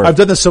totally were. I've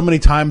done this so many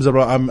times that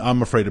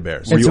I'm afraid of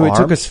bears. And so it took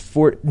armed? us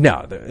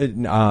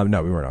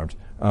no, we weren't armed.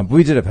 But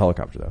we did have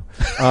helicopter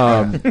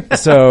though.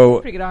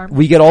 So Pretty good arm.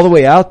 we get all the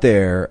way out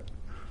there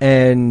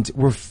and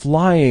we're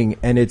flying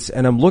and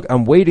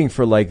I'm waiting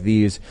for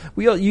these,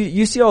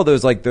 you see all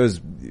those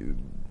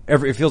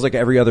it feels like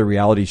every other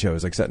reality show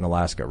is set in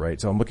Alaska, right?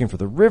 So I'm looking for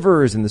the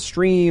rivers and the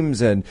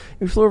streams and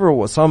we flew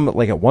over some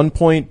at one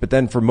point, but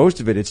then for most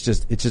of it, it's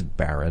just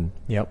barren.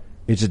 Yep.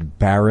 It's just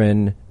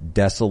barren,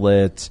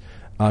 desolate,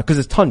 cause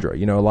it's tundra,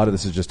 a lot of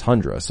this is just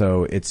tundra.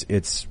 So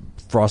it's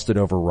frosted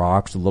over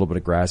rocks, a little bit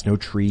of grass, no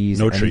trees,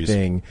 No trees.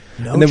 anything.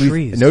 No And then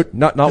trees.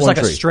 not Just one like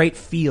tree. a straight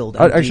field.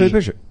 I'll show you a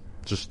picture.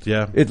 Just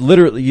It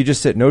literally, you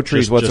just sit, no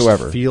trees Just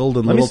whatsoever. field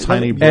and Let me little see-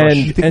 tiny let me- brush. Do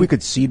you think we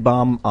could seed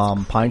bomb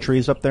pine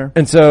trees up there?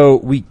 And so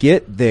we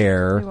get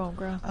there They won't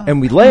grow. and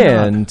we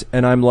land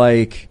and I'm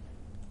like,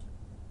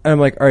 all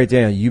right,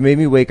 Dan, you made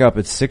me wake up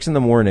at 6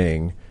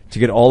 a.m. to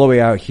get all the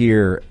way out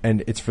here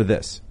and it's for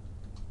this.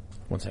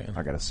 One second.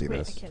 I gotta see Wait,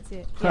 I this. can't see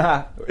it.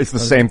 Yeah. It's the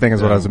same thing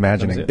as what I was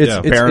imagining. It's-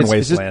 It's yeah. barren it's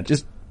wasteland.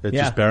 Just It's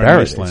Yeah. just barren barren.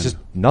 wasteland. It's just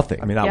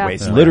nothing. I mean, not Yeah.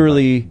 wasteland.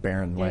 Literally but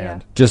barren Yeah,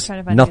 land. yeah. just Trying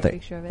to find a nothing,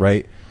 picture of it.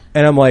 right?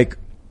 And I'm like,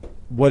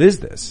 what is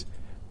this?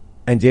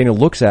 And Daniel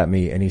looks at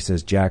me and he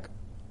says, Jack,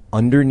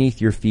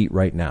 underneath your feet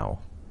right now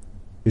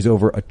is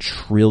over $1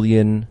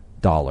 trillion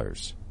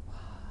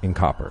in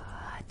copper.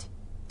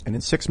 And in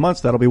 6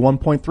 months, that'll be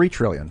 1.3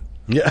 trillion.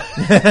 Yeah.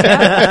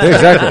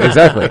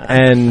 Exactly.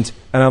 And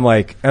I'm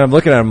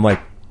looking at him like,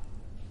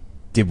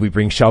 did we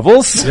bring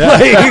shovels?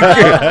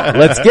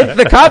 Let's get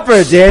the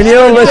copper,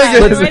 Daniel.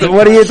 Let's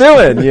what are you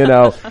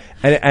doing?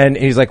 And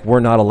he's like, we're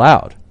not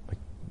allowed. Like,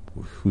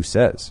 who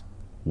says?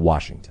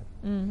 Washington.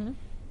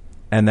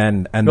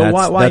 And But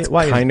that's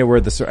why kind of where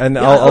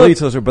I'll let you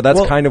tell us, but that's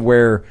well- kind of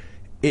where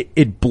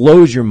it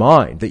blows your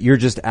mind that you're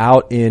just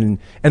out in,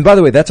 and by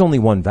the way, that's only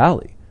one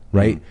valley,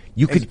 right?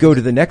 You could go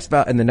to the next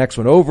valley and the next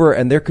one over,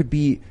 and there could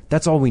be,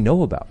 that's all we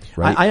know about,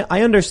 right?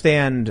 I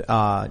understand,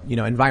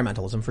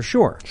 environmentalism for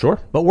sure. Sure.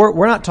 But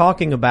we're not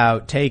talking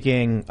about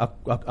taking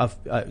a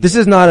This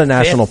is not a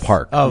national fifth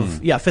park.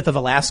 fifth of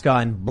Alaska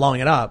and blowing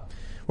it up.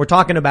 We're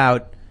talking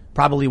about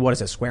probably, what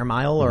is it, square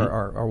mile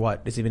or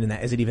what? Is it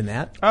even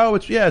that? Oh,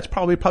 it's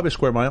probably a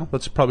square mile.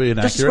 That's probably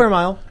inaccurate. Just a square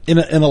mile. In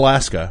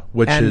Alaska,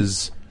 which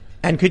is.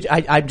 And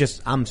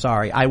I'm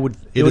sorry,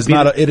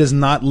 It is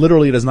not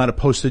a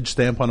postage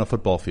stamp on a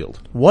football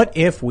field. What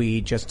if we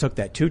just took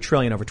that $2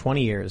 trillion over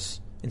 20 years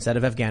instead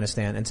of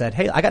Afghanistan and said,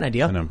 hey, I got an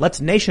idea.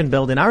 Let's nation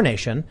build in our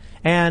nation.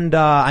 And,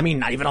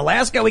 not even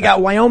Alaska. We got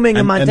Wyoming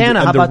and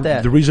Montana. How about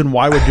that? The reason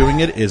why we're doing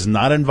it is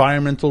not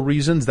environmental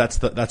reasons. That's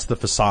the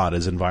facade,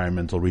 is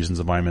environmental reasons,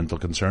 environmental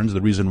concerns.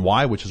 The reason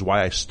why, which is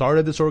why I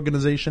started this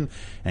organization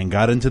and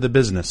got into the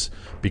business,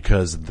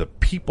 because the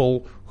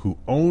people who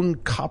own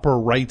copper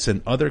rights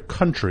in other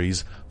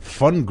countries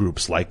fund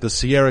groups like the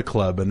Sierra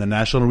Club and the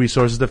National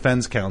Resources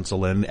Defense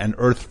Council and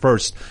Earth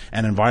First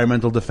and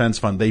Environmental Defense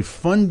Fund. They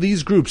fund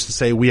these groups to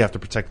say we have to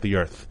protect the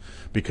earth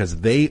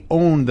because they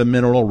own the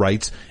mineral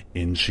rights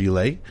in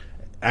Chile.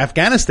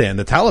 Afghanistan,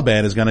 the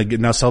Taliban is going to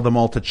now sell them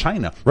all to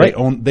China. Right.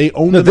 They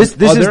own them this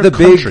in other is the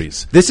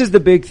countries. This is the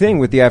big thing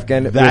with the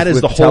Afghan. That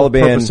is with the whole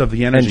Taliban purpose of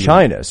the energy and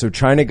China. So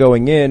China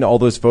going in, all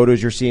those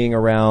photos you're seeing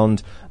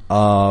around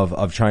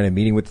of China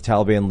meeting with the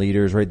Taliban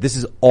leaders, right? This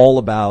is all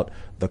about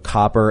the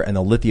copper and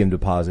the lithium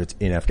deposits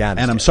in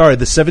Afghanistan. And I'm sorry,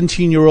 the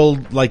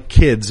 17-year-old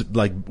kids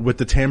with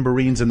the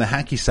tambourines and the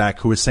hacky sack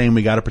who is saying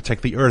we got to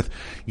protect the earth,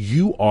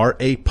 you are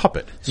a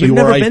puppet. You've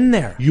never been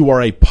there. You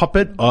are a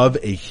puppet of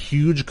a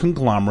huge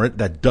conglomerate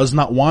that does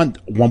not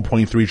want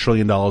 $1.3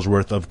 trillion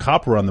worth of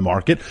copper on the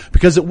market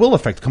because it will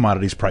affect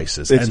commodities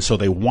prices. And so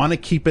they want to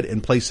keep it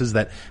in places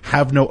that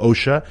have no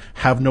OSHA,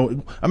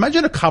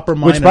 imagine a copper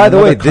mine Which, by in the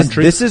another way,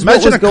 country. this is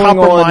imagine what was a going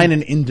copper on. mine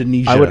in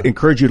Indonesia. I would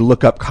encourage you to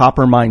look up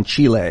copper mine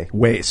Chile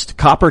waste.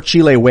 Copper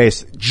Chile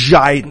waste,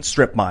 giant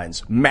strip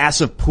mines,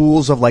 massive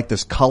pools of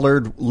this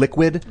colored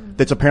liquid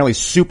that's apparently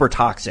super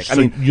toxic. So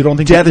you don't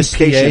think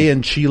devastation. the EPA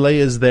in Chile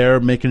is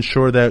there making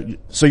sure that?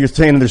 So you're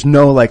saying there's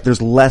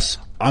there's less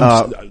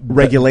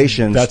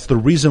regulations. That's the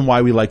reason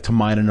why we like to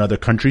mine in other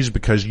countries,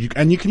 because you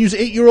can use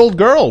 8-year-old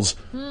girls,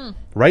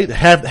 right?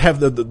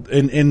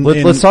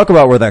 Let's talk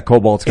about where that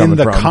cobalt's coming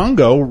from. In the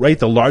Congo, right?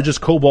 The largest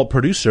cobalt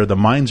producer, the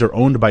mines are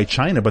owned by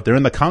China, but they're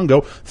in the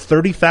Congo.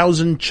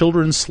 30,000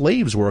 children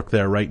slaves work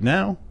there right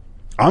now.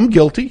 I'm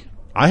guilty.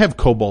 I have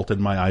cobalt in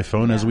my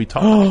iPhone as we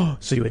talk.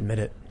 So you admit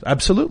it?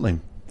 Absolutely.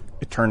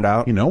 It turned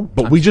out,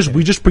 but we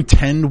just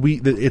pretend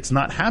that it's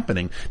not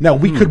happening. Now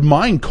we could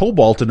mine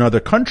cobalt in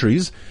other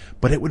countries,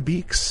 but it would be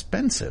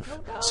expensive.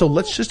 So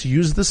let's just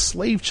use the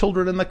slave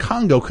children in the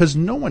Congo, because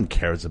no one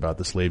cares about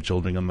the slave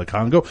children in the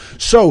Congo.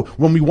 So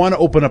when we want to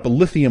open up a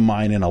lithium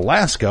mine in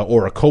Alaska,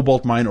 or a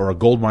cobalt mine, or a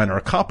gold mine, or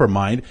a copper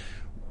mine,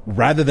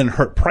 rather than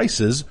hurt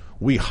prices,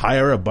 we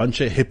hire a bunch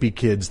of hippie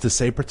kids to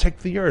say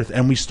protect the earth,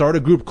 and we start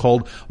a group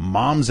called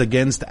Moms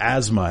Against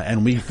Asthma,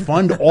 and we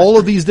fund all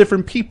of these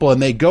different people,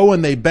 and they go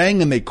and they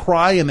bang and they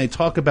cry and they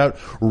talk about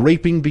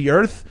raping the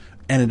earth,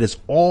 and it is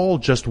all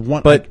just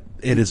one. But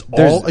it is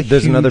all a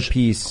there's huge another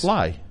piece.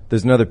 lie.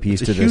 There's another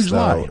piece It's a to this, huge though.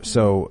 lie.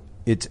 So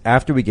it's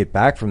after we get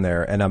back from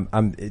there, and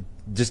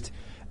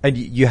and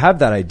you have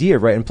that idea,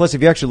 right? And plus,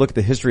 if you actually look at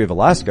the history of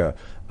Alaska,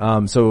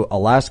 so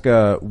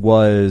Alaska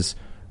was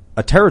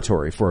a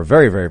territory for a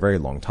very, very, very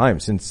long time,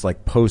 since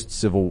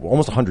post-civil,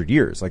 almost 100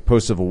 years,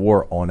 post-Civil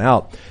War on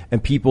out.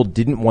 And people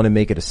didn't want to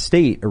make it a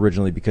state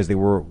originally because they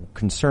were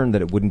concerned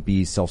that it wouldn't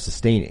be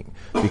self-sustaining,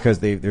 because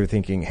they were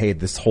thinking, hey,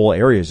 this whole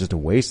area is just a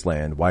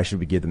wasteland. Why should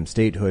we give them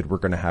statehood? We're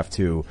going to have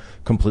to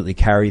completely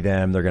carry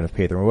them. They're going to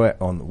pay their way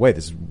on the way.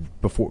 This is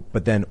before,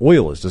 but then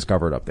oil is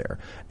discovered up there.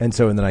 And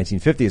so in the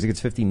 1950s, I think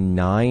it's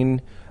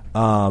 59,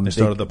 They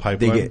started the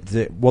pipeline.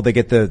 They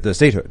get the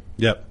statehood.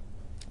 Yep.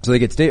 So they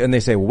get state, and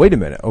they say, well, wait a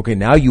minute. Okay,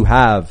 now you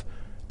have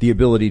the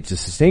ability to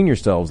sustain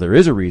yourselves. There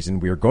is a reason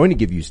we are going to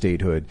give you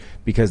statehood,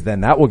 because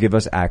then that will give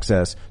us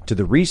access to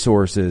the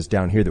resources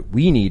down here that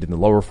we need in the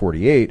lower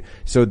 48.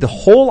 So the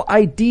whole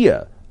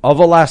idea of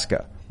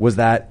Alaska was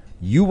that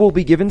you will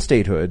be given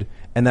statehood,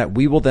 and that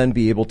we will then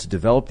be able to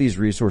develop these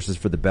resources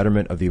for the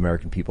betterment of the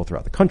American people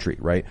throughout the country,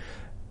 right?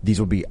 These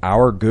will be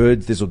our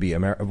goods. This will be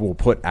we'll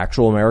put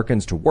actual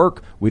Americans to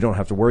work. We don't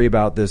have to worry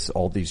about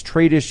all these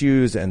trade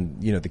issues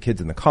and, the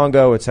kids in the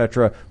Congo, et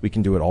cetera. We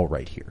can do it all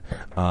right here.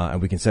 And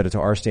we can set it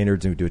to our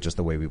standards and do it just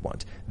the way we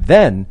want.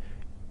 Then,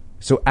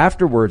 so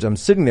afterwards, I'm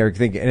sitting there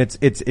thinking, and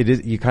it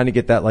is, you kind of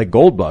get that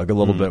gold bug a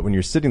little bit when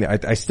you're sitting there.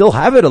 I still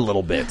have it a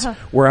little bit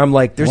where I'm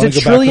like, there's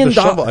 $1 trillion.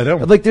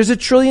 There's $1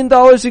 trillion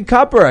in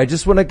copper. I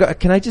just want to go,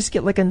 can I just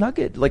get a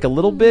nugget, a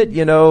little bit,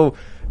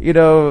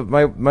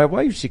 my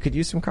wife, she could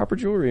use some copper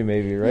jewelry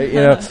maybe, right?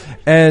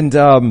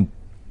 And,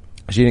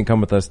 she didn't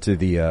come with us to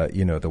the,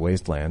 the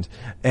wasteland.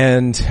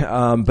 And,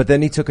 but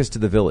then he took us to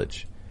the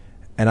village.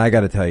 And I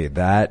got to tell you,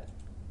 that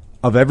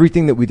of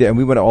everything that we did, and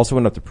we also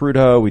went up to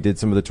Prudhoe. We did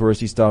some of the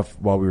touristy stuff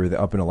while we were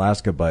up in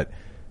Alaska, but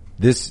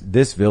this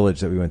village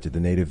that we went to, the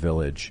native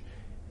village,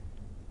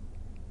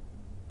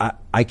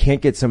 I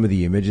can't get some of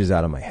the images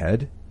out of my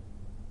head,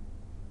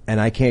 and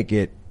I can't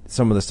get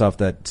some of the stuff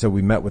so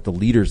we met with the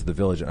leaders of the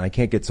village, and I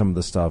can't get some of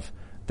the stuff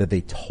that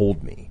they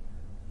told me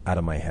out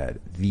of my head.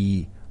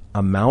 The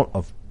amount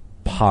of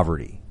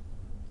poverty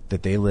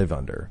that they live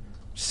under,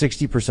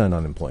 60%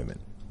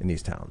 unemployment in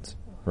these towns,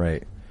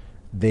 right?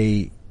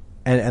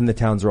 And the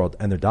towns are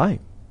they're dying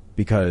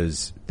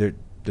because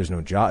there's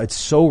no job. It's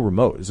so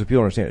remote. So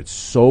people understand it's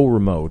so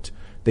remote.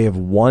 They have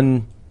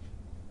one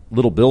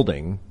little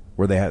building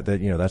where they have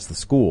that, that's the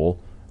school.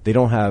 They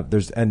don't have,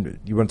 and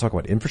you want to talk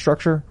about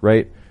infrastructure,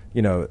 right?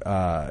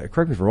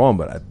 Correct me if I'm wrong,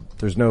 but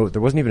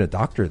there wasn't even a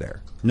doctor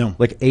there. No.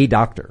 Like a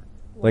doctor.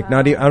 Wow. Like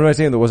not even, I'm not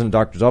saying there wasn't a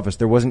doctor's office.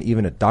 There wasn't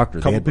even a doctor.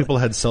 A couple people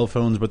had cell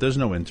phones, but there's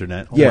no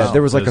internet. Yeah, wow.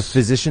 There was like a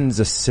physician's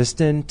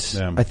assistant,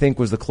 yeah. I think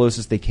was the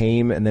closest they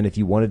came. And then if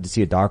you wanted to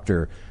see a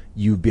doctor,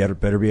 you better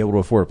be able to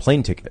afford a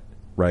plane ticket,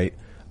 right?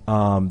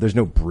 There's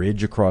no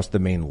bridge across the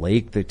main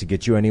lake to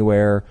get you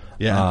anywhere.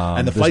 Yeah,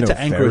 and the flight to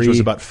Anchorage was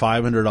about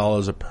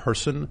 $500 a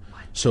person.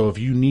 So if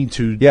you need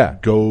to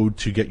go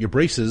to get your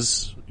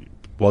braces,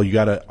 well, you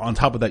gotta, on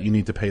top of that, you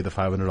need to pay the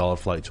 $500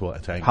 flight to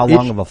Anchorage. How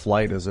long of a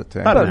flight is it to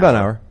Anchorage? About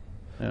an hour.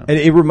 Yeah. And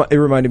it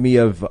reminded me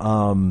of,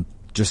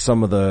 just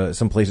some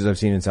places I've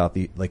seen in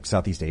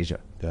Southeast Asia.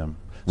 Yeah.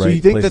 Right, so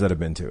you think places that I've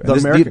been to.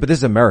 But this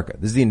is America.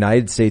 This is the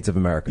United States of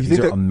America. These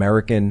are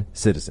American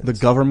citizens. The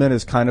government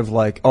is kind of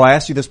like, I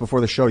asked you this before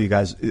the show, you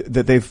guys,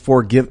 that they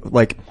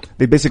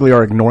basically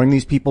are ignoring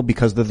these people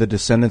because they're the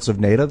descendants of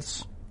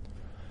natives?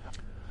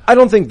 I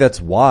don't think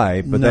that's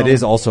why, but that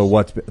is also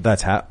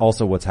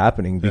what's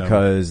happening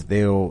because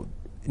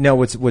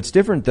what's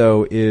different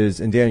though is,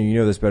 and Daniel, you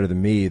know this better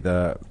than me,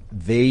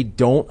 they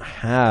don't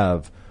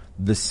have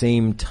the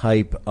same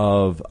type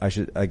of, I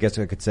guess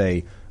I could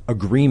say,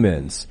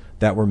 agreements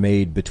that were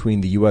made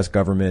between the U.S.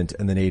 government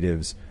and the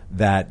natives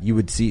that you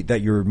would see,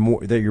 that you're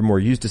more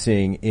used to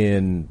seeing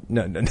in,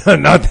 not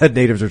that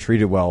natives are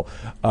treated well,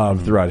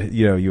 throughout,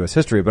 U.S.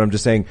 history, but I'm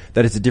just saying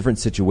that it's a different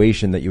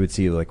situation that you would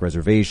see like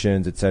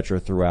reservations, et cetera,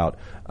 throughout,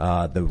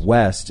 the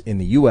West in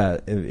the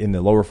U.S., in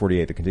the lower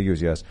 48, the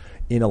contiguous U.S.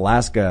 In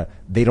Alaska,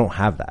 they don't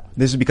have that.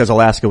 This is because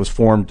Alaska was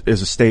formed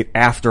as a state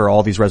after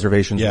all these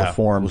reservations were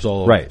formed.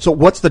 Right. So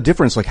what's the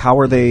difference? Like, how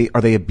are they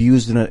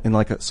abused in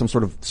like some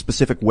sort of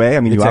specific way? I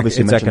mean, you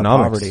obviously mentioned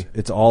economics. Poverty.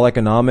 It's all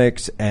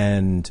economics,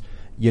 and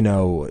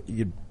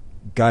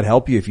God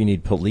help you if you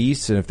need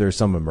police and if there's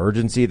some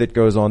emergency that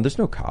goes on. There's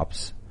no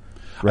cops.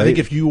 Right? I think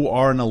if you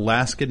are an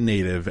Alaska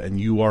native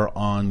and you are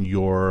on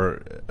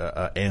your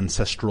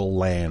ancestral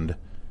land,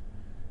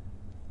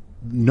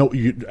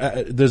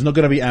 there's not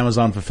going to be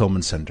Amazon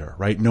fulfillment center,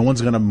 right? No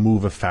one's going to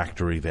move a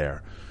factory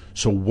there.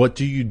 So what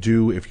do you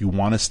do if you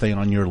want to stay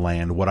on your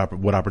land? What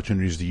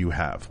opportunities do you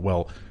have?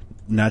 Well,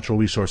 natural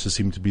resources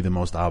seem to be the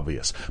most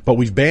obvious. But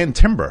we've banned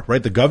timber,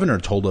 right? The governor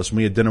told us when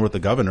we had dinner with the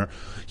governor,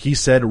 he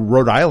said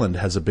Rhode Island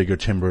has a bigger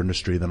timber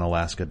industry than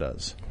Alaska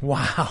does.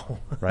 Wow.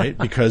 Right?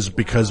 Because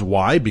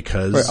why?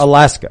 Because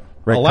Alaska.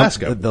 Right.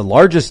 Alaska. The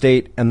largest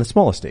state and the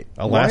smallest state.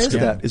 Alaska. Why is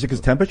that? Is it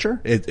because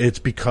temperature? It's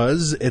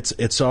because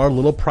it's our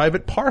little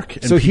private park,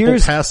 and so people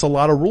pass a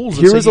lot of rules.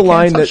 Here's a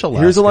line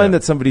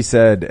that somebody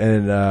said,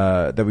 and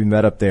that we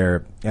met up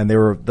there, and they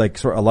were like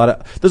there's a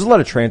lot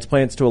of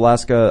transplants to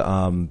Alaska.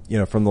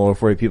 From the lower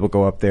 40, people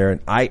go up there,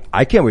 and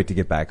I can't wait to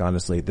get back.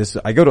 Honestly,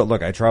 I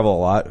travel a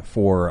lot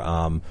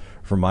for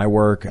my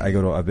work.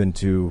 I've been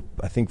to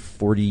I think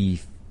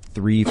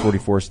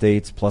 44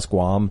 states plus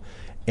Guam.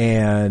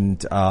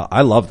 And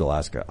I loved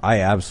Alaska.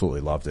 I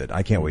absolutely loved it.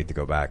 I can't wait to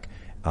go back.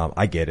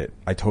 I get it.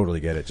 I totally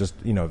get it. Just,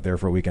 there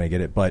for a weekend, I get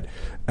it. But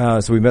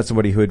so we met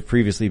somebody who had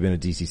previously been a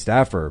DC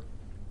staffer.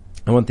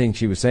 And one thing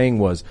she was saying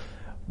was,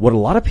 what a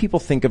lot of people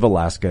think of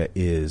Alaska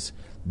is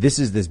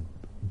this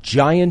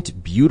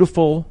giant,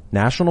 beautiful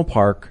national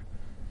park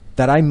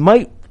that I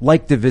might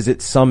like to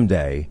visit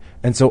someday.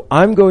 And so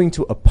I'm going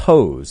to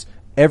oppose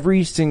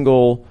every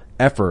single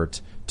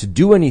effort to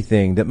do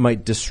anything that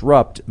might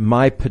disrupt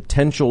my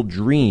potential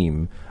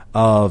dream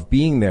of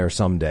being there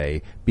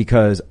someday,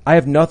 because I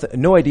have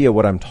no idea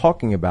what I'm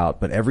talking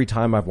about. But every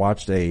time I've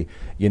watched a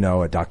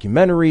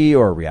documentary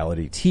or a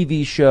reality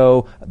TV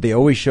show, they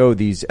always show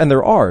these, and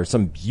there are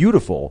some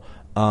beautiful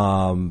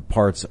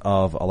parts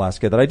of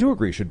Alaska that I do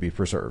agree should be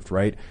preserved,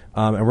 right?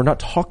 And we're not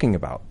talking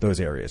about those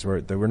areas.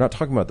 We're not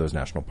talking about those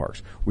national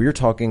parks. We are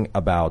talking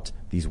about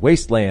these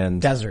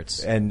wastelands,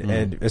 deserts,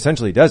 and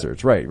essentially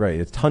deserts, right?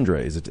 It's tundra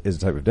is a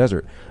type of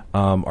desert,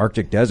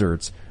 Arctic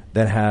deserts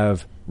that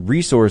have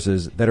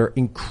resources that are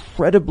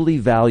incredibly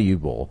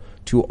valuable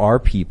to our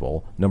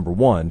people. Number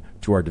one,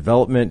 to our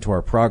development, to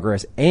our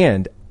progress,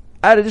 and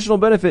add additional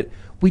benefit.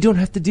 We don't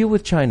have to deal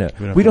with China.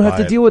 We don't have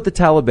to buy deal with the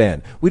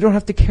Taliban. We don't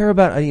have to care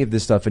about any of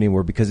this stuff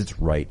anymore because it's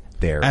right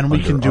there. And we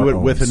under can do our it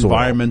own with soil.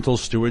 environmental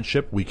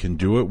stewardship. We can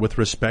do it with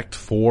respect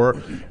for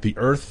the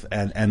earth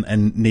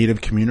and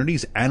native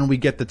communities. And we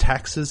get the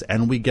taxes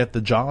and we get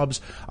the jobs.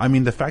 I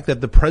mean, the fact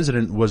that the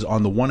president was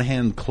on the one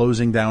hand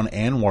closing down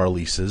Anwar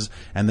leases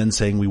and then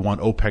saying we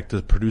want OPEC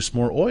to produce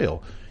more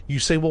oil. You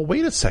say, well,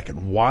 wait a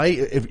second. Why,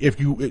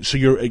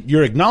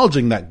 you're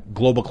acknowledging that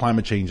global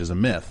climate change is a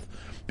myth.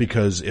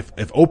 Because if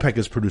OPEC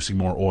is producing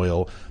more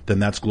oil, then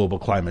that's global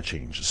climate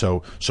change.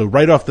 So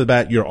right off the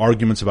bat, your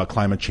arguments about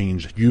climate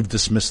change, you've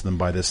dismissed them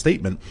by this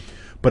statement.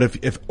 But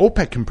if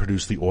OPEC can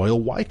produce the oil,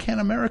 why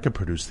can't America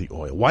produce the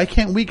oil? Why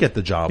can't we get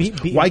the jobs?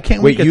 Why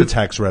can't we get the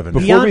tax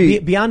revenue?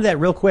 Beyond that,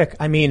 real quick,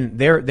 I mean,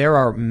 there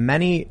are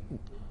many,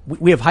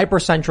 we have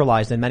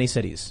hyper-centralized in many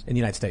cities in the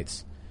United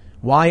States.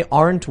 Why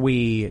aren't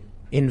we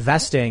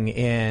investing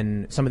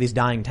in some of these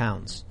dying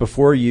towns?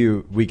 Before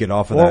we get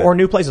off of that. Or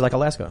new places like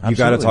Alaska. You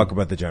got to talk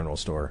about the general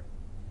store.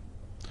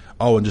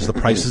 Oh, and just the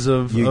prices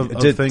of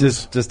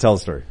things? Just tell a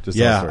story.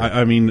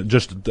 I mean,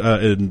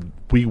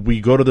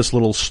 we go to this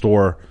little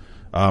store,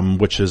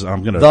 which is,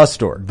 The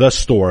store.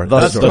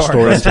 That's the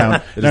store in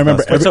town. And I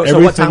remember so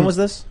what town was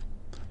this?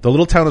 The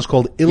little town is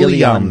called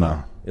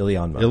Iliamna,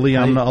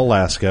 Iliamna,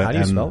 Alaska. How do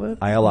you spell it?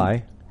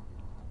 ILI.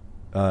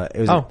 There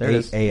it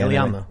is.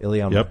 Iliamna.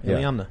 Iliamna. Yep. Yeah.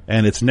 Iliamna.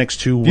 And it's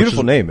next to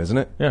Beautiful name, isn't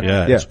it?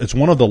 Yeah. It's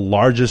one of the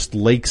largest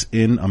lakes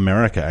in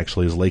America.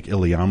 Actually, is Lake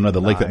Iliamna, the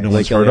lake that no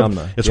one's heard of.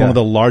 It's one of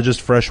the largest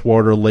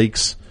freshwater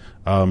lakes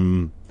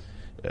in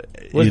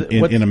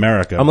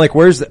America. I'm like,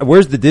 where's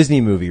the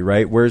Disney movie,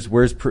 right? Where's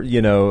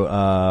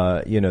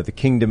the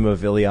Kingdom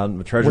of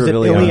Iliamna, Treasure Was it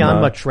of Iliamna?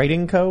 Iliamna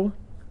Trading Co.?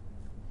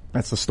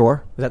 That's the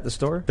store? Is that the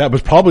store? That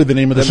was probably the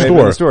name of the That may have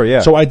been the store,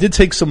 yeah. So I did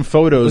take some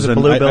photos, Was it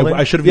and Blue Building?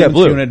 I should have given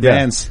them to you in Blue,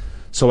 advance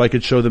so I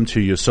could show them to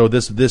you. So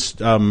this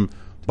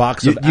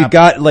box of You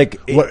got like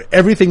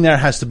everything there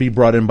has to be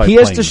brought in by he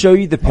plane. has to show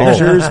you the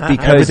pictures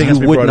because Everything has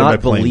you to be would brought in by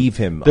not plane. believe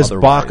him. This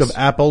otherwise. box of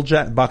Apple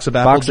Jacks,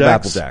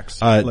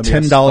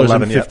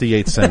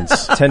 $10.58.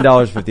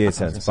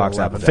 $10.58. Box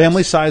Apple Jacks.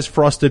 Family size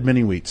frosted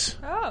mini wheats,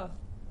 Oh.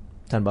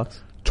 $10.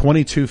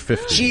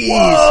 $22.50.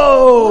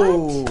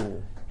 Whoa!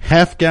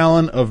 Half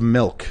gallon of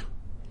milk,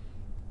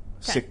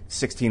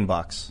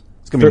 $16.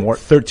 It's gonna be more.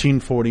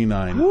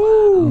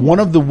 $13.49. One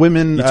of the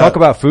women You talk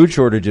about food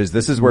shortages.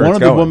 This is where one it's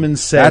of going. the women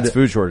said That's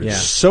food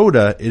shortages.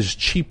 soda is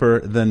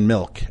cheaper than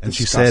milk. And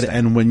she said,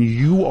 and when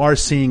you are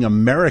seeing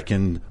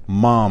American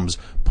moms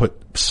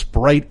put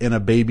Sprite in a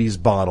baby's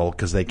bottle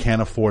because they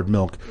can't afford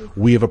milk,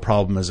 we have a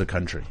problem as a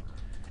country.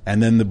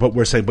 And then, but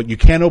we're saying, but you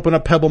can't open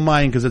up Pebble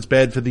Mine because it's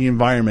bad for the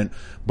environment.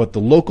 But the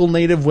local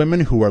native women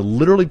who are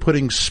literally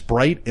putting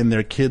Sprite in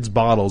their kids'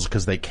 bottles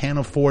because they can't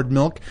afford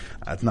milk,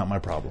 that's not my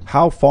problem.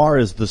 How far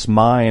is this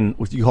mine?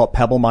 What you call it,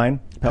 Pebble Mine?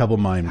 Pebble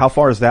Mine. How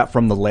far is that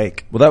from the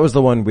lake? Well, that was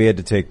the one we had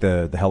to take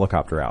the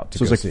helicopter out.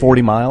 So it's like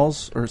 40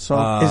 miles or so?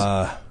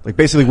 Like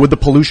basically, would the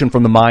pollution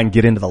from the mine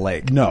get into the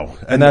lake? No.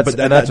 And that's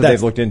what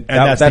they've looked into.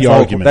 And that's the local.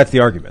 argument. That's the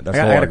argument. I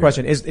got a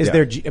question. Is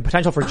there a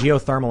potential for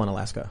geothermal in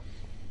Alaska?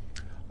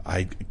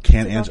 I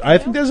can't answer. I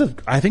think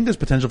there's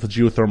potential for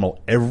geothermal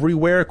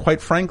everywhere, quite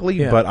frankly,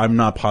 but I'm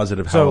not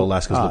positive how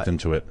Alaska's looked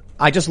into it.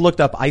 I just looked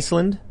up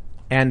Iceland,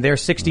 and they're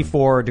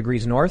 64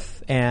 degrees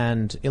north,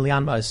 and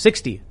Iliamna is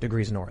 60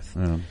 degrees north.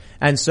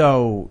 And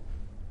so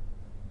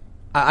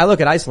I look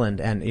at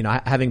Iceland, and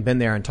having been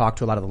there and talked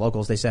to a lot of the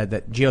locals, they said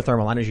that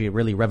geothermal energy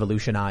really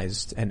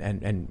revolutionized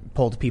and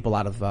pulled people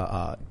out of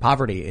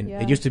poverty. And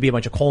it used to be a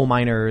bunch of coal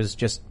miners,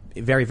 just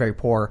very, very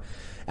poor.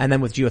 And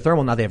then with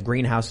geothermal, now they have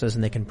greenhouses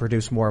and they can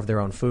produce more of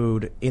their own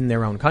food in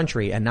their own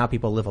country, and now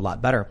people live a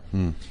lot better.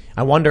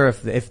 I wonder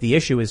if the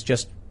issue is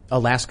just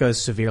Alaska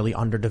is severely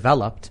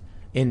underdeveloped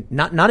in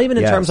not even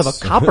in terms of a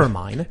copper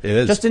mine, It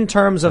is. just in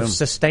terms of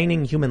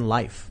sustaining human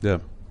life. Yeah.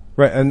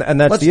 Right, and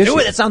that's Let's the issue. do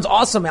it. It sounds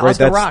awesome. Right,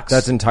 Alaska rocks.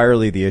 that's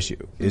entirely the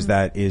issue. Is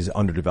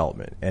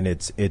underdevelopment, and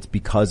it's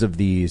because of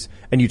these.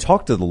 And you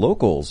talk to the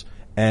locals.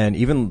 And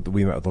even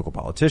we met with local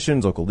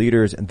politicians, local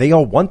leaders, and they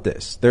all want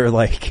this. They're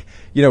like,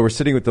 we're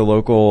sitting with the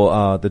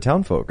local, the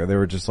town folk, and they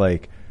were just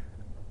like,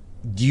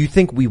 do you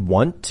think we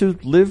want to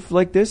live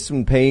like this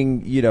and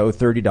paying,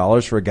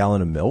 $30 for a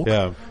gallon of milk?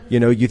 Yeah.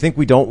 You think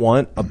we don't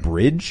want a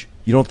bridge?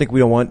 You don't think we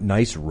don't want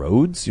nice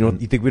roads? You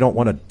think we don't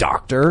want a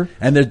doctor?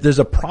 And there's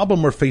a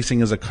problem we're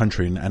facing as a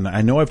country, and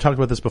I know I've talked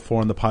about this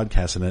before on the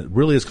podcast, and it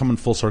really is coming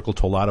full circle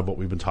to a lot of what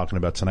we've been talking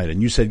about tonight.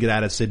 And you said get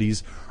out of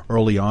cities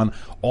early on.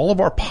 All of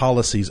our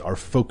policies are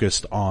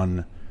focused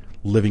on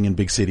living in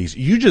big cities.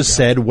 You just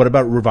said, what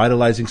about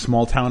revitalizing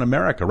small town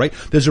America, right?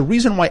 There's a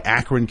reason why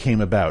Akron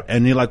came about.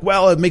 And you're like,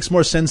 well, it makes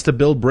more sense to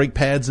build brake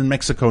pads in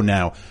Mexico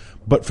now.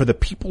 But for the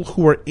people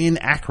who are in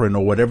Akron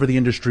or whatever the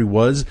industry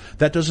was,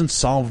 that doesn't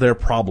solve their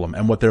problem.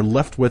 And what they're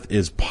left with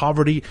is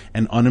poverty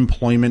and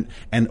unemployment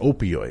and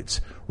opioids,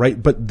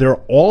 right? But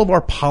all of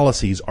our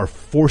policies are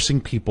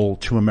forcing people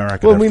to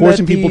America. Well, They're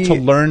forcing people to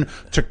learn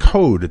to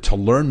code, to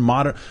learn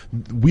modern.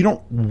 We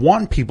don't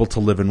want people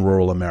to live in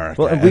rural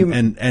America. Well,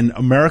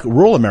 and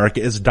rural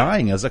America is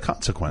dying as a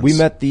consequence. We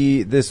met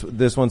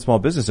this one small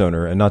business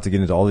owner, and not to get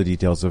into all the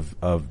details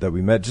of that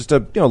we met, just a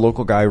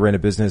local guy who ran a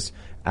business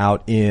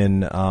out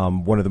in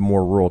one of the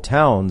more rural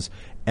towns.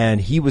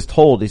 And he was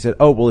told, he said,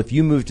 oh, well, if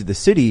you move to the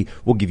city,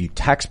 we'll give you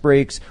tax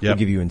breaks, we'll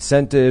give you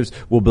incentives,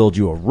 we'll build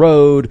you a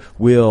road,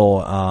 we'll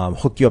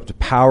hook you up to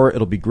power,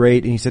 it'll be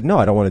great. And he said, no,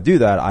 I don't want to do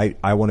that.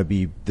 I want to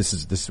be, this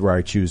is where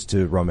I choose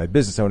to run my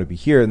business. I want to be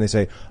here. And they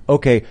say,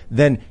 okay,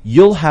 then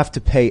you'll have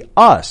to pay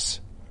us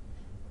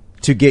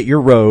to get your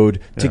road,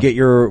 to get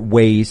your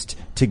waste,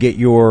 to get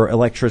your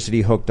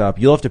electricity hooked up.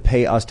 You'll have to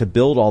pay us to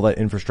build all that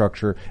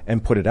infrastructure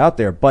and put it out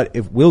there. But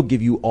if we'll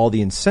give you all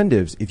the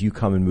incentives if you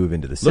come and move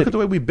into the city. Look at the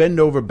way we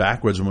bend over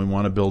backwards when we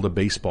want to build a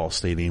baseball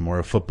stadium or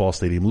a football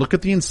stadium. Look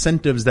at the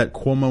incentives that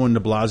Cuomo and de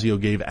Blasio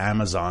gave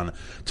Amazon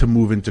to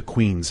move into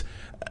Queens.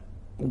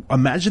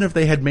 Imagine if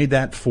they had made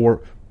that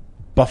for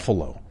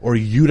Buffalo or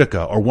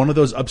Utica or one of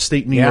those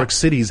upstate New York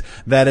cities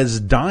that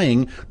is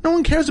dying. No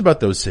one cares about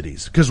those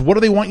cities because what do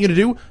they want you to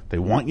do? They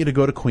want you to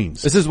go to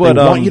Queens. This is what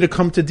they want you to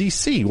come to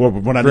DC. Or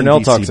we're not in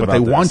DC, but they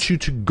want you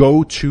to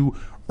go to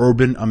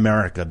urban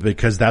America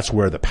because that's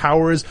where the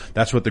power is.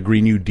 That's what the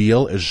Green New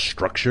Deal is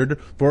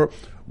structured for.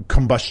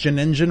 Combustion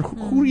engine.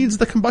 Who needs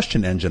the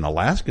combustion engine?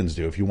 Alaskans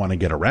do if you want to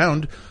get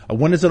around.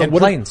 When is it?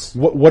 Planes.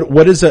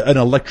 What is an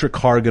electric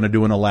car going to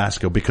do in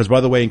Alaska? Because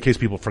by the way, in case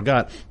people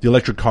forgot, the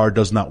electric car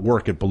does not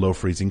work at below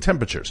freezing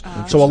temperatures.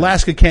 So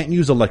Alaska can't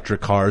use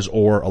electric cars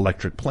or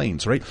electric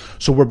planes, right?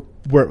 So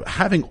we're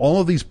having all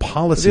of these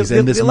policies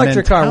and this the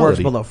electric mentality. car works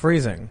below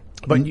freezing,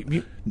 but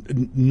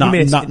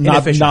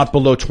not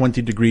below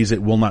 20 degrees.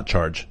 It will not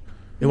charge.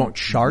 It won't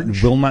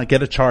charge. Will not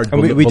get a charge. And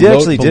we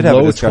did have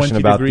a discussion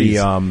about the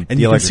and the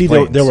you can see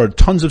planes. there were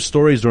tons of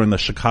stories during the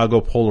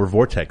Chicago polar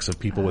vortex of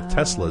people with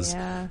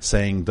Teslas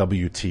saying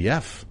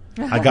WTF.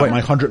 I got my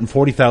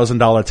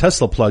 $140,000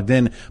 Tesla plugged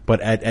in, but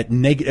at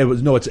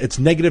it's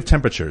negative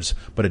temperatures,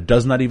 but it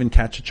does not even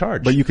catch a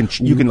charge. But you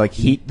can like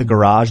heat the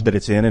garage that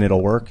it's in and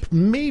it'll work.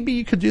 Maybe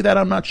you could do that.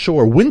 I'm not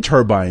sure. Wind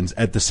turbines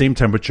at the same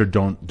temperature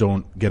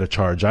don't get a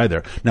charge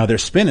either. Now they're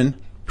spinning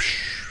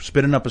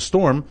up a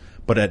storm.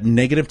 But at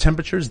negative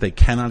temperatures, they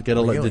cannot get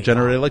to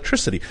generate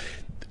electricity.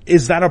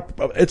 Is that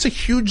it's a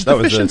huge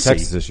deficiency. That was a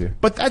Texas issue.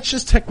 But that's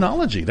just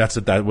technology.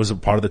 That was a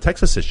part of the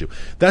Texas issue.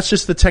 That's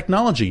just the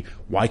technology.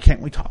 Why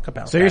can't we talk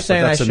about that? So you're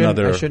saying I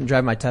shouldn't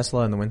drive my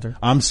Tesla in the winter?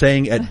 I'm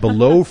saying at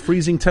below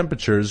freezing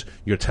temperatures,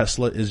 your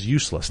Tesla is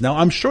useless. Now,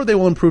 I'm sure they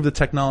will improve the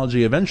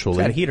technology eventually.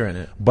 It's got a heater in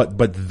it. But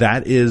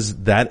that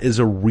is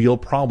a real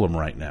problem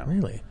right now.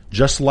 Really?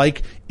 Just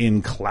like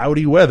in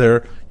cloudy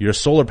weather, your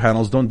solar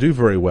panels don't do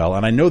very well.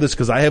 And I know this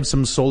because I have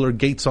some solar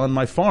gates on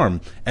my farm.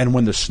 And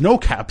when the snow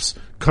caps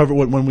cover,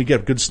 when we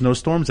get good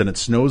snowstorms and it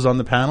snows on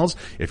the panels,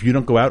 if you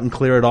don't go out and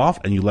clear it off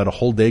and you let a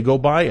whole day go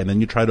by and then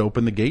you try to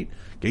open the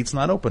gate's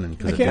not opening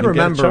because it didn't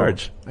get a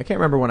charge. I can't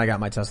remember when I got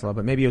my Tesla,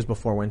 but maybe it was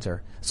before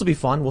winter. This will be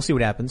fun. We'll see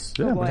what happens.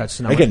 Yeah.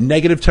 Again,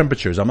 negative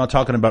temperatures. I'm not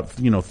talking about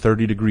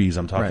 30 degrees.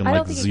 I'm talking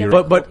like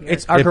 0. But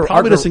it's it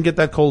probably doesn't get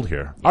that cold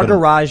here. Our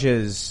garage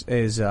is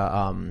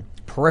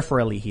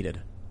peripherally heated.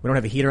 We don't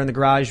have a heater in the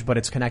garage, but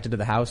it's connected to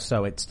the house,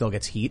 so it still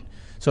gets heat.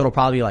 So it'll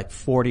probably be like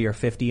 40 or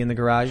 50 in the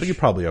garage. So you're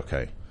probably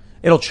okay.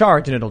 It'll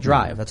charge and it'll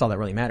drive. That's all that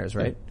really matters,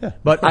 right? Yeah.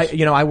 But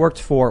I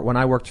worked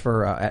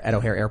for at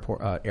O'Hare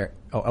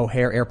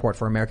Airport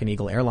for American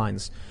Eagle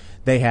Airlines.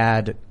 They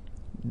had,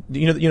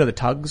 the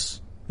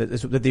tugs that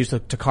they used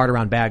to cart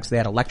around bags. They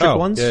had electric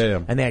ones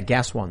and they had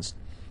gas ones.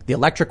 The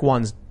electric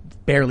ones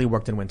barely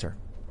worked in winter.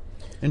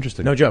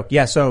 Interesting. No joke.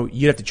 Yeah, so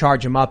you'd have to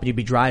charge them up and you'd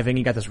be driving.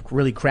 You got this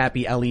really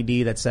crappy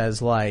LED that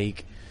says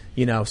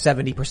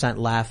 70%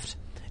 left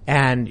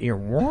and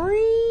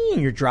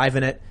you're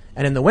driving it.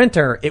 And in the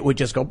winter, it would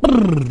just go.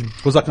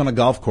 It was like on a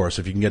golf course.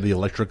 If you can get the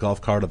electric golf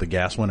cart or the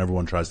gas one,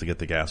 everyone tries to get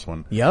the gas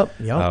one. Yep.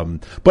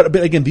 But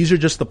again, these are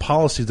just the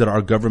policies that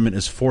our government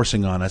is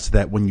forcing on us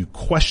that when you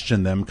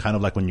question them, kind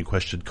of like when you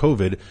questioned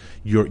COVID,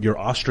 you're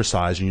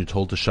ostracized and you're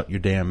told to shut your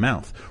damn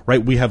mouth,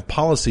 right? We have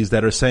policies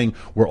that are saying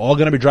we're all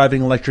going to be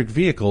driving electric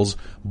vehicles,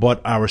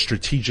 but our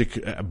strategic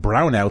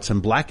brownouts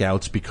and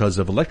blackouts because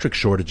of electric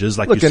shortages,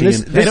 like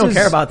they don't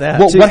care about that.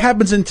 Well, what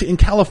happens in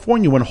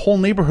California when whole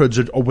neighborhoods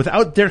are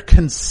without their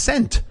consent?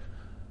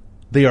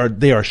 They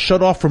are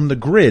shut off from the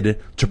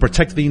grid to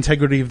protect the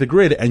integrity of the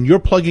grid, and you're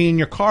plugging in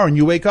your car and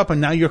you wake up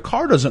and now your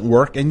car doesn't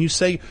work and you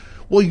say,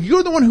 well,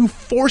 you're the one who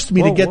forced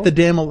me to get the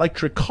damn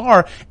electric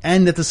car,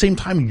 and at the same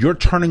time you're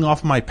turning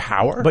off my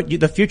power. But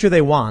the future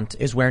they want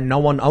is where no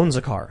one owns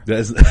a car.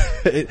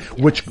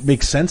 Which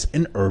makes sense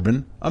in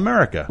urban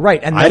America. Right,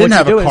 and I then didn't what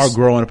have you a do car is-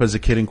 growing up as a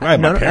kid. I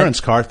had my parents'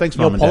 car. Thanks,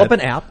 You'll Mom and pull Dad. up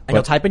an app and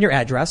you'll type in your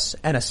address,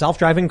 and a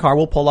self-driving car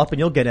will pull up and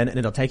you'll get in, and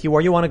it'll take you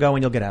where you want to go,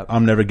 and you'll get out.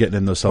 I'm never getting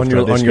in those on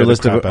self-driving. your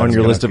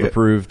list of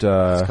approved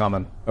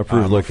common.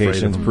 approved I'm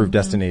locations, afraid approved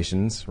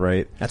destinations,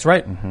 right? That's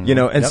right. You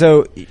know, and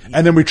so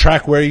And then we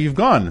track where you've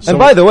gone. So, And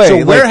by the way, so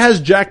like- where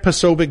has Jack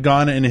Posobiec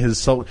gone in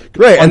his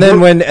right, and then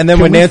when can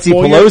we Nancy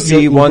FOIA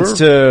Pelosi your wants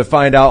Uber? to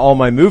find out all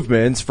my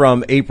movements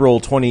from April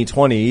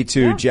 2020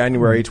 to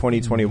January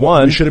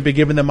 2021, we should have been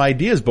giving them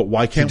ideas, but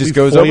why can't just we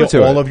goes FOIA over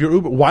to all it. of your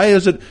Uber? Why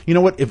is it? You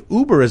know what? If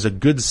Uber is a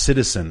good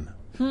citizen,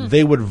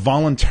 they would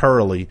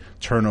voluntarily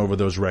turn over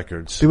those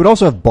records. They would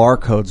also have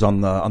barcodes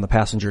on the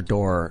passenger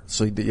door,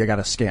 so you got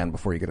to scan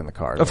before you get in the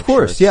car. of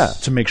course, yeah.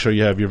 To make sure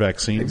you have your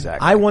vaccine.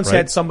 Exactly. I once Right.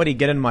 had somebody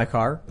get in my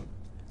car.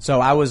 So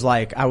I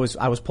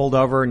was pulled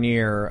over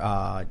near,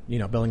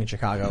 Billing in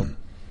Chicago.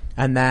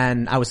 And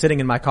then I was sitting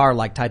in my car,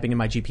 like typing in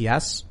my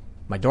GPS.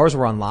 My doors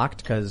were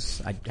unlocked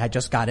because I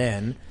just got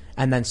in.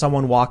 And then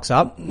someone walks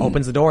up,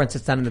 opens the door and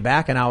sits down in the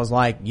back. And I was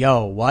like,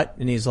 yo, what?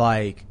 And he's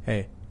like,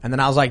 hey. And then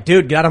I was like,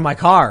 dude, get out of my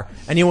car.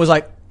 And he was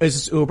like, is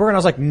this Uber? And I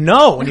was like,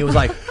 no. And he was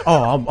like,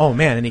 oh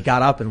man. And he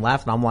got up and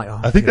left. And I'm like, oh,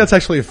 I think that's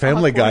actually a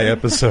Family Guy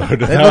episode.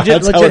 legit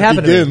That's how it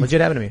happened to me. begins.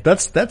 Legit happened to me.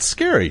 That's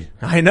scary.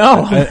 I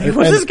know.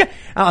 What's this guy?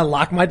 I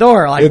locked my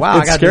door. Like, wow, I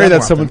It's got scary that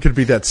more someone often. could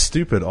be that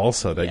stupid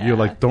also, that you're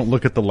like, don't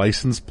look at the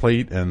license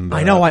plate and,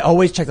 I know. I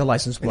always check the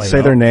license plate.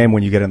 Say their name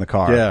when you get in the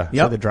car. Yeah. Say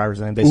Yep. the driver's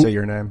name. They say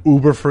your name.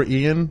 Uber for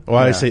Ian. Well,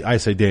 I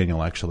say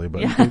Daniel actually,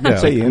 but yeah.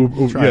 Say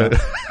Ian. Try it.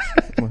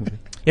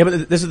 Yeah,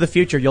 but this is the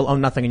future. You'll own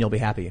nothing and you'll be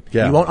happy.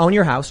 Yeah. You won't own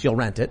your house. You'll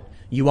rent it.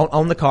 You won't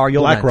own the car.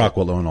 You'll rent BlackRock it.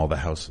 will own all the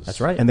houses.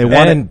 That's right. And they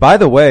want And by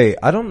the way,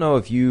 I don't know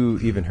if you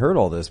even heard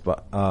all this,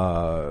 but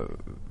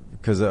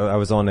because I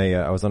was on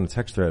a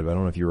text thread, but I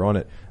don't know if you were on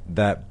it.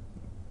 That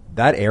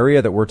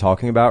area that we're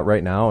talking about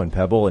right now in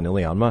Pebble and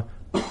Iliamna,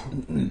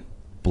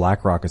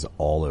 BlackRock is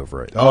all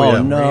over it. Oh,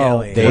 yeah. no.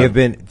 Really? They have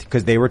been,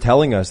 because they were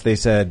telling us, they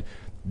said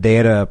they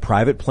had a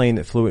private plane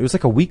that flew. It was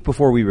like a week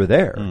before we were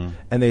there,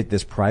 and they had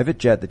this private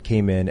jet that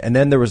came in, and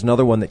then there was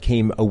another one that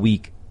came a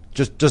week,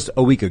 just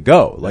a week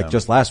ago, like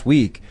just last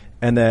week.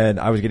 And then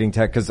I was getting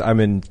text because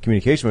I'm in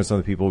communication with some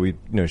of the people we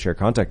share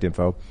contact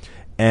info,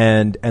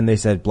 and they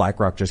said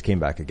BlackRock just came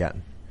back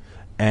again,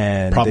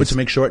 and Probably to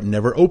make sure it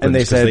never opens. and they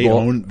 'cause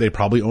said, they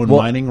probably own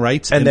well, mining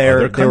rights and in they're-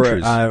 other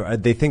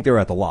countries. they think they were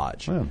at the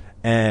lodge. Yeah.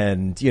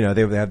 And, they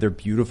have their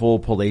beautiful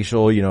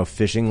palatial,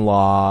 fishing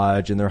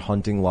lodge and their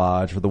hunting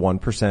lodge for the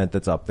 1%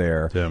 that's up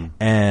there. Yeah.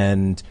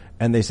 And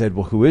they said,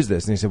 well, who is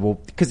this? And they said,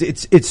 well, because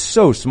it's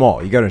so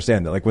small. You gotta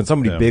understand that. Like when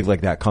somebody big like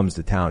that comes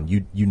to town,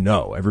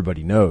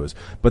 everybody knows.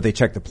 But they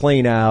checked the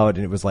plane out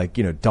and it was like,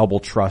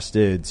 double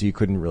trusted, so you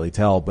couldn't really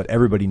tell. But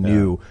everybody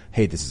knew,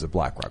 hey, this is a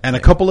BlackRock and a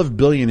plane. couple of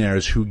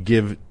billionaires who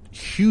give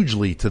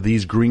hugely to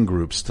these green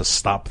groups to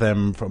stop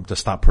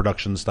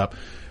production,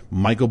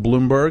 Michael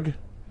Bloomberg,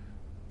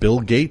 Bill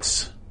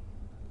Gates,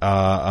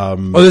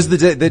 This is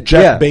the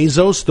Jeff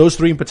Bezos, those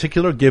three in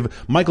particular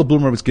Michael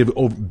Bloomberg give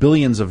over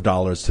billions of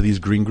dollars to these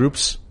green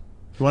groups.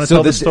 You want to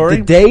tell the story?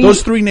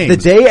 Those three names.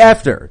 The day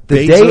after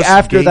Bezos,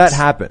 that Gates,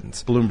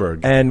 happens,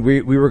 Bloomberg. and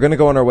we were going to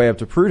go on our way up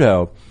to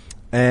Prudhoe,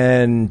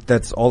 and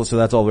that's all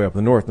the way up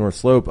the north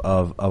slope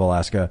of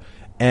Alaska,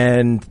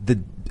 and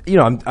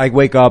I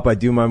wake up, I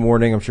do my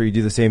morning. I'm sure you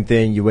do the same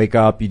thing. You wake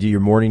up, you do your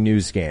morning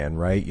news scan,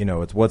 right?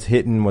 It's what's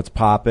hitting, what's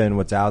popping,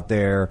 what's out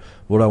there,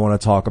 what do I want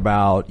to talk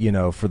about,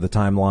 for the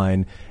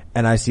timeline.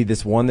 And I see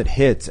this one that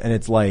hits, and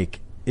it's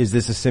like, is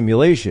this a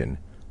simulation?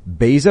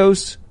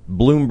 Bezos,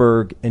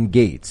 Bloomberg, and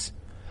Gates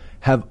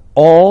have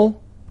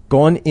all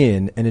gone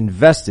in and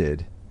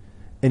invested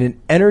in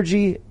an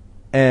energy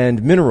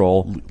and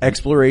mineral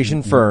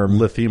exploration firm,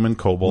 lithium and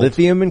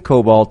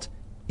cobalt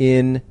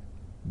in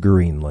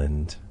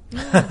Greenland.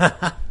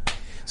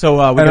 So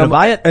we're gonna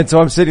buy it. And so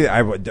I'm sitting.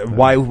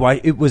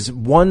 Why? It was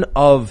one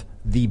of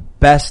the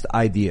best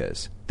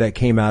ideas that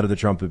came out of the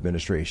Trump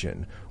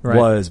administration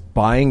was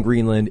buying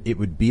Greenland. It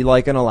would be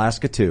like an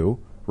Alaska 2,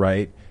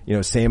 right?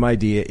 Same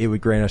idea. It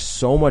would grant us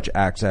so much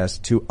access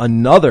to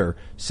another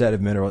set of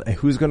minerals. And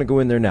who's going to go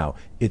in there now?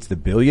 It's the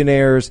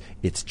billionaires.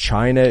 It's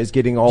China is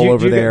getting all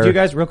over there. Do you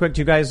guys, real quick,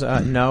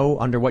 know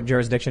under what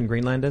jurisdiction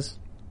Greenland is?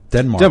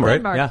 Denmark,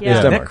 Denmark, right? yeah.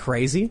 Isn't that Denmark.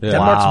 crazy? Yeah.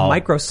 Denmark's Wow.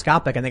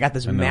 microscopic, and they got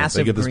this They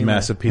massive get this Greenland.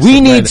 massive piece We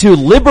of need land. to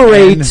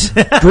liberate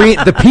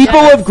the people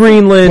of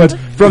Greenland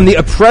from the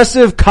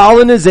oppressive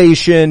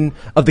colonization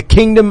of the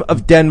Kingdom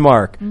of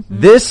Denmark.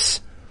 This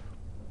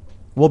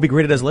We'll be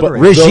greeted as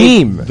liberators.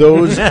 regime,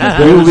 Those we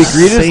will be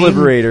greeted as same-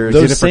 liberators.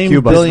 Those Did it for same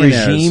Cuba. This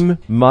billionaires. regime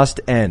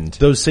must end.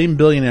 Those same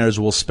billionaires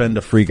will spend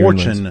a Free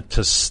fortune Greenland.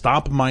 to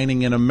stop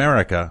mining in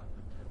America,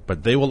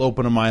 but they will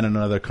open a mine in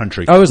another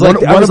country. I was like,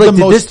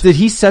 did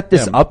he set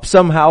this Yeah. up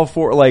somehow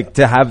for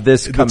to have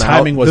this The come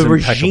timing out? was The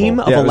regime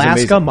impeccable. of Yeah, it was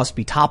Alaska amazing. must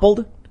be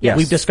toppled. Yes.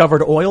 We've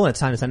discovered oil, and it's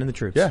time to send in the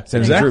troops. Yeah,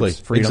 Send in the exactly, troops.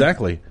 Freedom.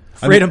 exactly.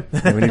 Freedom.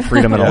 We need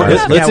freedom in Yeah.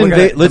 Alaska. Let's we're gonna-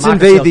 invade. Let's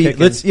democracy invade will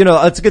kick in.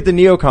 let's get the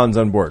neocons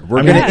on board.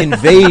 We're going to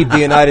invade the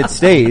United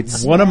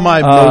States. One of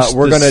my most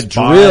we're going to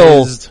despised-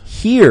 drill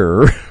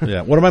here.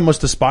 Yeah, one of my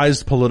most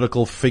despised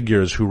political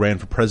figures who ran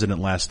for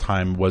president last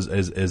time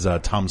is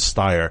Tom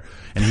Steyer,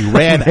 and he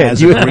ran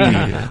as a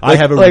greenie. I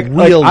have a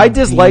real I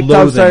dislike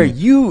Tom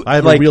Steyer. I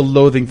have a real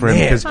loathing for him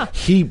because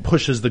he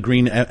pushes the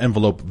green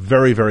envelope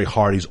very, very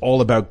hard. He's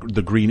all about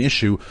the green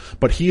issue,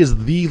 but he is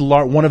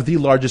one of the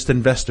largest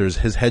investors,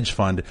 his hedge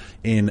fund,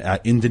 in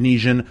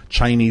Indonesian,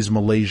 Chinese,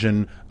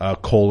 Malaysian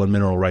coal and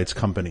mineral rights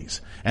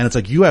companies. And it's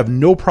like, you have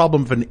no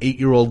problem if an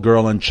 8-year-old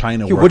girl in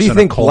China works what do you in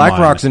think a coal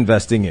BlackRock's mine.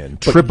 investing in?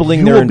 But Tripling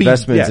you their will be-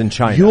 investments yeah, in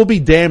China. You will be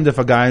damned if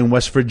a guy in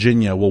West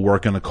Virginia will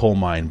work in a coal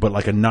mine, but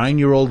like a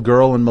 9-year-old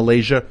girl in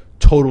Malaysia,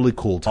 totally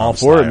cool. Tom All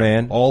for it, Steyer.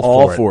 man. All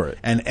All for for it.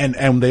 it.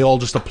 And they all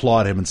just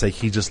applaud him and say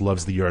he just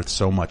loves the earth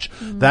so much.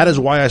 That is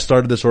why I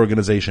started this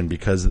organization,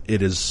 because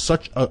it is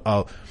such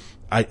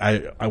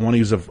I want to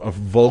use a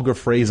vulgar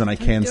phrase and I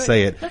can't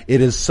say it. It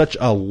is such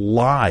a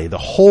lie. The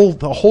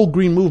whole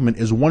green movement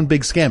is one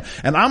big scam.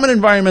 And I'm an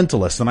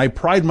environmentalist and I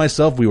pride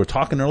myself. We were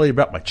talking earlier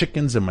about my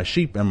chickens and my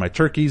sheep and my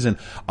turkeys, and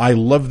I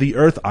love the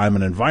earth. I'm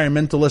an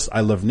environmentalist. I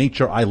love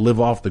nature. I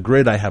live off the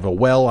grid. I have a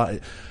well.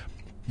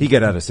 He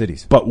get out of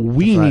cities. But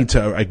we need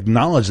to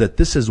acknowledge that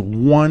this is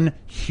one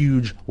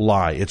huge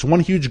lie. It's one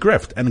huge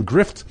grift, and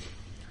grift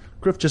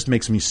just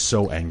makes me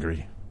so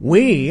angry.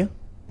 We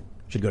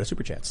should go to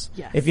Super Chats.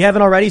 Yes. If you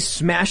haven't already,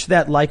 smash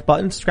that like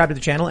button, subscribe to the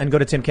channel, and go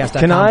to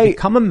timcast.com. Can I-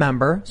 become a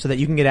member so that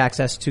you can get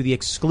access to the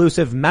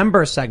exclusive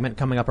member segment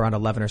coming up around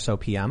 11 or so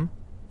p.m.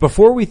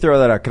 Before we throw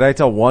that out, could I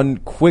tell one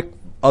quick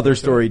other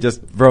story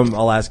just from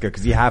Alaska?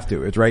 Because you have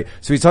to. It's right.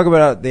 So we talk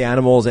about the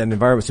animals and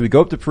environment. So we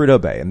go up to Prudhoe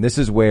Bay, and this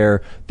is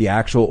where the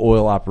actual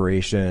oil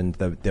operation,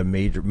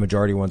 the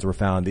majority ones were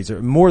found. These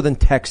are more than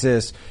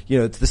Texas.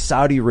 It's the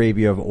Saudi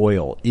Arabia of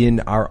oil in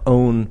our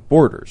own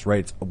borders, right?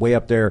 It's way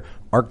up there.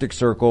 Arctic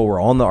Circle.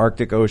 We're on the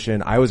Arctic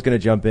Ocean. I was going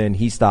to jump in.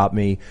 He stopped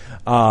me.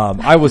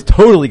 I was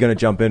totally going to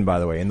jump in, by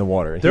the way, in the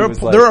water. And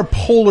There are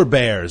polar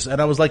bears,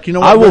 and I was like, you know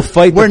what? I will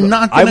fight. We're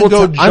not going to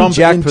go jump I'm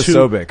Jack into.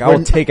 Posobiec. I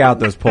will take out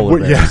those polar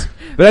bears. Yeah.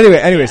 But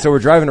anyway, so we're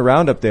driving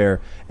around up there,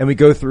 and we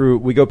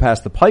go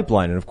past the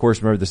pipeline, and of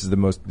course, remember, this is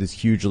this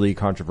hugely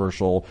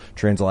controversial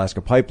Trans-Alaska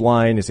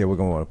pipeline. They say we're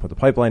going to want to put the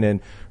pipeline in,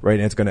 right?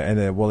 And it's going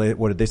to,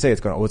 what did they say? It's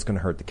going to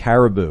hurt the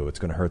caribou. It's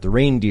going to hurt the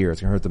reindeer.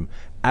 It's going to hurt them.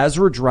 As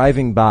we're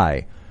driving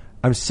by,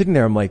 I'm sitting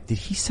there, I'm like, did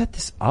he set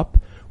this up?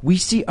 We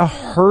see a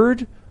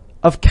herd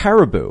of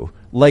caribou,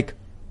 like,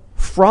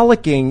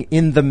 frolicking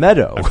in the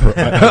meadow.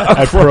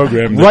 I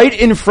programmed it. Right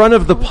in front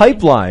of the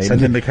pipeline.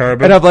 Send in the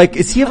caribou. And I'm like,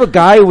 is he have a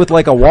guy with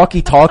like a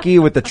walkie-talkie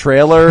with the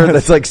trailer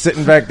that's like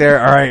sitting back there?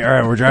 All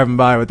right, we're driving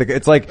by with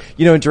it's like,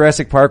 in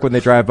Jurassic Park when they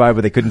drive by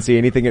but they couldn't see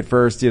anything at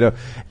first,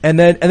 And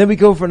then we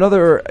go for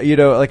another,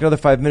 like another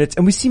 5 minutes,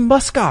 and we see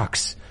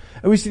muskox.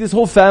 And we see this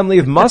whole family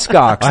of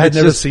muskox. I had that's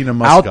never just seen a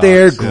muskox. out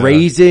there Yeah.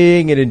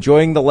 grazing and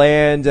enjoying the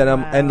land, and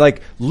and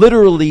like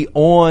literally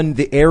on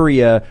the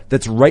area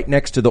that's right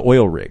next to the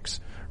oil rigs,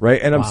 right?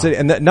 And I'm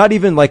sitting, and not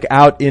even like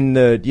out in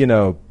the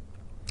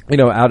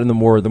out in the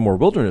more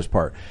wilderness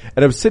part.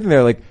 And I'm sitting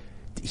there like,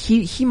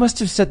 he must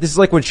have said, this is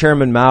like when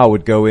Chairman Mao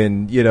would go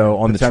in,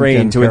 on the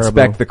train to caribou.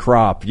 inspect the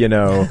crop, and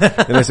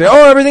they say,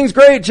 "Oh, everything's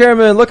great,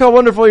 Chairman. Look how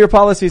wonderful your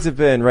policies have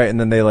been," right? And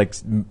then they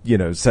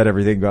set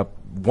everything up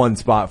one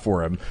spot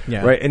for him,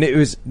 right? And it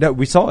was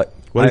we saw it.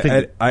 What do you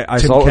think? I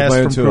saw it with my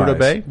own from two Prudhoe eyes.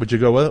 Bay. Would you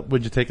go with it?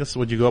 Would you take us?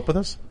 Would you go up with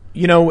us?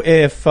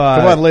 If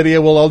Come on,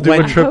 Lydia. We'll all do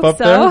when- a trip hope up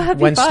so. there. That'd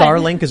be when fun.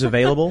 Starlink is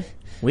available,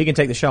 we can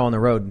take the show on the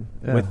road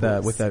with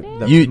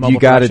the You mobile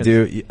got to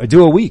productions.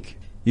 do a week.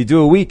 You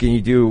do a week and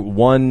you do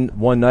one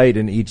night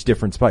in each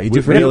different spot. You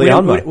do for We Neely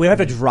Alma. have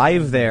to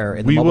drive there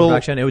in the We mobile will-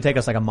 production. It would take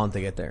us like a month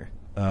to get there.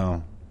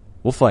 Oh.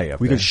 We'll fly you up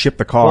We there. could ship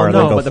the car Well, and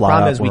then no, go but the fly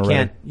problem up is we when we're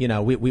can't.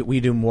 ready. We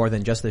do more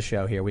than just this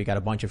show here. We got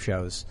a bunch of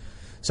shows,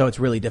 so it's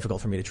really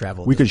difficult for me to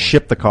travel. at We this could point.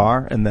 ship the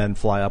car and then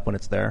fly up when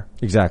it's there.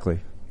 Exactly.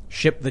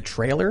 ship the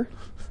trailer.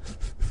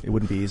 It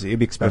wouldn't be easy. It'd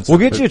be expensive. We'll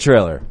get you a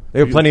trailer.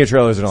 They have plenty of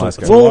trailers in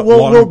Alaska.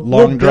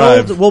 Long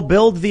drive. We'll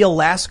build the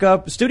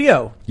Alaska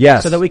studio.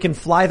 Yes. so that we can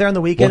fly there on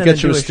the weekend. We'll and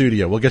get then you do a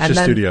studio. We'll get and you a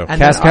then- studio. and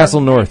Cass then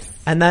Castle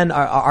North. And then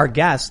our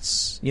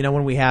guests,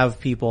 when we have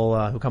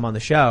people who come on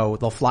the show,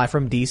 they'll fly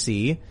from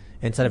DC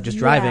instead of just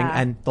driving, Yeah.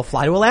 and they'll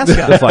fly to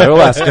Alaska. They'll fly to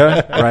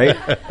Alaska,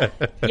 right?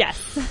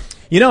 Yes.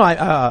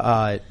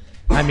 I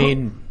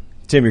mean,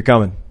 Tim, you're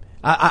coming.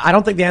 I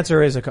don't think the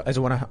answer is a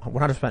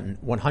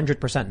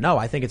 100% no.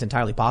 I think it's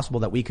entirely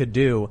possible that we could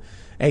do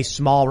a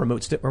small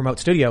remote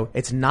studio.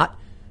 It's not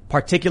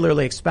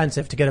particularly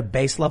expensive to get a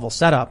base level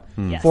setup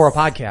Yes. for a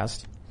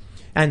podcast.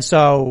 And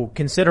so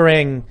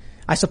considering,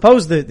 I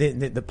suppose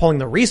the pulling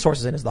the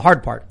resources in is the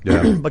hard part.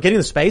 Yeah. But getting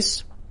the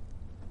space,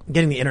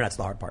 getting the internet's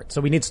the hard part.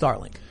 So we need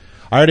Starlink.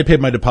 I already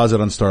paid my deposit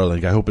on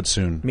Starlink. I hope it's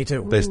soon. Me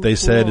too. They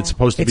said it's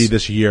supposed to be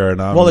this year, and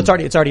Well, it's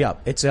already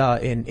up. It's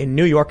in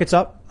New York it's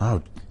up.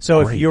 Oh,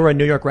 So great. if you're a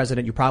New York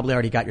resident, you probably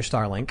already got your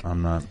Starlink.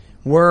 I'm not.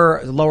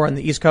 We're lower on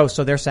the East Coast,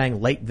 so they're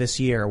saying late this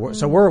year.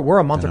 So we're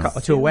a month or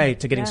two away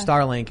to getting Yeah.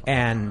 Starlink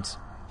and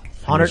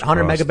 100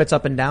 crossed. megabits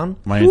up and down.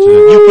 My internet.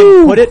 You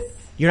can put it.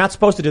 You're not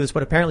supposed to do this,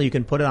 but apparently you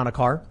can put it on a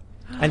car.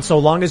 And so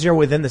long as you're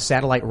within the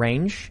satellite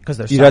range, because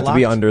they're You'd have to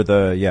be satellocked, under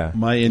the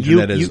My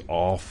internet is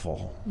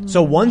awful.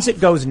 So once it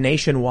goes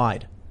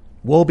nationwide,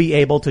 we'll be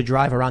able to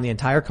drive around the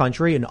entire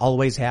country and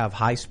always have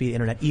high speed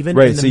internet, even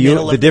in the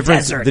middle of the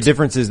desert. The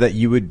difference is that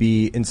you would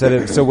be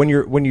so when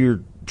you're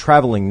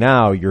traveling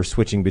now, you're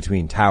switching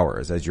between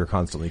towers as you're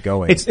constantly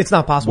going. It's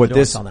not possible to do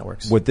on cell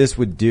networks. What this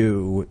would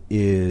do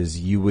is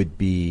you would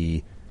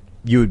be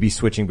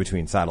switching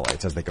between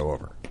satellites as they go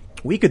over.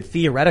 We could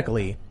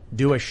theoretically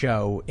do a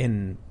show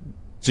in.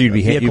 So you'd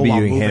be doing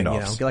moving,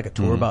 handoffs. get like a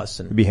tour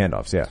bus, and It'd be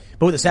handoffs, yeah.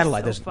 But with a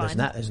satellite, So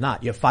there's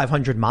not. You have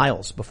 500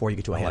 miles before you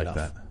get to a handoff.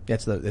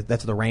 that.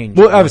 That's the range.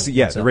 Well, obviously,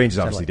 yeah, the So, range is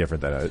obviously satellite.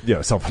 different than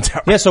a cell phone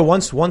tower. Yeah, so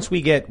once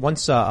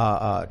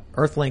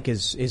Earthlink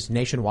is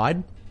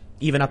nationwide,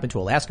 even up into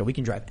Alaska, we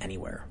can drive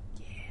anywhere.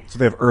 So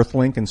they have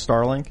Earthlink and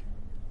Starlink?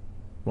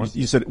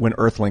 You said when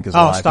Earthlink is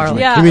Oh, live. Starlink.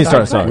 Yeah. You mean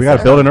Starlink. Starlink? We got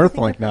to build an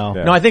Earthlink now.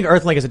 Yeah. No, I think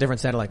Earthlink is a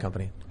different satellite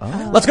company.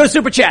 Let's go to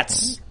Super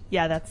Chats.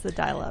 Yeah, that's the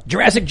dial-up.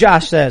 Jurassic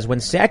Josh says, when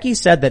Saki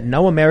said that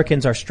no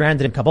Americans are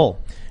stranded in Kabul,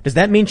 does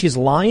that mean she's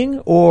lying,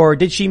 or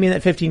did she mean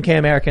that 15K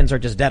Americans are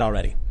just dead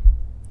already?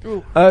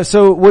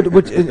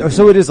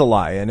 So it is a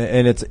lie, and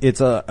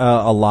it's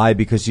a lie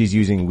because she's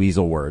using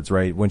weasel words,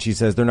 right? When she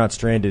says they're not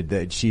stranded,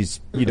 that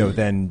she's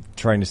then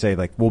trying to say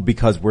like, well,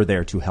 because we're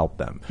there to help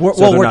them. We're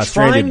they're trying not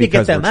stranded to get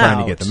because them we're trying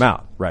out. to get them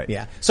out, right?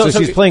 Yeah. So So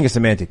she's playing a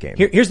semantic game,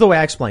 Here's the way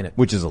I explain it.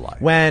 which is a lie.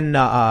 When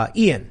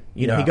Ian,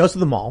 he goes to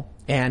the mall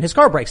and his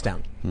car breaks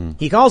down.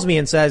 He calls me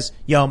and says,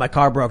 "Yo, my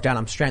car broke down.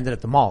 I'm stranded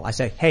at the mall." I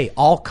say, "Hey,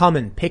 I'll come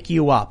and pick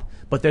you up,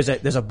 but there's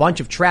a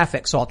bunch of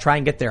traffic, so I'll try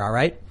and get there. All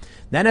right."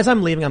 Then as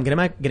I'm leaving, I'm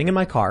getting in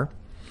my car,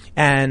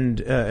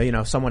 and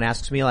someone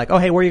asks me like, "Oh,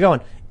 hey, where are you going?"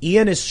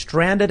 Ian is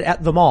stranded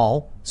at the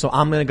mall, so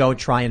I'm going to go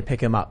try and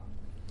pick him up.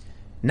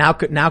 Now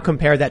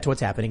compare that to what's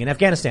happening in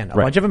Afghanistan. A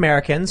bunch of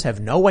Americans have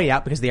no way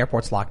out because the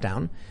airport's locked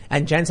down,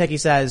 and Jen Psaki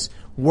says,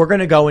 "We're going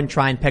to go and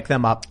try and pick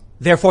them up."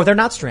 Therefore, they're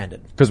not stranded.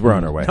 Because we're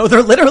on our way. No,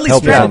 they're literally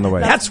Help is stranded. on the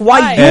way. That's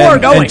why Right. you're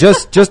going. And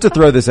just to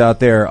throw this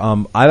out there,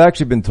 I've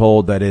actually been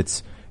told that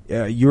it's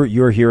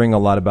you're hearing a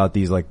lot about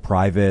these like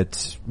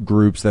private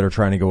groups that are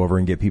trying to go over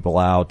and get people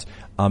out.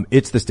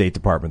 It's the State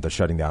Department that's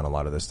shutting down a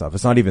lot of this stuff.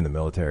 It's not even the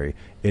military.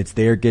 It's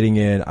they're getting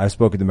in. I've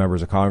spoken to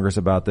members of Congress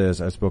about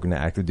this. I've spoken to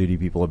active duty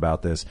people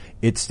about this.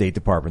 It's State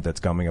Department that's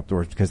coming up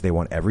doors because they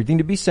want everything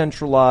to be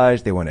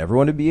centralized. They want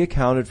everyone to be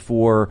accounted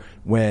for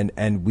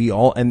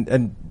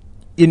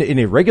in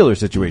a regular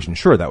situation,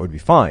 sure, that would be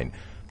fine.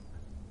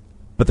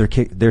 But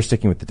they're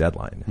sticking with the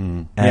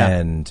deadline.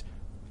 And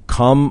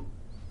come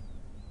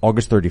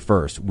August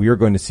 31st, we are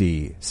going to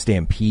see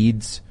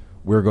stampedes.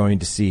 We're going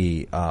to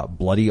see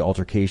bloody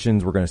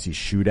altercations. We're going to see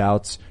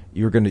shootouts.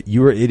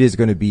 It is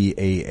going to be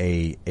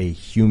a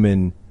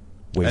human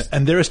waste.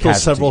 And there are still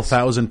casualties. several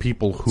thousand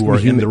people who are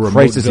in human the remote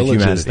crisis of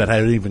villages humanity. that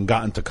haven't even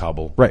gotten to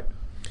Kabul. Right.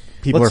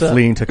 People Let's, are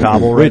fleeing to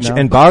Kabul right now.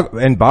 And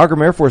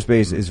Bagram Air Force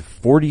Base is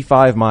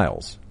 45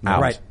 miles out.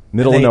 Right.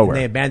 Middle And of nowhere.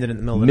 they abandoned it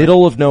in the middle of the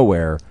Middle of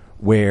nowhere,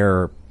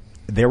 where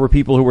there were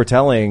people who were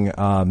telling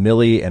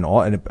Milley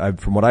and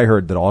from what I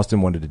heard that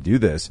Austin wanted to do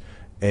this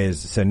is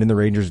send in the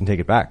Rangers and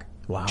take it back.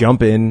 Wow.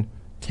 Jump in,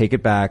 take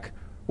it back.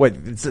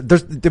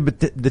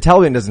 The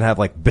Taliban doesn't have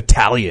like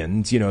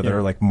battalions, that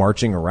are like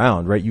marching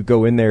around, right? You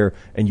go in there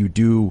and you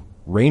do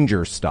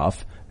Ranger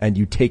stuff and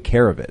you take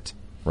care of it,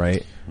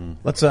 right?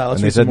 Let's And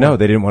they read said some no, more.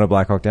 they didn't want to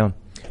Black Hawk Down.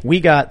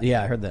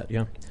 I heard that,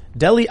 yeah.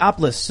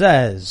 Deliopolis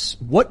says,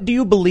 what do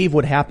you believe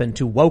would happen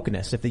to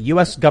wokeness if the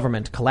U.S.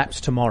 government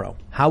collapsed tomorrow?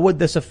 How would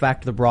this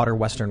affect the broader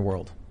Western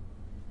world?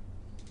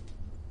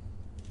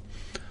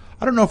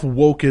 I don't know if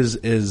woke is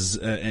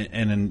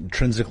an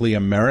intrinsically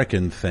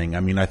American thing. I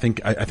mean, I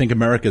think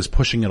America is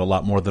pushing it a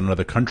lot more than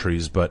other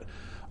countries, but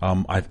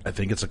I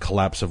think it's a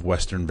collapse of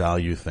Western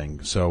value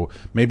thing. So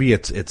maybe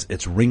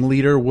its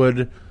ringleader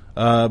would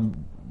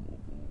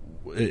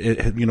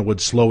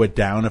would slow it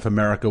down if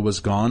America was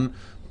gone.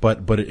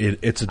 But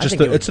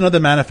it's another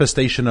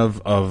manifestation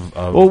of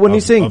Well, when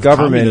he's saying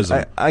government,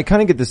 communism. I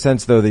kind of get the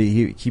sense though that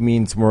he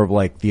means more of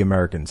like the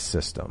American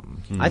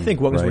system. I think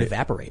wokeness would Right.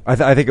 evaporate.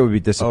 I think it would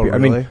be disappear. Oh, I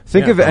mean, really?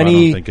 think Yeah. of No, I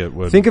any don't think it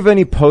would. think of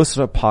any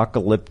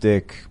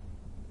post-apocalyptic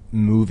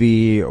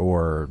movie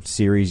or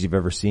series you've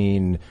ever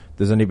seen.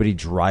 Does anybody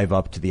drive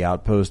up to the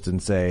outpost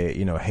and say,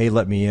 hey,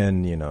 let me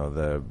in?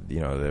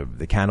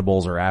 The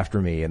cannibals are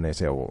after me, and they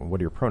say, oh, well, what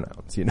are your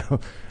pronouns? Yeah, No,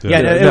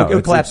 it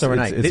would collapse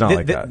overnight. It's not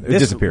like that. It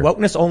This disappeared.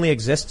 wokeness only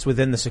exists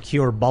within the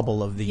secure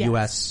bubble of the Yes.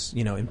 U.S.,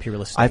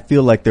 imperialist I state.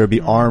 feel like there would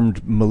be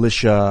armed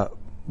militia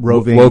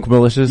roving. Woke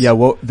militias? Yeah,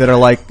 that are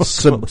like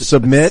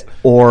submit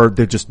or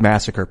they just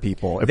massacre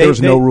people. If They-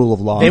 there's no they- rule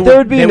of law. they There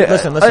would be.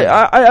 listen.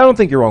 I don't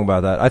think you're wrong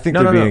about that. I think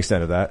there'd be an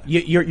extent of that.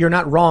 You're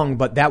not wrong,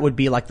 but that would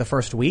be like the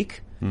first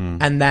week.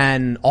 and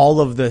then all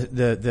of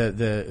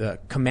the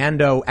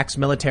commando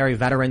ex-military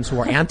veterans who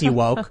are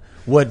anti-woke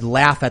would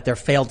laugh at their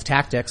failed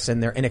tactics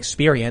and their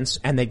inexperience,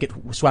 and they get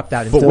swept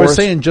out. But we're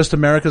saying just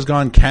America's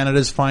gone,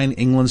 Canada's fine,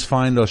 England's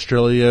fine,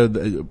 Australia.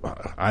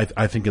 I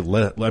think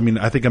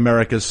I think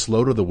America's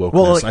slow to the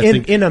wokeness.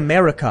 Well, in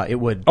America, it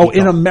would. Oh,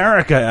 in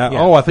America. Yeah.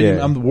 Oh, I think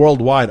I'm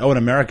worldwide. Oh, in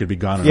America, it'd be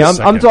gone. In a I'm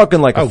second.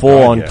 talking like a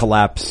full-on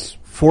collapse.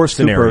 Forrest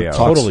scenario. Cooper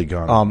talks, Totally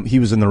gone. He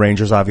was in the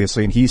Rangers,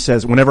 obviously, and he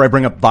says whenever I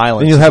bring up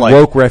violence, And you'll have like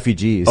woke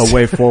refugees. a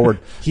way forward.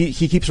 He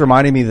keeps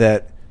reminding me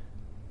that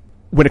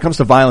when it comes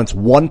to violence,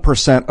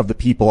 1% of the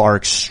people are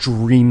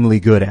extremely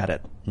good at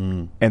it.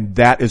 And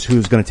that is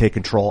who's going to take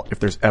control if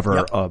there's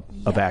ever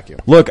a vacuum.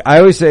 Look, I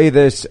always say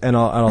this, and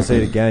I'll say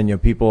it again. You know,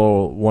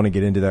 people want to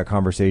get into that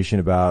conversation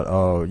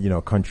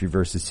about, country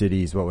versus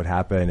cities, what would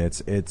happen.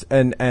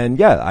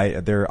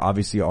 There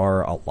obviously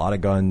are a lot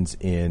of guns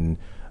in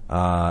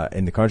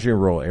the country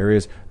and rural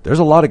areas. There's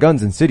a lot of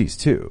guns in cities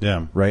too.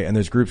 Yeah. Right? And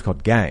there's groups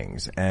called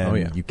gangs,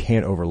 and you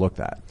can't overlook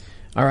that.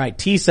 All right.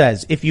 T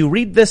says, if you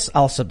read this,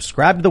 I'll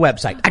subscribe to the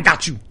website. I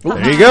got you.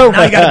 There you go.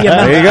 Now you gotta be a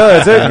There you go.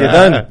 That's it. You're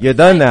done. You're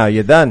done now.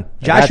 You're done.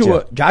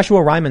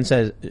 Joshua Ryman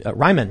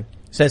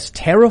says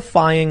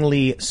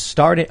terrifyingly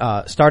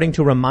starting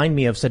to remind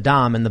me of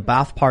Saddam and the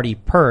Ba'ath Party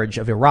purge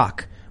of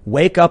Iraq.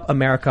 Wake up,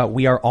 America.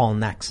 We are all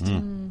next.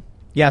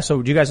 Yeah.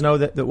 So do you guys know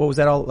that what was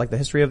that all like the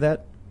history of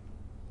that?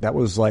 That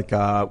was like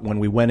when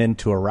we went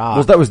into Iraq.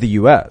 Well, that was the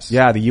U.S.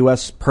 Yeah, the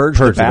U.S. purged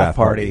the Ba'ath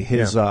Party.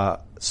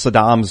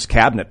 Saddam's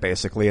cabinet,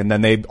 basically, and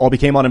then they all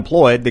became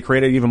unemployed. They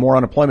created even more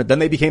unemployment. Then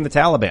they became the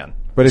Taliban.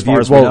 But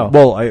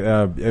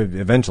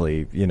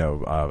eventually,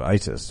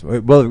 ISIS.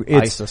 Well,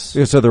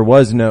 ISIS. So there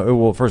was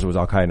first it was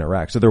Al Qaeda in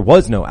Iraq. So there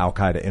was no Al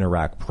Qaeda in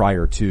Iraq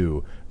prior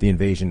to the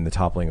invasion and the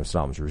toppling of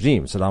Saddam's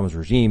regime. Saddam's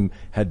regime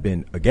had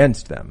been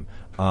against them.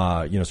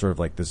 Sort of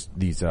like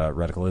these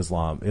radical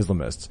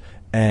Islamists.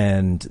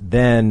 And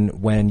then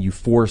when you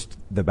forced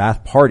the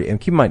Ba'ath Party, and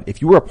keep in mind,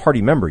 if you were a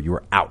party member, you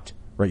were out.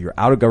 Right, you're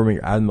out of government,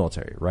 you're out of the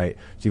military, right?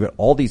 So you've got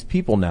all these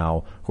people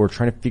now who are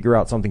trying to figure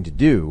out something to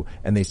do,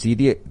 and they see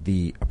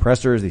the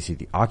oppressors, they see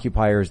the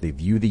occupiers, they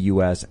view the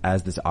U.S.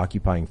 as this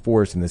occupying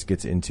force, and this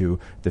gets into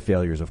the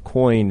failures of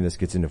COIN, this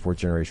gets into fourth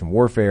generation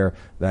warfare,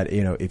 that,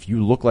 if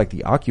you look like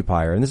the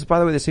occupier, and this is, by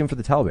the way, the same for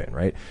the Taliban,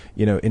 right?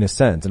 in a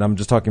sense, and I'm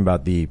just talking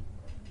about the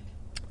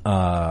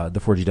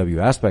 4GW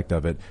aspect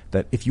of it,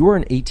 that if you are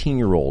an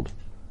 18-year-old,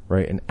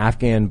 right, an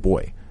Afghan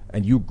boy,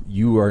 and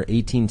you are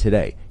 18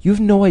 today, you have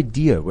no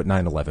idea what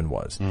 9/11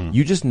 was.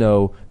 You just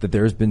know that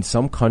there's been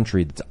some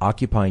country that's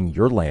occupying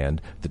your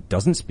land, that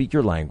doesn't speak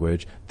your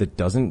language, that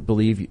doesn't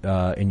believe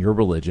in your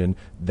religion,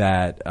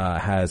 that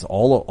has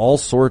all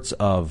sorts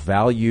of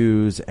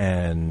values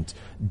and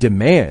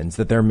demands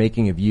that they're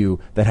making of you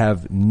that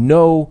have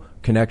no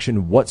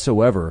connection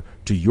whatsoever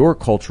to your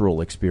cultural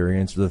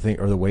experience or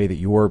the way that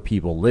your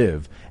people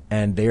live,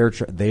 and they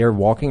are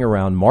walking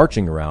around,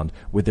 marching around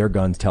with their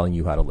guns, telling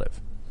you how to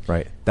live.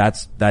 Right.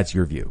 That's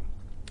your view.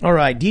 All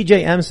right.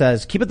 DJ M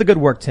says, keep up the good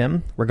work,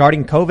 Tim.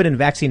 Regarding COVID and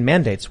vaccine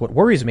mandates, what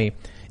worries me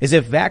is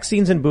if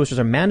vaccines and boosters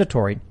are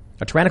mandatory,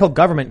 a tyrannical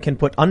government can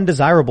put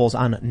undesirables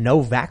on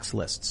no-vax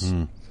lists.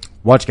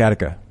 Watch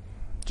Gattaca.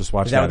 Just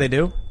watch. Is that what they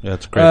do? Yeah,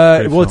 it's great.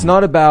 Great well, film.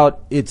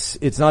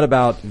 it's not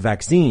about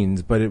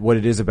vaccines, but what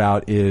it is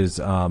about is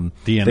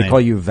DNA. They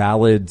call you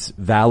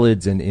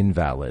valids, and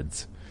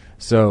invalids.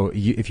 So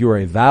if you are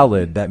a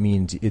valid, that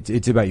means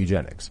it's about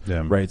eugenics,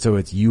 right? So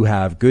it's you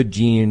have good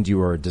genes,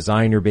 you are a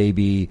designer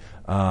baby,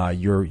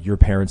 your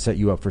parents set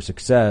you up for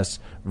success.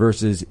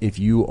 Versus if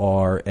you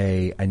are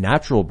a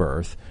natural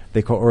birth,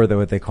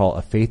 what they call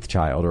a faith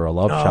child or a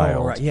love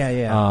child. Right.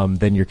 Yeah.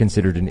 Then you're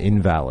considered an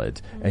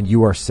invalid, and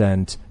you are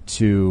sent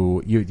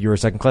to you're a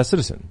second class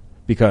citizen.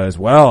 Because,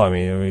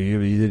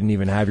 you didn't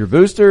even have your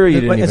booster, you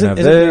didn't even have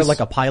this. Isn't there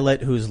like a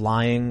pilot who's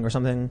lying or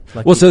something?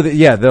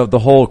 The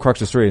whole crux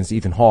of the story is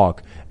Ethan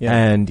Hawke,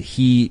 and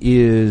he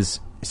was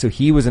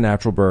a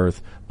natural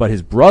birth, but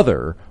his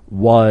brother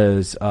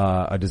was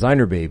a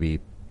designer baby,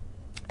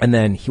 and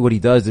then what he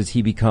does is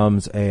he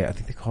becomes I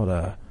think they call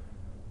it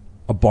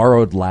a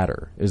borrowed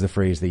ladder is the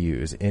phrase they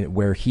use,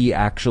 where he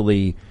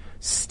actually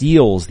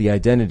steals the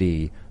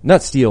identity,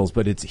 not steals,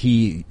 but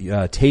he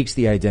takes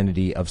the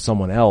identity of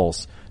someone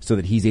else so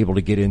that he's able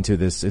to get into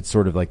this, it's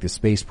sort of like the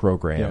space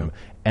program.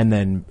 And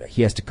then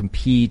he has to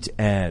compete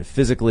and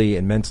physically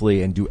and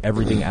mentally and do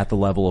everything at the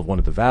level of one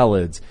of the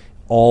valids,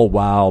 all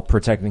while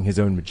protecting his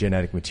own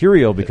genetic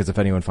material, because if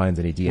anyone finds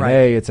any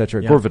DNA, et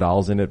cetera, Gore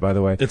Vidal's in it, by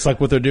the way. It's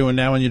like what they're doing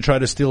now when you try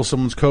to steal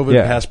someone's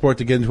COVID passport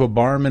to get into a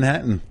bar in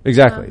Manhattan.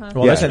 Exactly.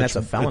 Well, that's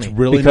a felony. It's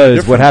really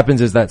because what happens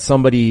is that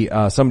somebody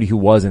who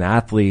was an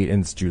athlete,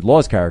 and it's Jude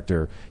Law's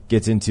character,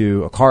 gets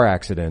into a car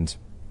accident.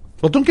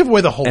 Well, don't give away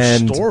the whole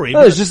story.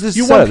 No, it's just this.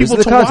 You want people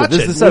to watch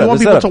it. You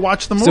want people to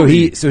watch the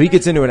movie. So he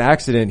gets into an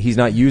accident. He's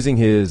not using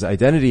his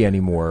identity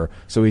anymore.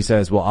 So he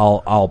says,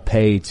 "Well, I'll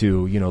pay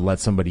to let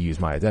somebody use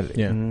my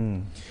identity." Yeah.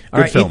 All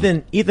right,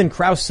 film. Ethan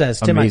Krause says,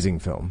 "Tim, amazing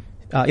film."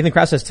 Ethan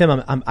Krause says,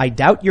 Tim, I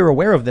doubt you're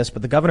aware of this,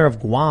 but the governor of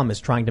Guam is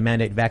trying to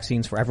mandate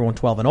vaccines for everyone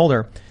 12 and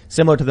older,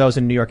 similar to those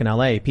in New York and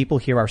LA. People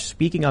here are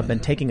speaking up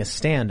and taking a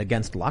stand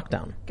against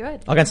lockdown.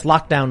 Good. Against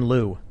lockdown,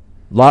 Lou.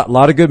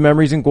 Lot of good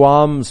memories in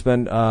Guam.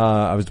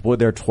 I was deployed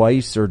there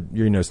twice, or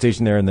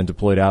stationed there and then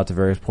deployed out to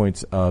various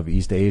points of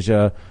East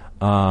Asia.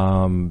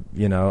 Agana,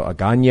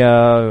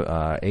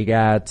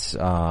 Agat,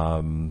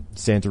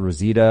 Santa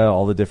Rosita,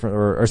 all the different,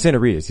 or Santa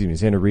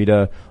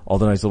Rita, all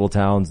the nice little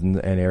towns and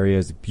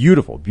areas.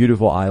 Beautiful,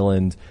 beautiful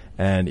island.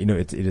 And,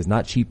 it is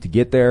not cheap to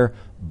get there,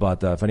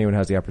 but, if anyone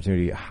has the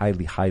opportunity,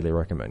 highly, highly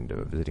recommend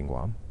visiting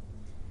Guam.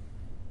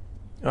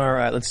 All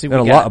right, let's see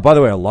And by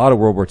the way, a lot of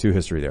World War II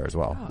history there as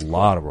well. A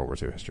lot of World War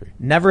II history.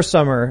 Never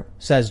Summer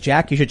says,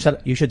 Jack, you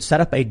should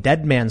set up a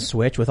dead man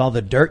switch with all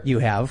the dirt you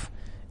have.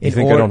 You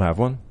think I don't have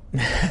one?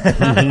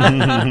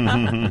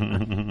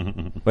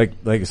 like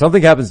if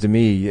something happens to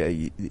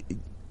me,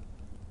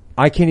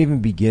 I can't even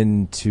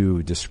begin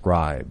to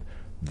describe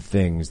the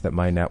things that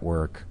my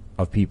network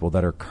of people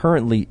that are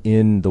currently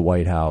in the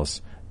White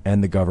House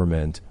and the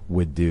government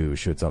would do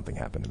should something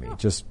happen to me. I'm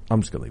just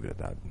gonna leave it at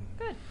that.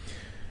 Good.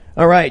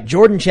 All right,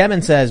 Jordan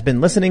Chapman says, been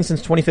listening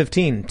since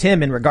 2015.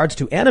 Tim, in regards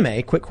to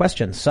anime, quick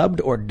question,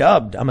 subbed or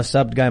dubbed? I'm a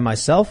subbed guy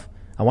myself.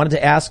 I wanted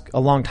to ask a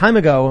long time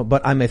ago,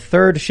 but I'm a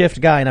third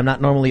shift guy and I'm not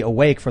normally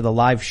awake for the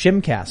live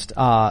Shimcast.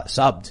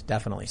 Subbed,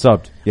 definitely.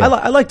 Subbed, yeah.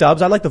 I like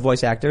dubs. I like the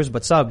voice actors,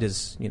 but subbed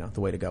is,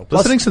 the way to go. Plus,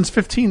 Listening since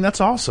 15, that's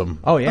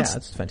awesome. oh yeah,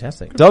 that's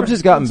fantastic. Dubs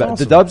has gotten better.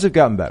 awesome. The dubs have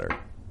gotten better.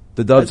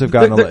 The dubs have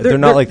gotten, they're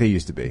not like they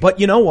used to be. But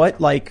you know what?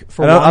 Like,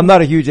 for And one, I'm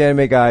not a huge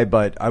anime guy,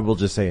 but I will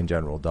just say in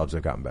general, dubs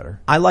have gotten better.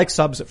 I like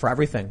subs for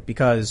everything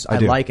because I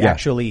do, like yeah.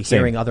 actually Same.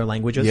 hearing other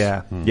languages.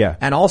 Yeah. Yeah.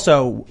 And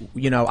also,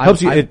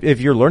 Helps you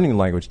if you're learning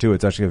language too.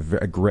 It's actually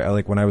a great.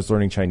 Like when I was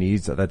learning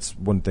Chinese, that's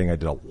one thing I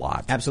did a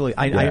lot. Absolutely.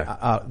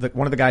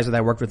 One of the guys that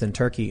I worked with in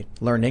Turkey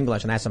learned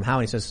English, and I asked him how,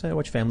 and he says, "Hey,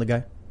 watch Family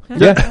Guy."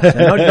 Yeah.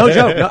 No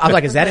joke. No, I was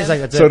like, "Is that?" He's like,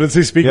 "That's So it." does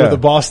he speak Yeah. with a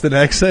Boston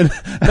accent?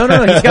 No.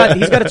 He's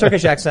got a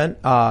Turkish accent.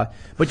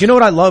 But you know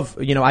what I love?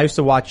 I used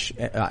to watch.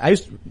 I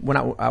used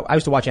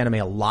to watch anime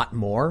a lot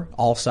more,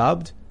 all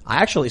subbed. I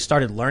actually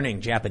started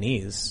learning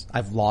Japanese.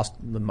 I've lost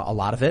a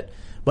lot of it.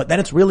 But then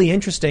it's really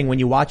interesting when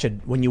you watch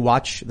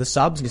the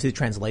subs and you see the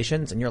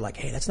translations and you're like,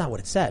 hey, that's not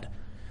what it said.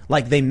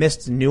 Like they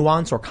missed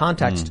nuance or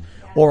context.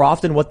 Or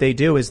often what they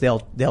do is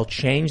they'll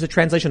change the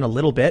translation a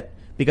little bit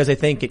because they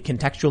think it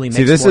contextually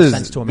makes more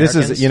sense to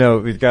Americans. This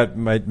is, we've got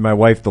my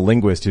wife, the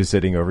linguist, who's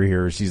sitting over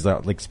here. She's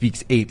like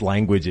speaks 8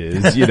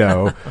 languages,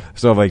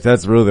 So like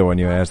that's really the one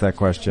you asked that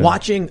question.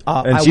 Watching,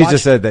 and she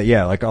just said that,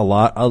 yeah, like a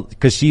lot,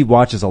 cause she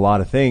watches a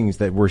lot of things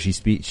that where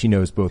she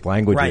knows both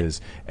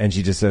languages. Right. And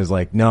she just says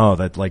like, no,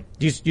 that like.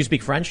 Do you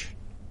speak French?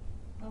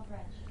 No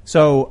French.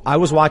 So I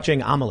was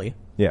watching Amelie.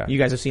 Yeah. You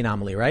guys have seen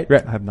Amelie, right?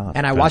 Yeah. I have not.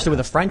 And I watched it with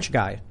a French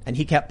guy, and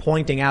he kept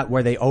pointing out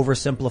where they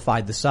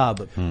oversimplified the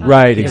sub.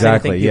 Right, Because I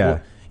think exactly, people,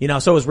 yeah.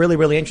 So it was really,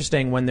 really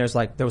interesting when there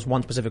was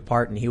one specific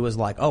part, and he was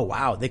like, "Oh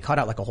wow, they cut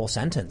out like a whole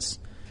sentence,"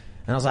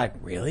 and I was like,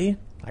 "Really?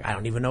 Like I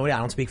don't even know. I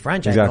don't speak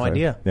French. I have no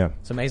idea." Yeah,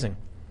 it's amazing.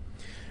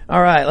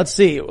 All right, let's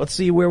see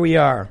where we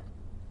are.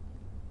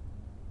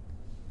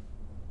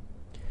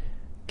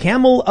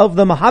 Camel of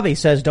the Mojave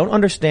says, "Don't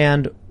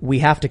understand. We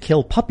have to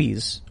kill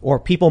puppies, or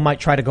people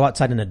might try to go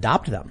outside and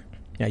adopt them."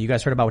 Yeah, you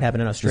guys heard about what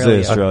happened in Australia.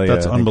 That's I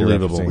think you're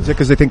unbelievable. referencing. Is it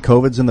because they think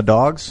COVID's in the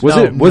dogs? Was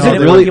No, it no, they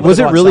didn't want people was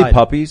to it go really outside.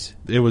 puppies?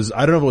 It was,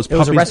 I don't know if it was It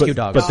was puppies, a rescue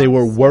dog. but they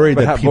were worried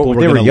But that people were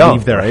they were going to young,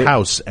 leave their right?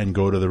 house and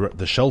go to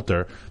the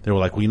shelter. They were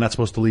like, well, you're not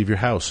supposed to leave your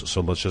house,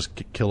 so let's just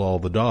kill all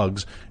the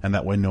dogs, and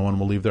that way no one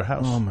will leave their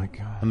house. Oh my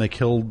God. And they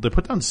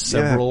put down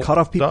several cut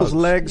off people's dogs.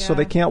 legs so Yeah.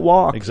 they can't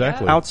walk.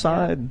 Exactly.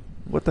 Outside.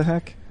 What the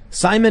heck?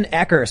 Simon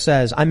Ecker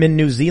says, I'm in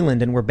New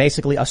Zealand and we're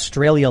basically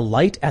Australia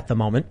light at the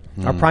moment.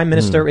 Our prime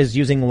minister is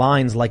using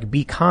lines like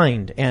be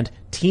kind and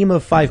team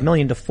of 5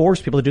 million to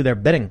force people to do their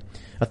bidding.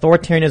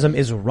 Authoritarianism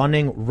is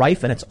running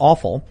rife and it's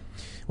awful.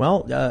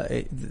 Well,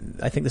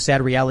 I think the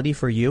sad reality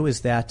for you is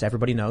that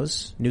everybody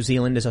knows New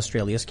Zealand is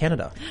Australia's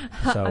Canada.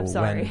 So I'm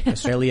sorry. when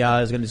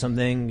Australia is going to do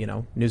something,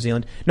 New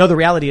Zealand. No, the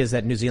reality is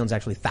that New Zealand's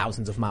actually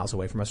thousands of miles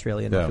away from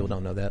Australia and most people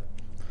don't know that.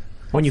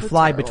 When you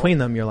fly between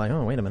them, you're like,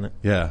 oh, wait a minute.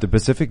 Yeah. The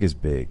Pacific is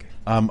big.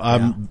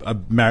 I'm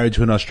married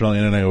to an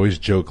Australian, and I always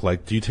joke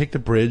like, "Do you take the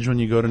bridge when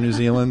you go to New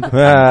Zealand?"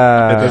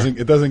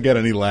 It doesn't get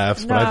any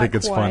laughs, but I think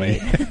it's funny.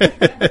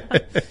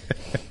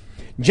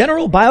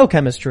 General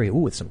biochemistry. Ooh,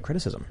 with some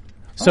criticism.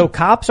 So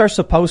cops are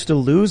supposed to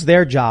lose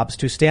their jobs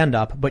to stand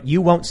up, but you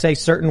won't say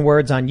certain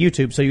words on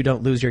YouTube so you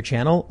don't lose your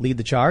channel. Lead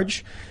the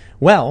charge.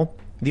 Well,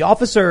 the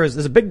officers,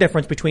 there's a big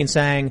difference between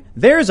saying,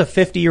 there's a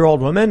 50-year-old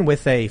woman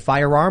with a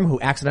firearm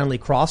who accidentally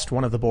crossed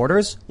one of the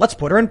borders. Let's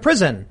put her in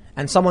prison.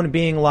 And someone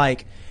being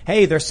like,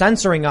 hey, they're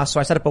censoring us,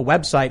 so I set up a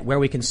website where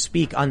we can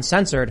speak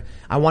uncensored.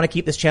 I want to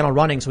keep this channel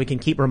running so we can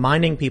keep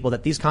reminding people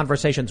that these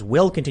conversations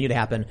will continue to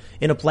happen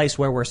in a place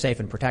where we're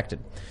safe and protected.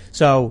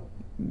 So,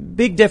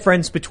 big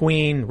difference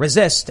between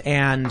resist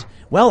and,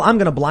 well, I'm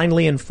going to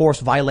blindly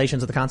enforce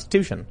violations of the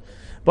Constitution.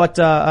 But,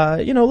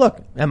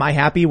 look, am I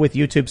happy with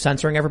YouTube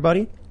censoring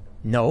everybody?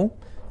 No.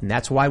 And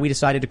that's why we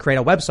decided to create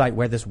a website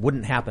where this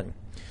wouldn't happen.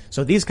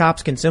 So these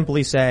cops can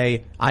simply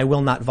say, I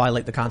will not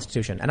violate the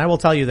Constitution. And I will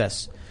tell you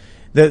this.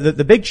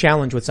 The big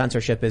challenge with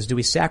censorship is, do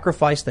we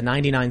sacrifice the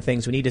 99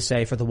 things we need to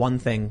say for the one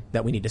thing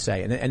that we need to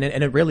say? And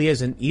it really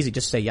isn't easy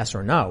just to say yes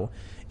or no.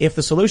 If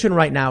the solution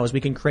right now is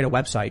we can create a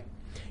website,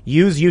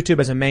 use YouTube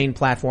as a main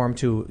platform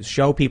to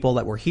show people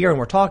that we're here and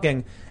we're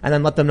talking, and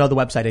then let them know the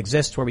website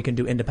exists where we can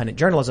do independent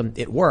journalism,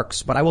 it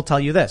works. But I will tell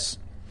you this.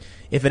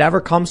 If it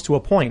ever comes to a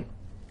point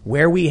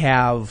where we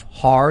have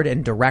hard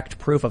and direct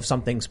proof of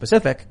something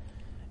specific,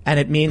 and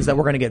it means that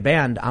we're going to get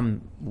banned,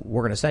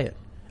 we're going to say it.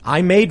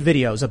 I made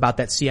videos about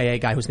that CIA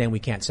guy whose name we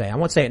can't say. I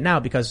won't say it now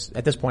because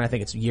at this point I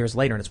think it's years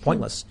later and it's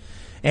pointless.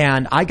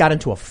 And I got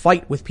into a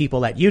fight with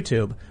people at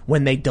YouTube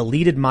when they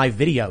deleted my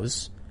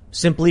videos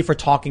simply for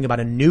talking about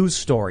a news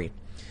story.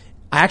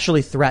 I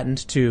actually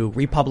threatened to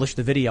republish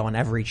the video on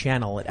every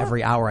channel at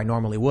every hour I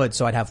normally would,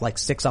 so I'd have like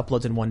 6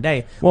 uploads in one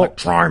day. Well, like,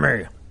 try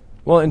me.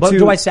 Well, and But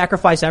do I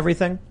sacrifice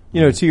everything?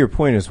 You know, to your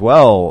point as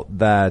well,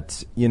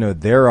 that, you know,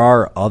 there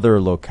are other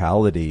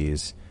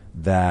localities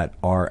that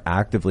are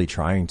actively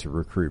trying to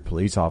recruit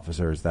police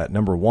officers that,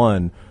 number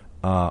one,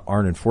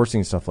 aren't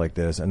enforcing stuff like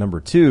this, and number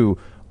two,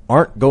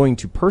 aren't going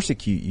to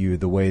persecute you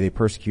the way they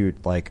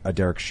persecute like a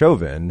Derek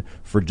Chauvin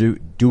for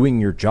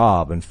doing your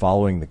job and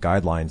following the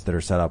guidelines that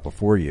are set out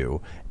before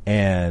you.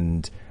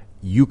 And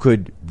you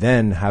could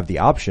then have the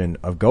option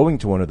of going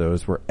to one of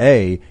those where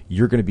A,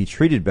 you're going to be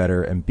treated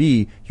better, and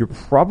B, you're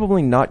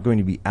probably not going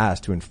to be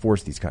asked to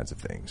enforce these kinds of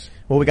things.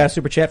 Well, we got a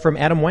super chat from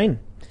Adam Wayne.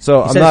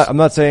 So I'm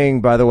not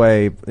saying, by the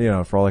way, you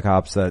know, for all the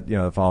cops that, you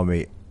know, that follow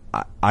me,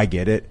 I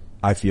get it.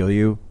 I feel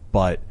you.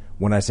 But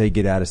when I say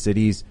get out of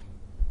cities,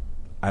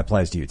 it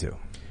applies to you too.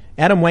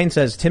 Adam Wayne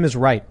says, Tim is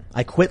right.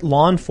 I quit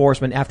law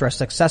enforcement after a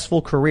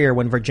successful career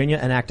when Virginia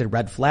enacted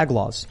red flag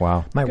laws.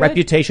 Wow. My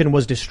reputation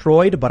was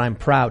destroyed, but I'm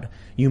proud.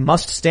 You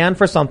must stand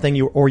for something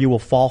or you will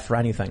fall for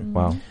anything.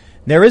 Wow.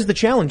 There is the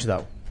challenge,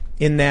 though,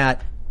 in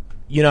that,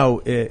 you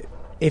know,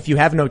 if you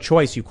have no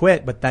choice, you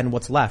quit, but then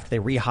what's left? They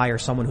rehire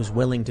someone who's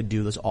willing to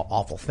do those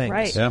awful things.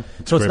 Right. Yeah,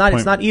 So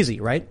it's not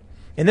easy, right?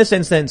 In this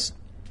instance,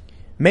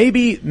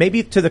 maybe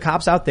to the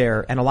cops out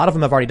there, and a lot of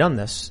them have already done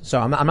this. So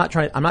I'm not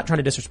trying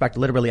to disrespect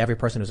literally every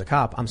person who's a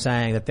cop. I'm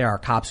saying that there are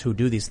cops who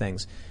do these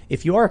things.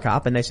 If you are a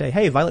cop and they say,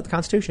 "Hey, violate the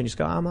Constitution," you just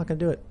go, "I'm not going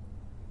to do it,"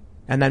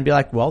 and then be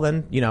like, "Well,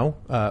 then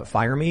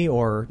fire me,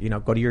 or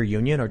go to your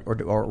union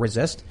or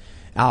resist."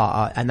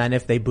 And then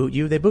if they boot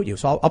you, they boot you.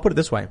 So I'll put it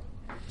this way: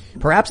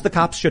 perhaps the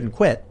cops shouldn't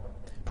quit.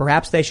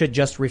 Perhaps they should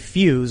just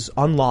refuse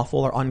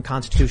unlawful or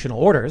unconstitutional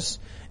orders.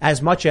 As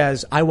much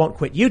as I won't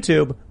quit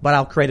YouTube, but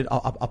I'll create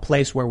a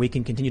place where we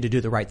can continue to do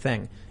the right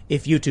thing.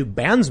 If YouTube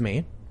bans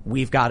me,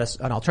 we've got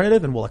an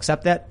alternative and we'll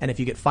accept that. And if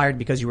you get fired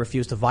because you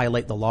refuse to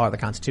violate the law or the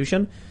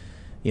Constitution,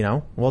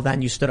 well,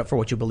 then you stood up for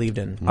what you believed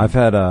in. I've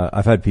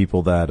had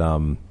people that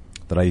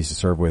I used to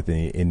serve with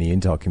in the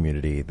Intel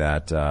community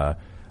that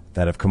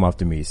have come up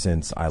to me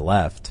since I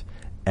left,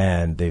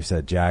 and they've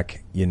said,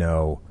 Jack,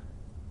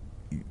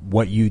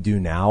 what you do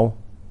now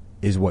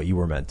is what you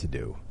were meant to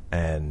do.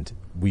 And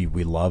we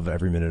love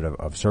every minute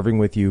of serving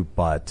with you,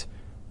 but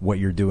what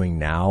you're doing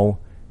now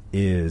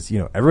is,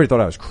 everybody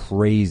thought I was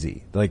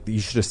crazy. Like, you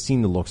should have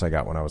seen the looks I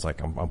got when I was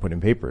like, I'm putting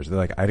in papers. They're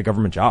like, I had a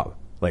government job.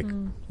 Like,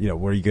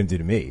 what are you going to do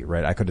to me?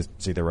 Right? I could have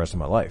stayed the rest of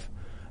my life.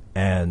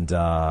 And,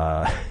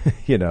 they're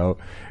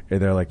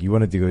like, you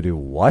wanted to go do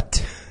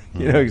what?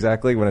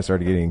 Exactly when I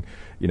started getting,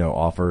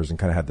 offers and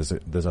kind of had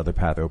this other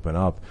path open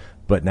up.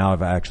 But now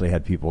I've actually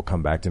had people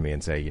come back to me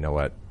and say, you know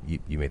what?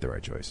 You made the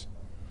right choice.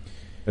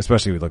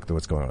 Especially with look at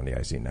what's going on in the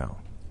IC now.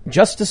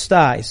 Justice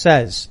Sty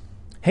says,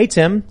 "Hey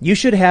Tim, you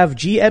should have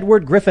G.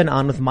 Edward Griffin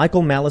on with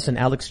Michael Malice and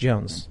Alex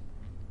Jones."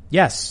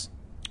 Yes.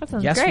 That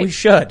sounds yes, great. we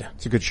should.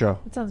 It's a good show.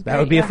 That sounds great. That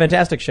would be a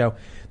fantastic show.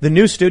 The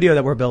new studio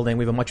that we're building,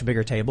 we have a much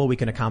bigger table. We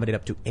can accommodate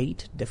up to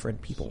 8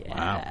 different people.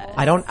 Wow.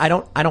 I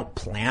don't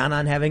plan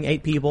on having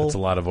 8 people. It's a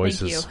lot of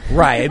voices. Thank you.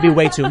 Right, it'd be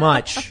way too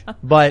much.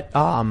 But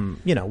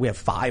we have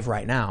 5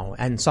 right now,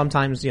 and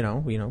sometimes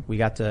we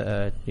got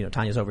to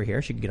Tanya's over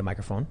here. She could get a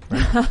microphone.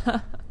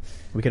 Right?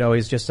 We could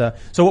always just so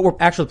what we're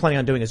actually planning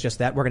on doing is just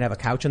that we're gonna have a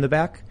couch in the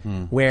back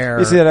where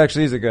You see, that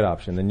actually is a good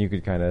option. Then you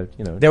could kind of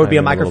there would be a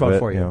chime in microphone little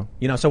for bit,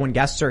 you. So when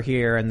guests are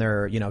here and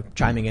they're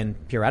chiming in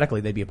periodically,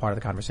 they'd be a part of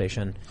the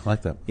conversation. I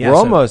like that. Yeah, we're so-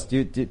 almost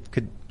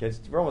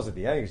we're almost at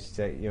the end. You should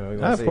say you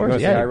want of to course,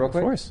 say yeah, hi real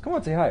quick. of course. Come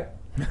on, say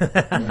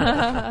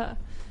hi.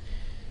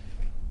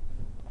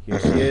 Here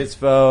she is,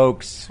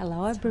 folks.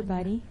 Hello,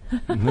 everybody.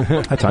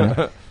 Hi,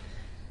 Tanya.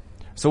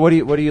 So what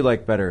do you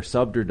like better,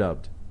 subbed or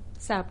dubbed?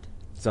 Subbed.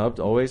 Subbed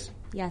always.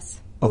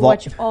 Yes. Of We all-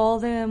 watch all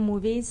the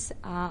movies.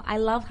 I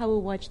love how we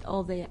watched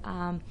all the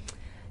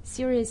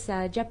series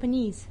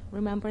Japanese.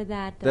 Remember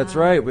that? That's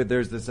right. But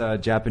there's this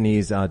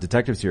Japanese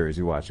detective series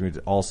we watched. It's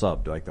all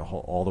subbed, like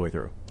all the way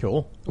through.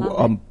 Cool.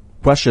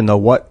 Question though,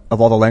 what of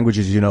all the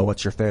languages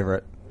what's your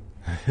favorite?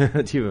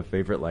 Do you have a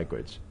favorite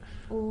language?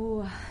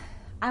 Ooh,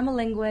 I'm a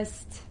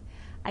linguist.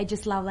 I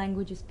just love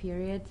languages,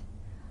 period.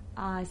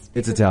 speak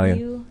It's with Italian.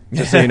 you.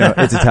 Just so you know,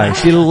 it's Italian.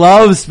 She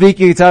loves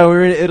speaking Italian. We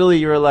were in Italy.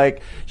 You were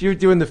like, you were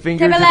doing the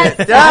fingers.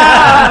 There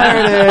There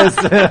it is.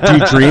 Do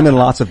you dream in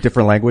lots of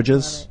different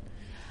languages?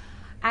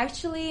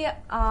 Actually,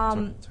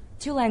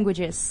 2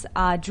 languages.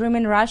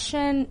 German,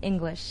 Russian,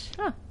 English.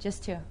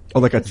 Just 2. Oh,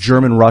 like a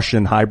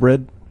German-Russian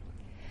hybrid?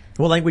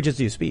 What languages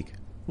do you speak?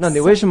 那你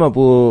为什么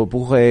不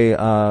会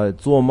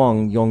做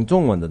梦用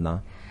中文的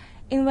呢？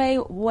因为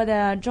我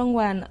的中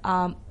文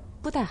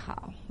不太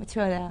好，我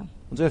觉得。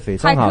我觉得非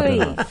常好的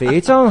呢，还可以。非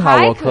常好，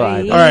我可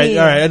爱的。 All right,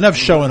 all right. Enough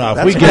showing off.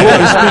 We get it.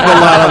 We speak a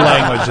lot of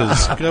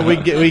languages.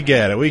 We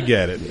get it. We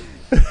get it.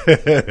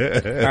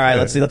 All right,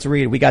 let's see. Let's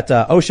read. We got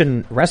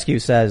Ocean Rescue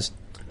says,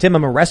 Tim,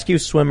 I'm a rescue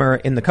swimmer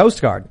in the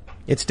Coast Guard.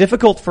 It's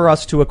difficult for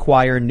us to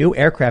acquire new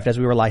aircraft as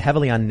we rely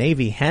heavily on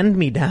Navy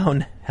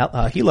hand-me-down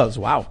helos.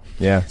 Wow.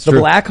 Yeah, it's the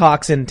true.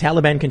 Blackhawks in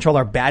Taliban control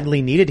are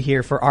badly needed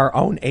here for our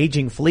own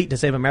aging fleet to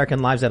save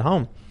American lives at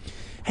home.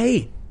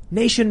 Hey,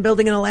 nation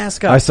building in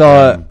Alaska. I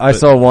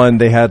saw one.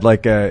 They had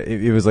like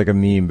it was like a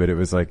meme, but it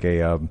was like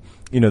a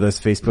those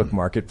Facebook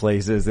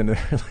marketplaces, and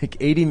like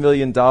 $80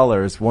 million,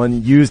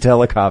 one used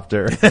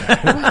helicopter.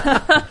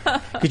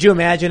 Could you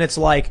imagine? It's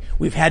like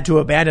we've had to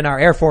abandon our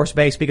Air Force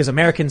base because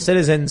American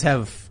citizens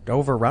have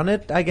overrun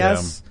it, I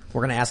guess. Yeah.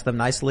 We're going to ask them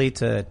nicely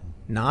to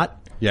not.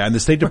 Yeah, and the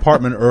State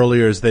Department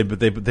earlier,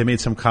 they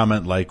made some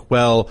comment like,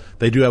 well,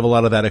 they do have a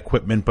lot of that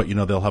equipment, but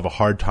they'll have a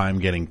hard time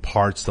getting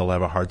parts. They'll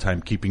have a hard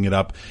time keeping it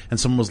up. And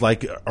someone was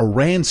like,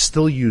 Iran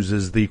still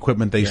uses the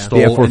equipment they stole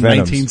the in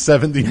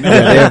 1979.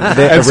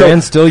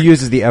 Iran still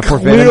uses the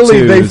F-4 Venom 2s.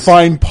 Clearly, they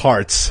find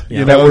parts.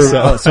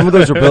 Some of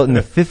those were built in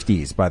the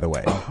 50s, by the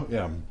way.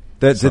 Yeah.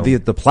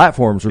 The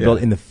platforms were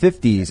built in the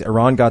 50s.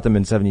 Iran got them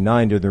in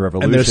 79 during the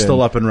revolution. And they're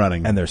still up and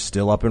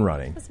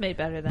running. That's made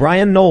better than.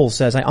 Brian Knowles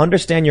says, I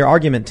understand your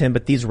argument, Tim,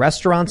 but these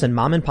restaurants and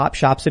mom and pop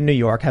shops in New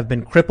York have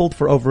been crippled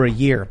for over a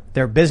year.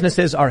 Their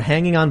businesses are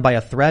hanging on by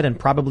a thread and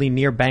probably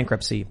near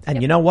bankruptcy.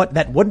 And you know what?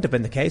 That wouldn't have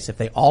been the case if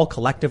they all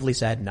collectively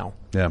said no.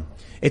 Yeah.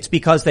 It's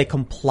because they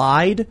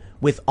complied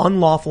with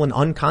unlawful and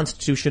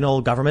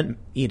unconstitutional government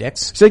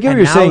edicts. So I get what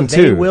you're saying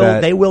too.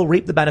 They will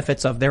reap the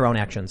benefits of their own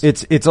actions.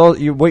 It's all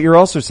what you're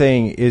also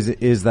saying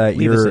is that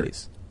leave the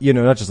cities.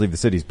 Not just leave the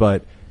cities,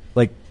 but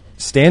like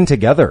stand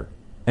together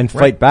and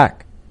fight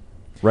back.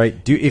 Right?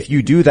 If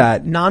you do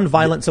that,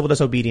 nonviolent civil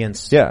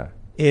disobedience. Yeah.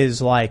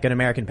 Is like an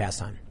American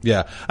pastime.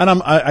 Yeah.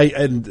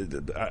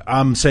 And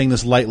I'm saying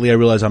this lightly. I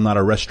realize I'm not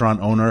a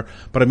restaurant owner,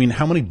 but I mean,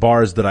 how many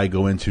bars did I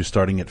go into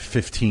starting at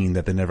 15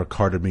 that they never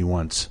carded me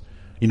once?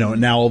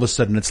 And now all of a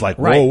sudden it's like,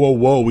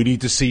 whoa, we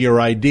need to see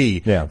your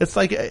ID. Yeah. It's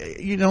like,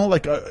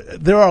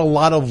 there are a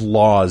lot of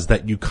laws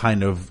that you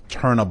kind of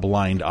turn a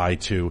blind eye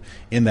to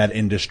in that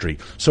industry.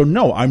 So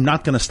no, I'm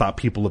not going to stop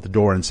people at the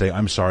door and say,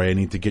 I'm sorry, I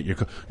need to get your,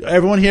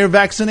 everyone here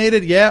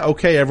vaccinated? Yeah.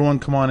 Okay. Everyone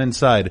come on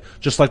inside.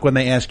 Just like when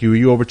they ask you, are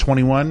you over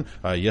 21?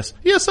 Yes.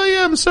 Yes, I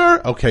am,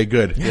 sir. Okay,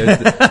 good.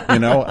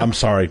 I'm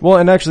sorry. Well,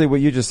 and actually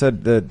what you just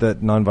said,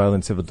 that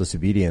nonviolent civil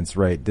disobedience,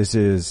 right? This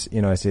is,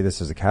 I say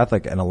this as a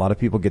Catholic, and a lot of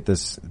people get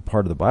this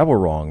part of the Bible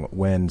wrong.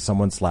 When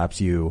someone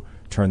slaps you,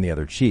 turn the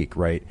other cheek,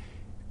 right?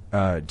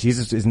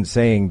 Jesus isn't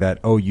saying that,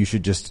 you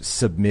should just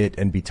submit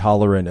and be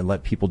tolerant and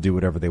let people do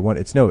whatever they want.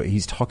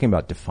 He's talking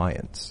about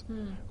defiance,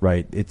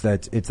 right? It's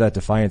that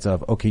defiance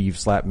of, okay, you've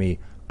slapped me,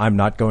 I'm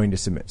not going to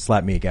submit,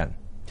 slap me again.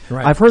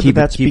 Right. I've heard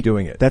keep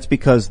doing it. That's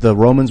because the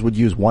Romans would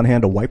use one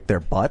hand to wipe their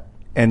butt,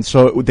 and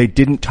so they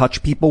didn't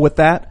touch people with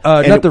that.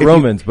 Not the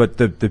Romans, but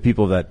the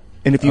people that,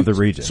 of the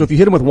region. So if you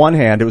hit them with one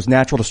hand, it was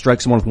natural to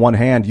strike someone with one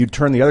hand. You'd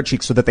turn the other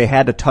cheek so that they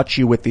had to touch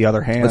you with the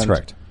other hand. That's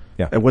correct.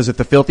 Yeah. Was it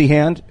the filthy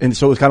hand? And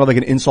so it was kind of like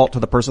an insult to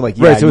the person, like,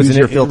 right, so use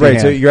your filthy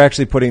hand. So you're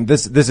actually putting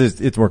it's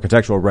more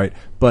contextual, right?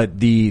 But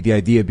the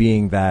idea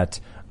being that,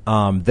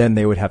 then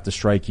they would have to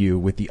strike you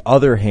with the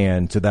other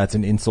hand, so that's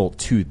an insult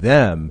to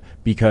them,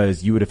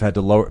 because you would have had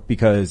to lower,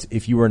 because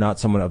if you were not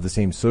someone of the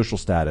same social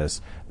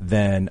status,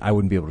 then I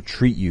wouldn't be able to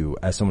treat you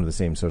as someone of the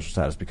same social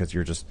status because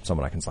you're just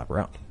someone I can slap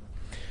around.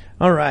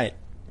 All right.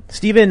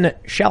 Stephen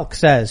Schelk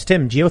says,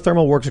 Tim,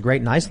 geothermal works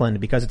great in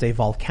Iceland because it's a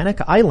volcanic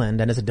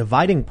island and is a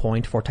dividing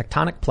point for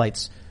tectonic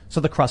plates,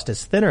 so the crust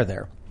is thinner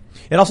there.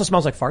 It also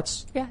smells like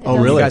farts. Yeah. Oh,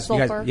 really? You guys,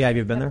 have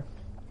you been there?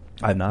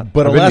 I've not.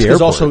 But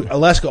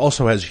Alaska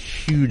also has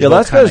huge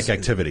volcanic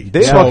activity.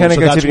 They have volcanic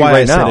activity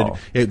right now.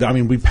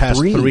 We passed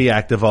 3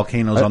 active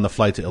volcanoes on the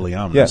flight to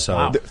Iliamna. Yeah. So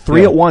Wow.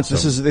 3 at once.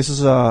 This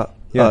is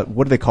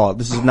what do they call it?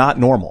 This is not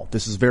normal.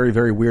 This is very,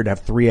 very weird to have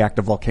 3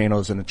 active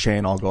volcanoes in a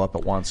chain all go up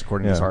at once,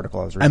 according to this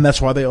article I was reading. And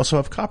that's why they also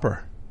have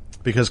copper.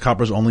 Because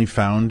copper is only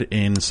found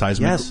in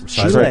seismic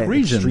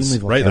regions,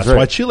 extremely right? That's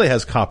why Chile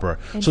has copper.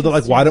 So they're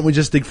like, why don't we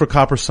just dig for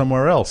copper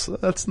somewhere else?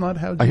 That's not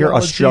how. I hear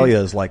Australia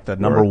is like the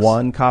number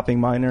 1 copper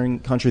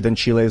mining country. Then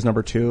Chile is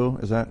number 2.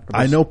 Is that?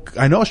 I know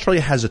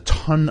Australia has a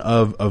ton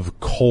of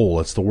coal.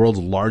 It's the world's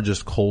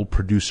largest coal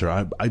producer.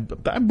 I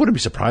wouldn't be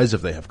surprised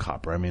if they have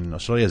copper. I mean,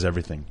 Australia has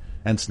everything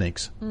and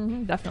snakes.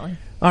 Mm-hmm, definitely.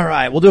 All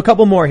right. We'll do a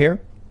couple more here.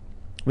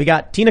 We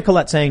got Tina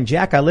Collette saying,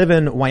 Jack, I live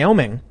in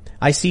Wyoming.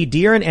 I see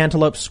deer and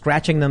antelope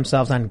scratching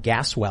themselves on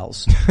gas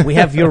wells. We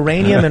have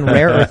uranium and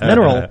rare earth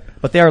mineral,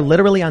 but they are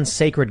literally on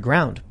sacred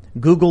ground.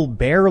 Google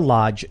Bear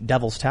Lodge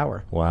Devil's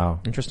Tower. Wow.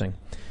 Interesting.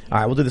 All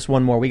right, we'll do this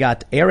one more. We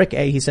got Eric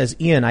A. He says,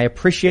 Ian, I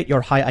appreciate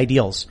your high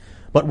ideals,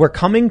 but we're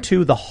coming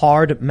to the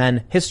hard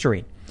men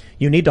history.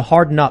 You need to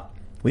harden up.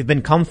 We've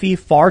been comfy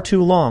far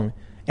too long,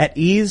 at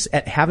ease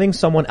at having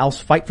someone else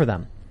fight for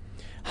them.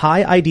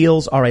 High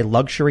ideals are a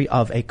luxury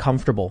of a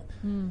comfortable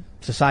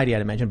society,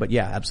 I'd imagine, but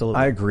yeah,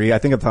 absolutely. I agree. I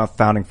think of the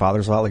founding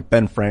fathers a lot. Like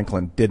Ben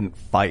Franklin didn't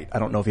fight. I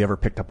don't know if he ever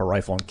picked up a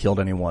rifle and killed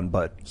anyone,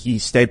 but he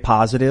stayed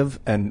positive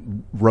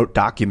and wrote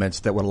documents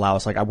that would allow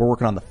us, like, we're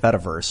working on the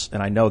Fediverse,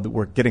 and I know that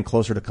we're getting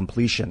closer to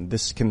completion.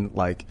 This can,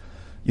 like,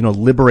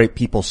 liberate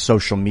people's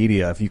social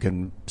media if you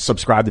can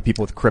subscribe to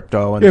people with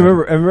crypto. And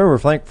remember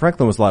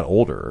Franklin was a lot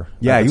older.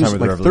 Yeah, he was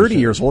like 30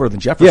 years older than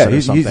Jefferson.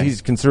 Yeah,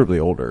 he's considerably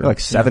older. Like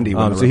 70.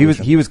 So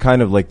he was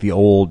kind of like the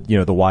old,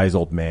 the wise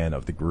old man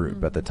of the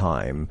group at the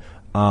time.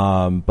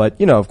 But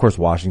of course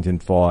Washington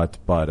fought,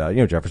 but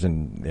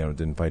Jefferson,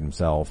 didn't fight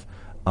himself.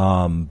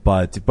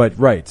 But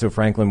right. So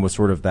Franklin was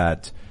sort of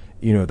that,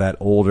 that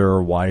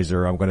older,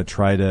 wiser. I'm going to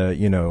try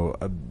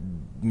to,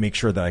 make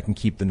sure that I can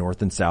keep the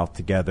North and South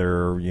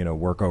together,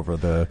 work over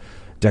the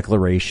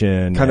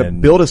Declaration. Kind of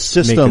build a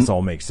system. Make this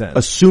all make sense.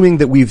 Assuming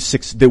that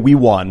we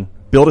won,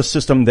 build a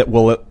system that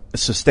will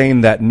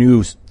sustain that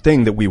new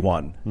thing that we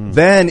won.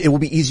 Then it will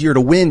be easier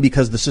to win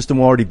because the system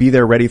will already be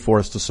there ready for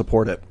us to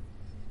support it.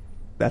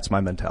 That's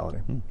my mentality.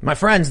 My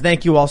friends,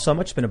 thank you all so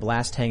much. It's been a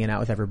blast hanging out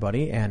with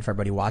everybody and for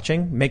everybody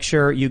watching. Make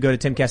sure you go to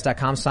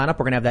timcast.com, sign up.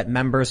 We're going to have that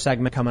members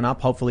segment coming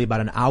up, hopefully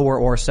about an hour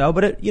or so.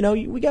 But we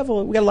got a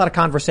lot of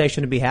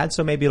conversation to be had,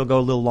 so maybe it'll go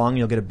a little long.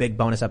 You'll get a big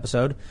bonus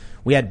episode.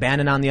 We had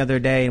Bannon on the other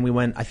day, and we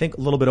went, I think,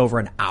 a little bit over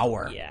an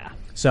hour. Yeah.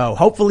 So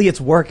hopefully it's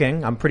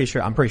working. I'm pretty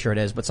sure it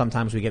is, but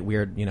sometimes we get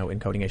weird,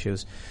 encoding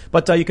issues.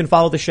 But you can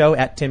follow the show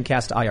at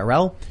Timcast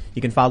IRL.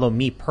 You can follow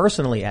me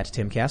personally at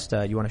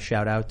Timcast. You want to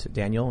shout out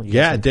Daniel?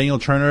 Daniel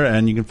Turner,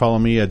 and you can follow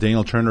me at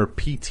Daniel Turner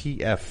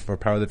PTF for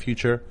Power of the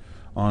Future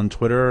on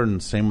Twitter,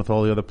 and same with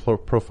all the other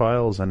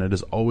profiles. And it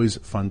is always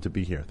fun to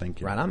be here.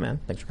 Thank you. Right on,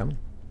 man. Thanks for coming.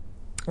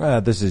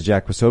 This is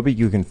Jack Wasobi.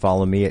 You can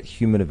follow me at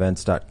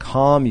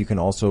humanevents.com. You can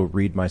also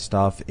read my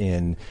stuff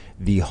in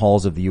the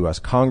halls of the U.S.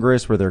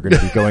 Congress, where they're going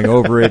to be going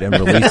over it and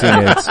releasing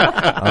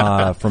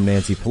it, from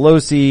Nancy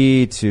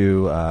Pelosi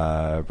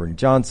to, Bernie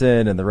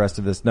Johnson and the rest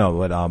of this. No,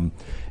 but,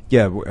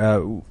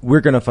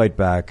 we're going to fight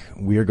back.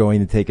 We are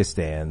going to take a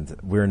stand.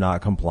 We're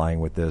not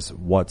complying with this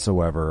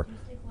whatsoever.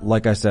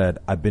 Like I said,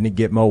 I've been to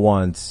Gitmo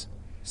once.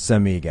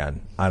 Send me again.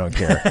 I don't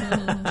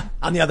care.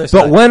 On the other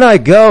side. But when I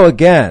go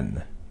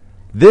again,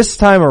 this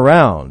time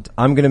around,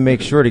 I'm going to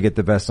make sure to get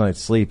the best night's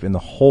sleep in the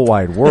whole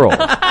wide world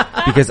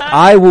because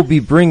I will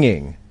be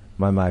bringing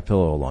my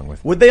MyPillow along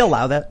with me. Would they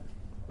allow that?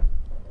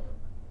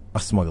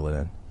 I'll smuggle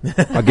it in.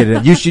 I'll get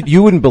it in.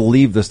 You wouldn't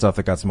believe the stuff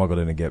that got smuggled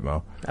into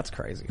Gitmo. That's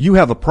crazy. You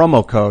have a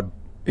promo code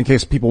in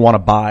case people want to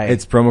buy.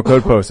 It's promo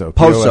code POSO.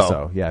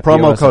 POSO. Yeah.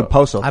 Promo code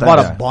POSO. I bought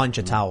a bunch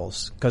of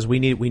towels because we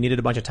needed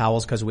a bunch of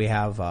towels because we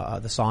have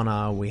the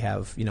sauna. We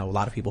have a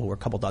lot of people who are a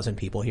couple dozen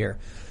people here.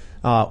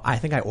 I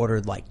think I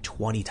ordered like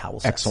 20 towel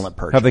sets. Excellent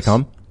purchase. Have they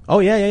come? Oh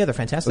yeah, they're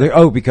fantastic.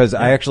 Because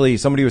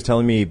somebody was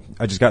telling me,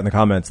 I just got in the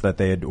comments that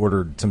they had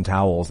ordered some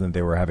towels and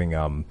they were having, they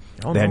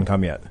hadn't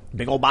come yet.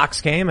 Big old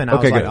box came and I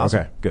was like, good. awesome.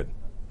 Okay,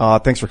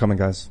 good. Thanks for coming,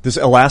 guys. This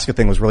Alaska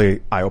thing was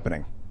really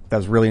eye-opening. That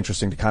was really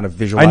interesting to kind of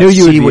visualize. I knew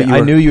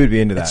you would be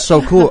into that. It's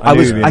so cool.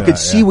 I could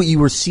see yeah. what you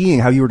were seeing,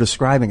 how you were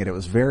describing it. It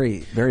was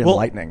very, very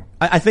enlightening.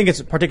 I think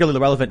it's particularly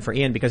relevant for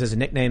Ian because his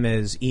nickname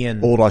is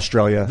Ian, Old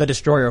Australia, the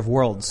Destroyer of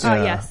Worlds. Oh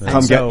yes.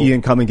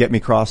 Come and get me,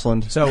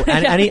 Crossland. So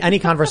any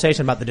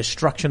conversation about the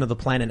destruction of the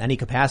planet in any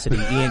capacity,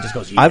 Ian just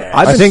goes. Yeah.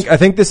 I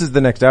think this is the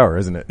next hour,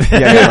 isn't it?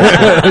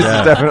 Yeah.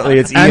 Definitely.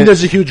 It's Ian. And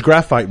there's a huge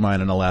graphite mine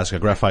in Alaska,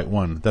 Graphite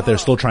 1, that they're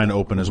still trying to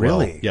open as well.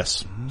 Really?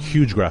 Yes,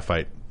 huge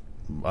graphite.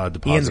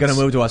 Deposits. Ian's going to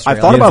move to I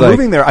Australia. thought about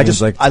moving there. I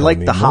tell like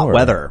me the hot more.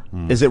 weather.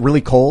 Is it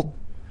really cold?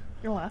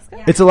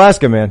 Alaska? It's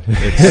Alaska, man.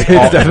 It's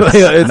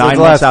definitely it's 9 Alaska.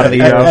 months out of the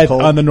year. It's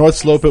cold. On the North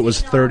Slope, it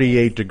was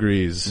 38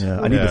 degrees.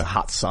 I need the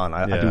hot sun.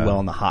 I do well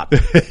in the hot.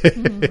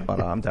 But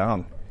I'm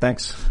down.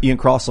 Thanks. Ian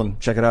Crossland.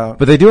 Check it out.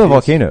 But they do have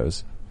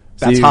volcanoes.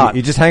 That's so hot.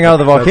 You just hang out at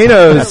the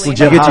volcanoes. That's You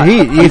legit get your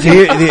heat. You get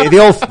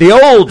your heat. The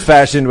old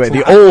fashioned way.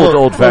 The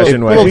old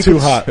fashioned way. A little too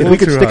hot. If we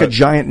could stick a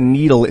giant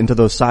needle into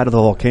those side of the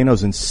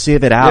volcanoes and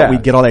sieve it out, Yeah.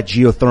 we'd get all that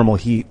geothermal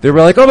heat. They were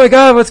like, "Oh my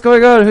God, what's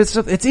going on?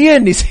 It's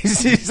Ian. He's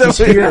Here Get with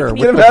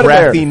him the out of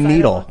there." graphene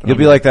needle. You'll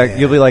be like that.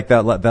 You'll be like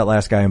that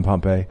last guy in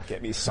Pompeii.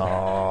 Get me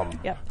some.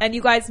 Yep. And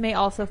you guys may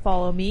also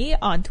follow me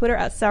on Twitter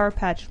at Sour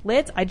Patch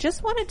Lids. I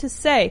just wanted to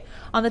say,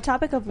 on the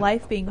topic of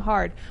life being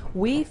hard,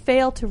 we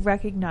fail to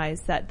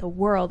recognize that the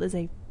world is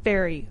a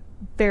very,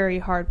 very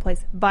hard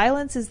place.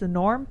 Violence is the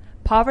norm.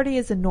 Poverty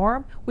is the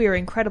norm. We are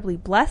incredibly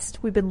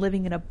blessed. We've been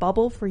living in a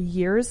bubble for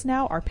years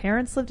now. Our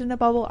parents lived in a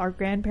bubble. Our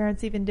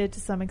grandparents even did to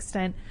some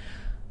extent.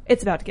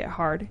 It's about to get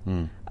hard.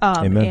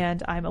 Amen.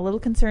 And I'm a little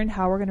concerned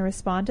how we're going to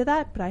respond to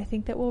that, but I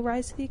think that we'll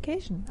rise to the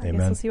occasion. I guess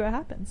we'll see what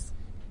happens.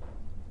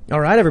 All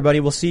right, everybody.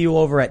 We'll see you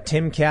over at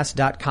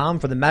timcast.com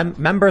for the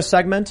member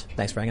segment.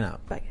 Thanks for hanging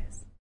out. Bye,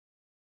 guys.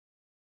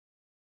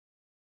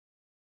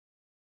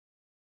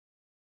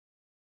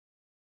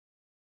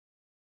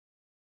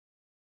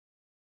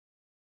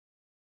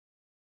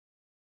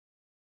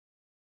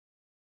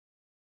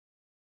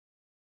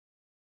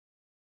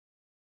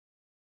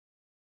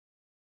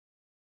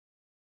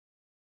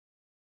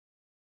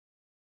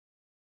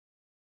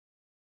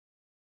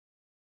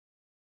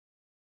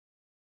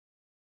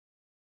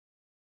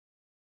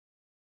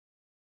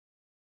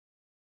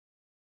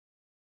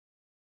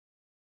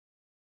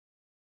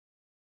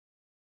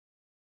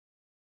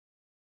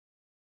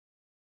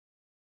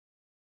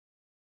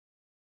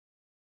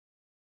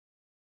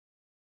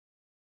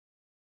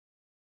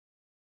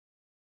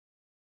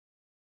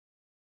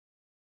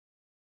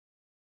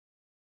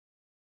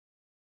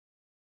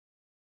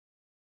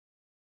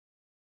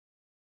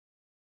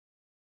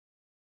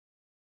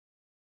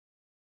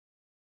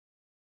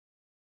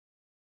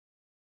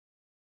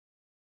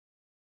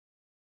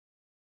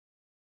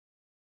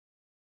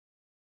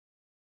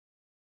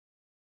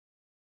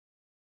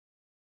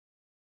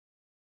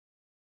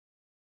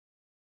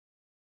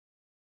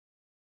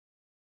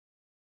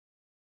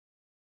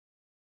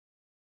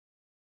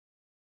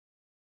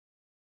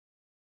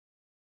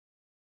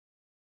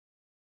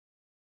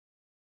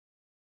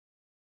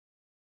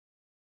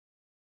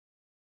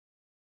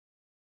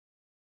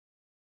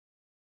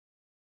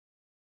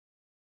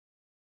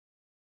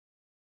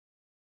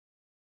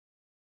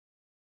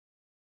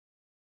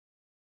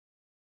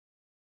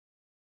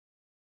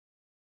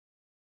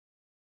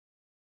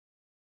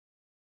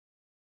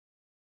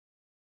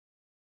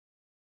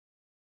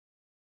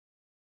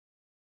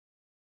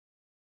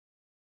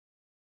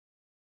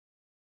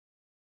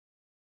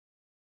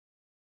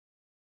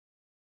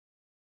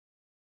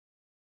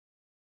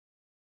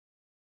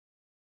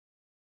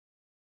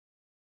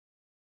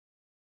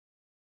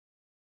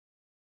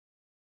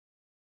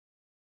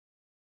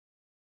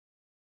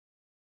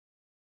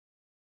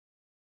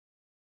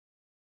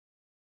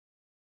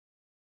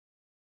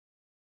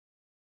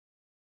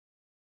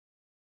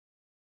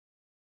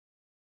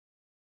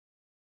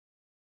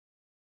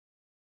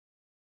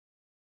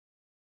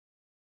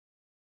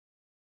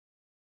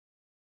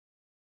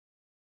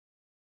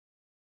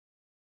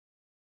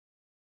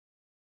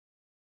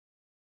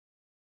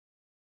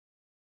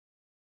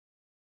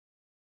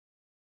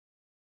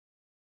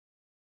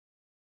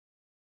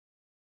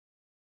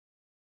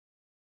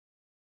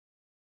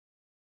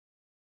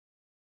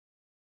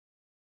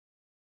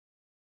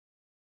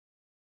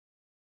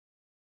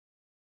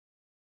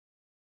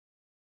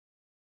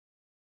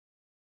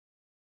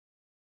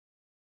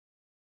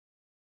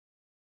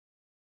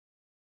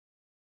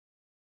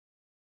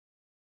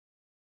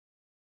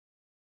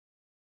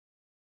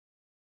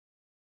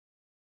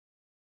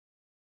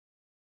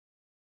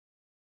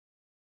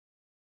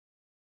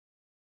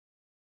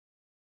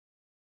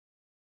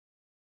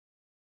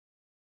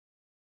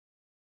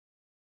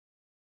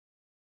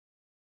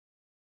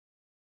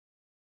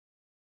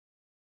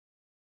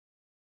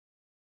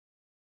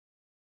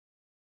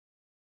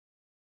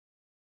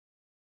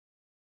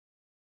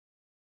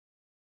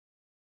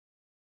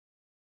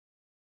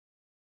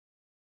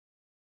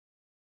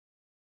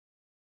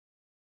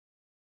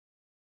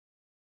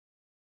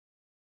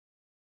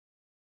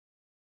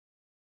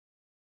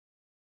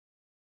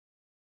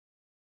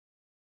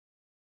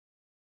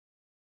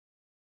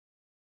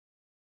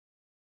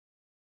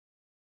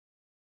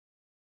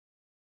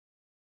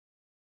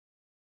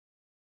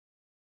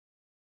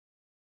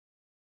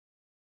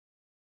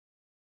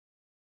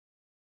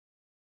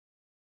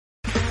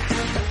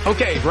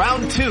 Okay,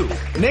 round two.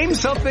 Name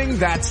something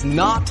that's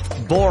not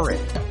boring.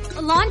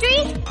 A laundry?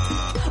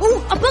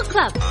 Ooh, a book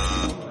club.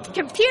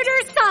 Computer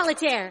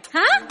solitaire,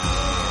 huh?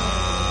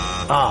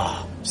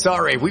 Ah,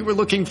 sorry, we were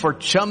looking for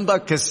Chumba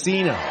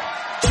Casino.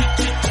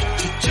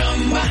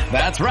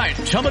 That's right,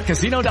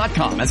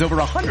 ChumbaCasino.com has over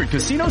 100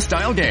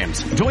 casino-style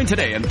games. Join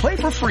today and play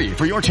for free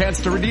for your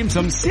chance to redeem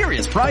some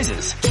serious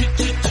prizes.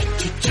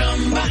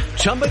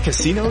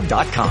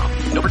 ChumbaCasino.com.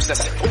 No purchase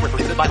necessary. Void where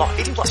prohibited by law.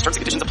 18+ terms and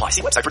conditions apply.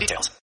 See website for details.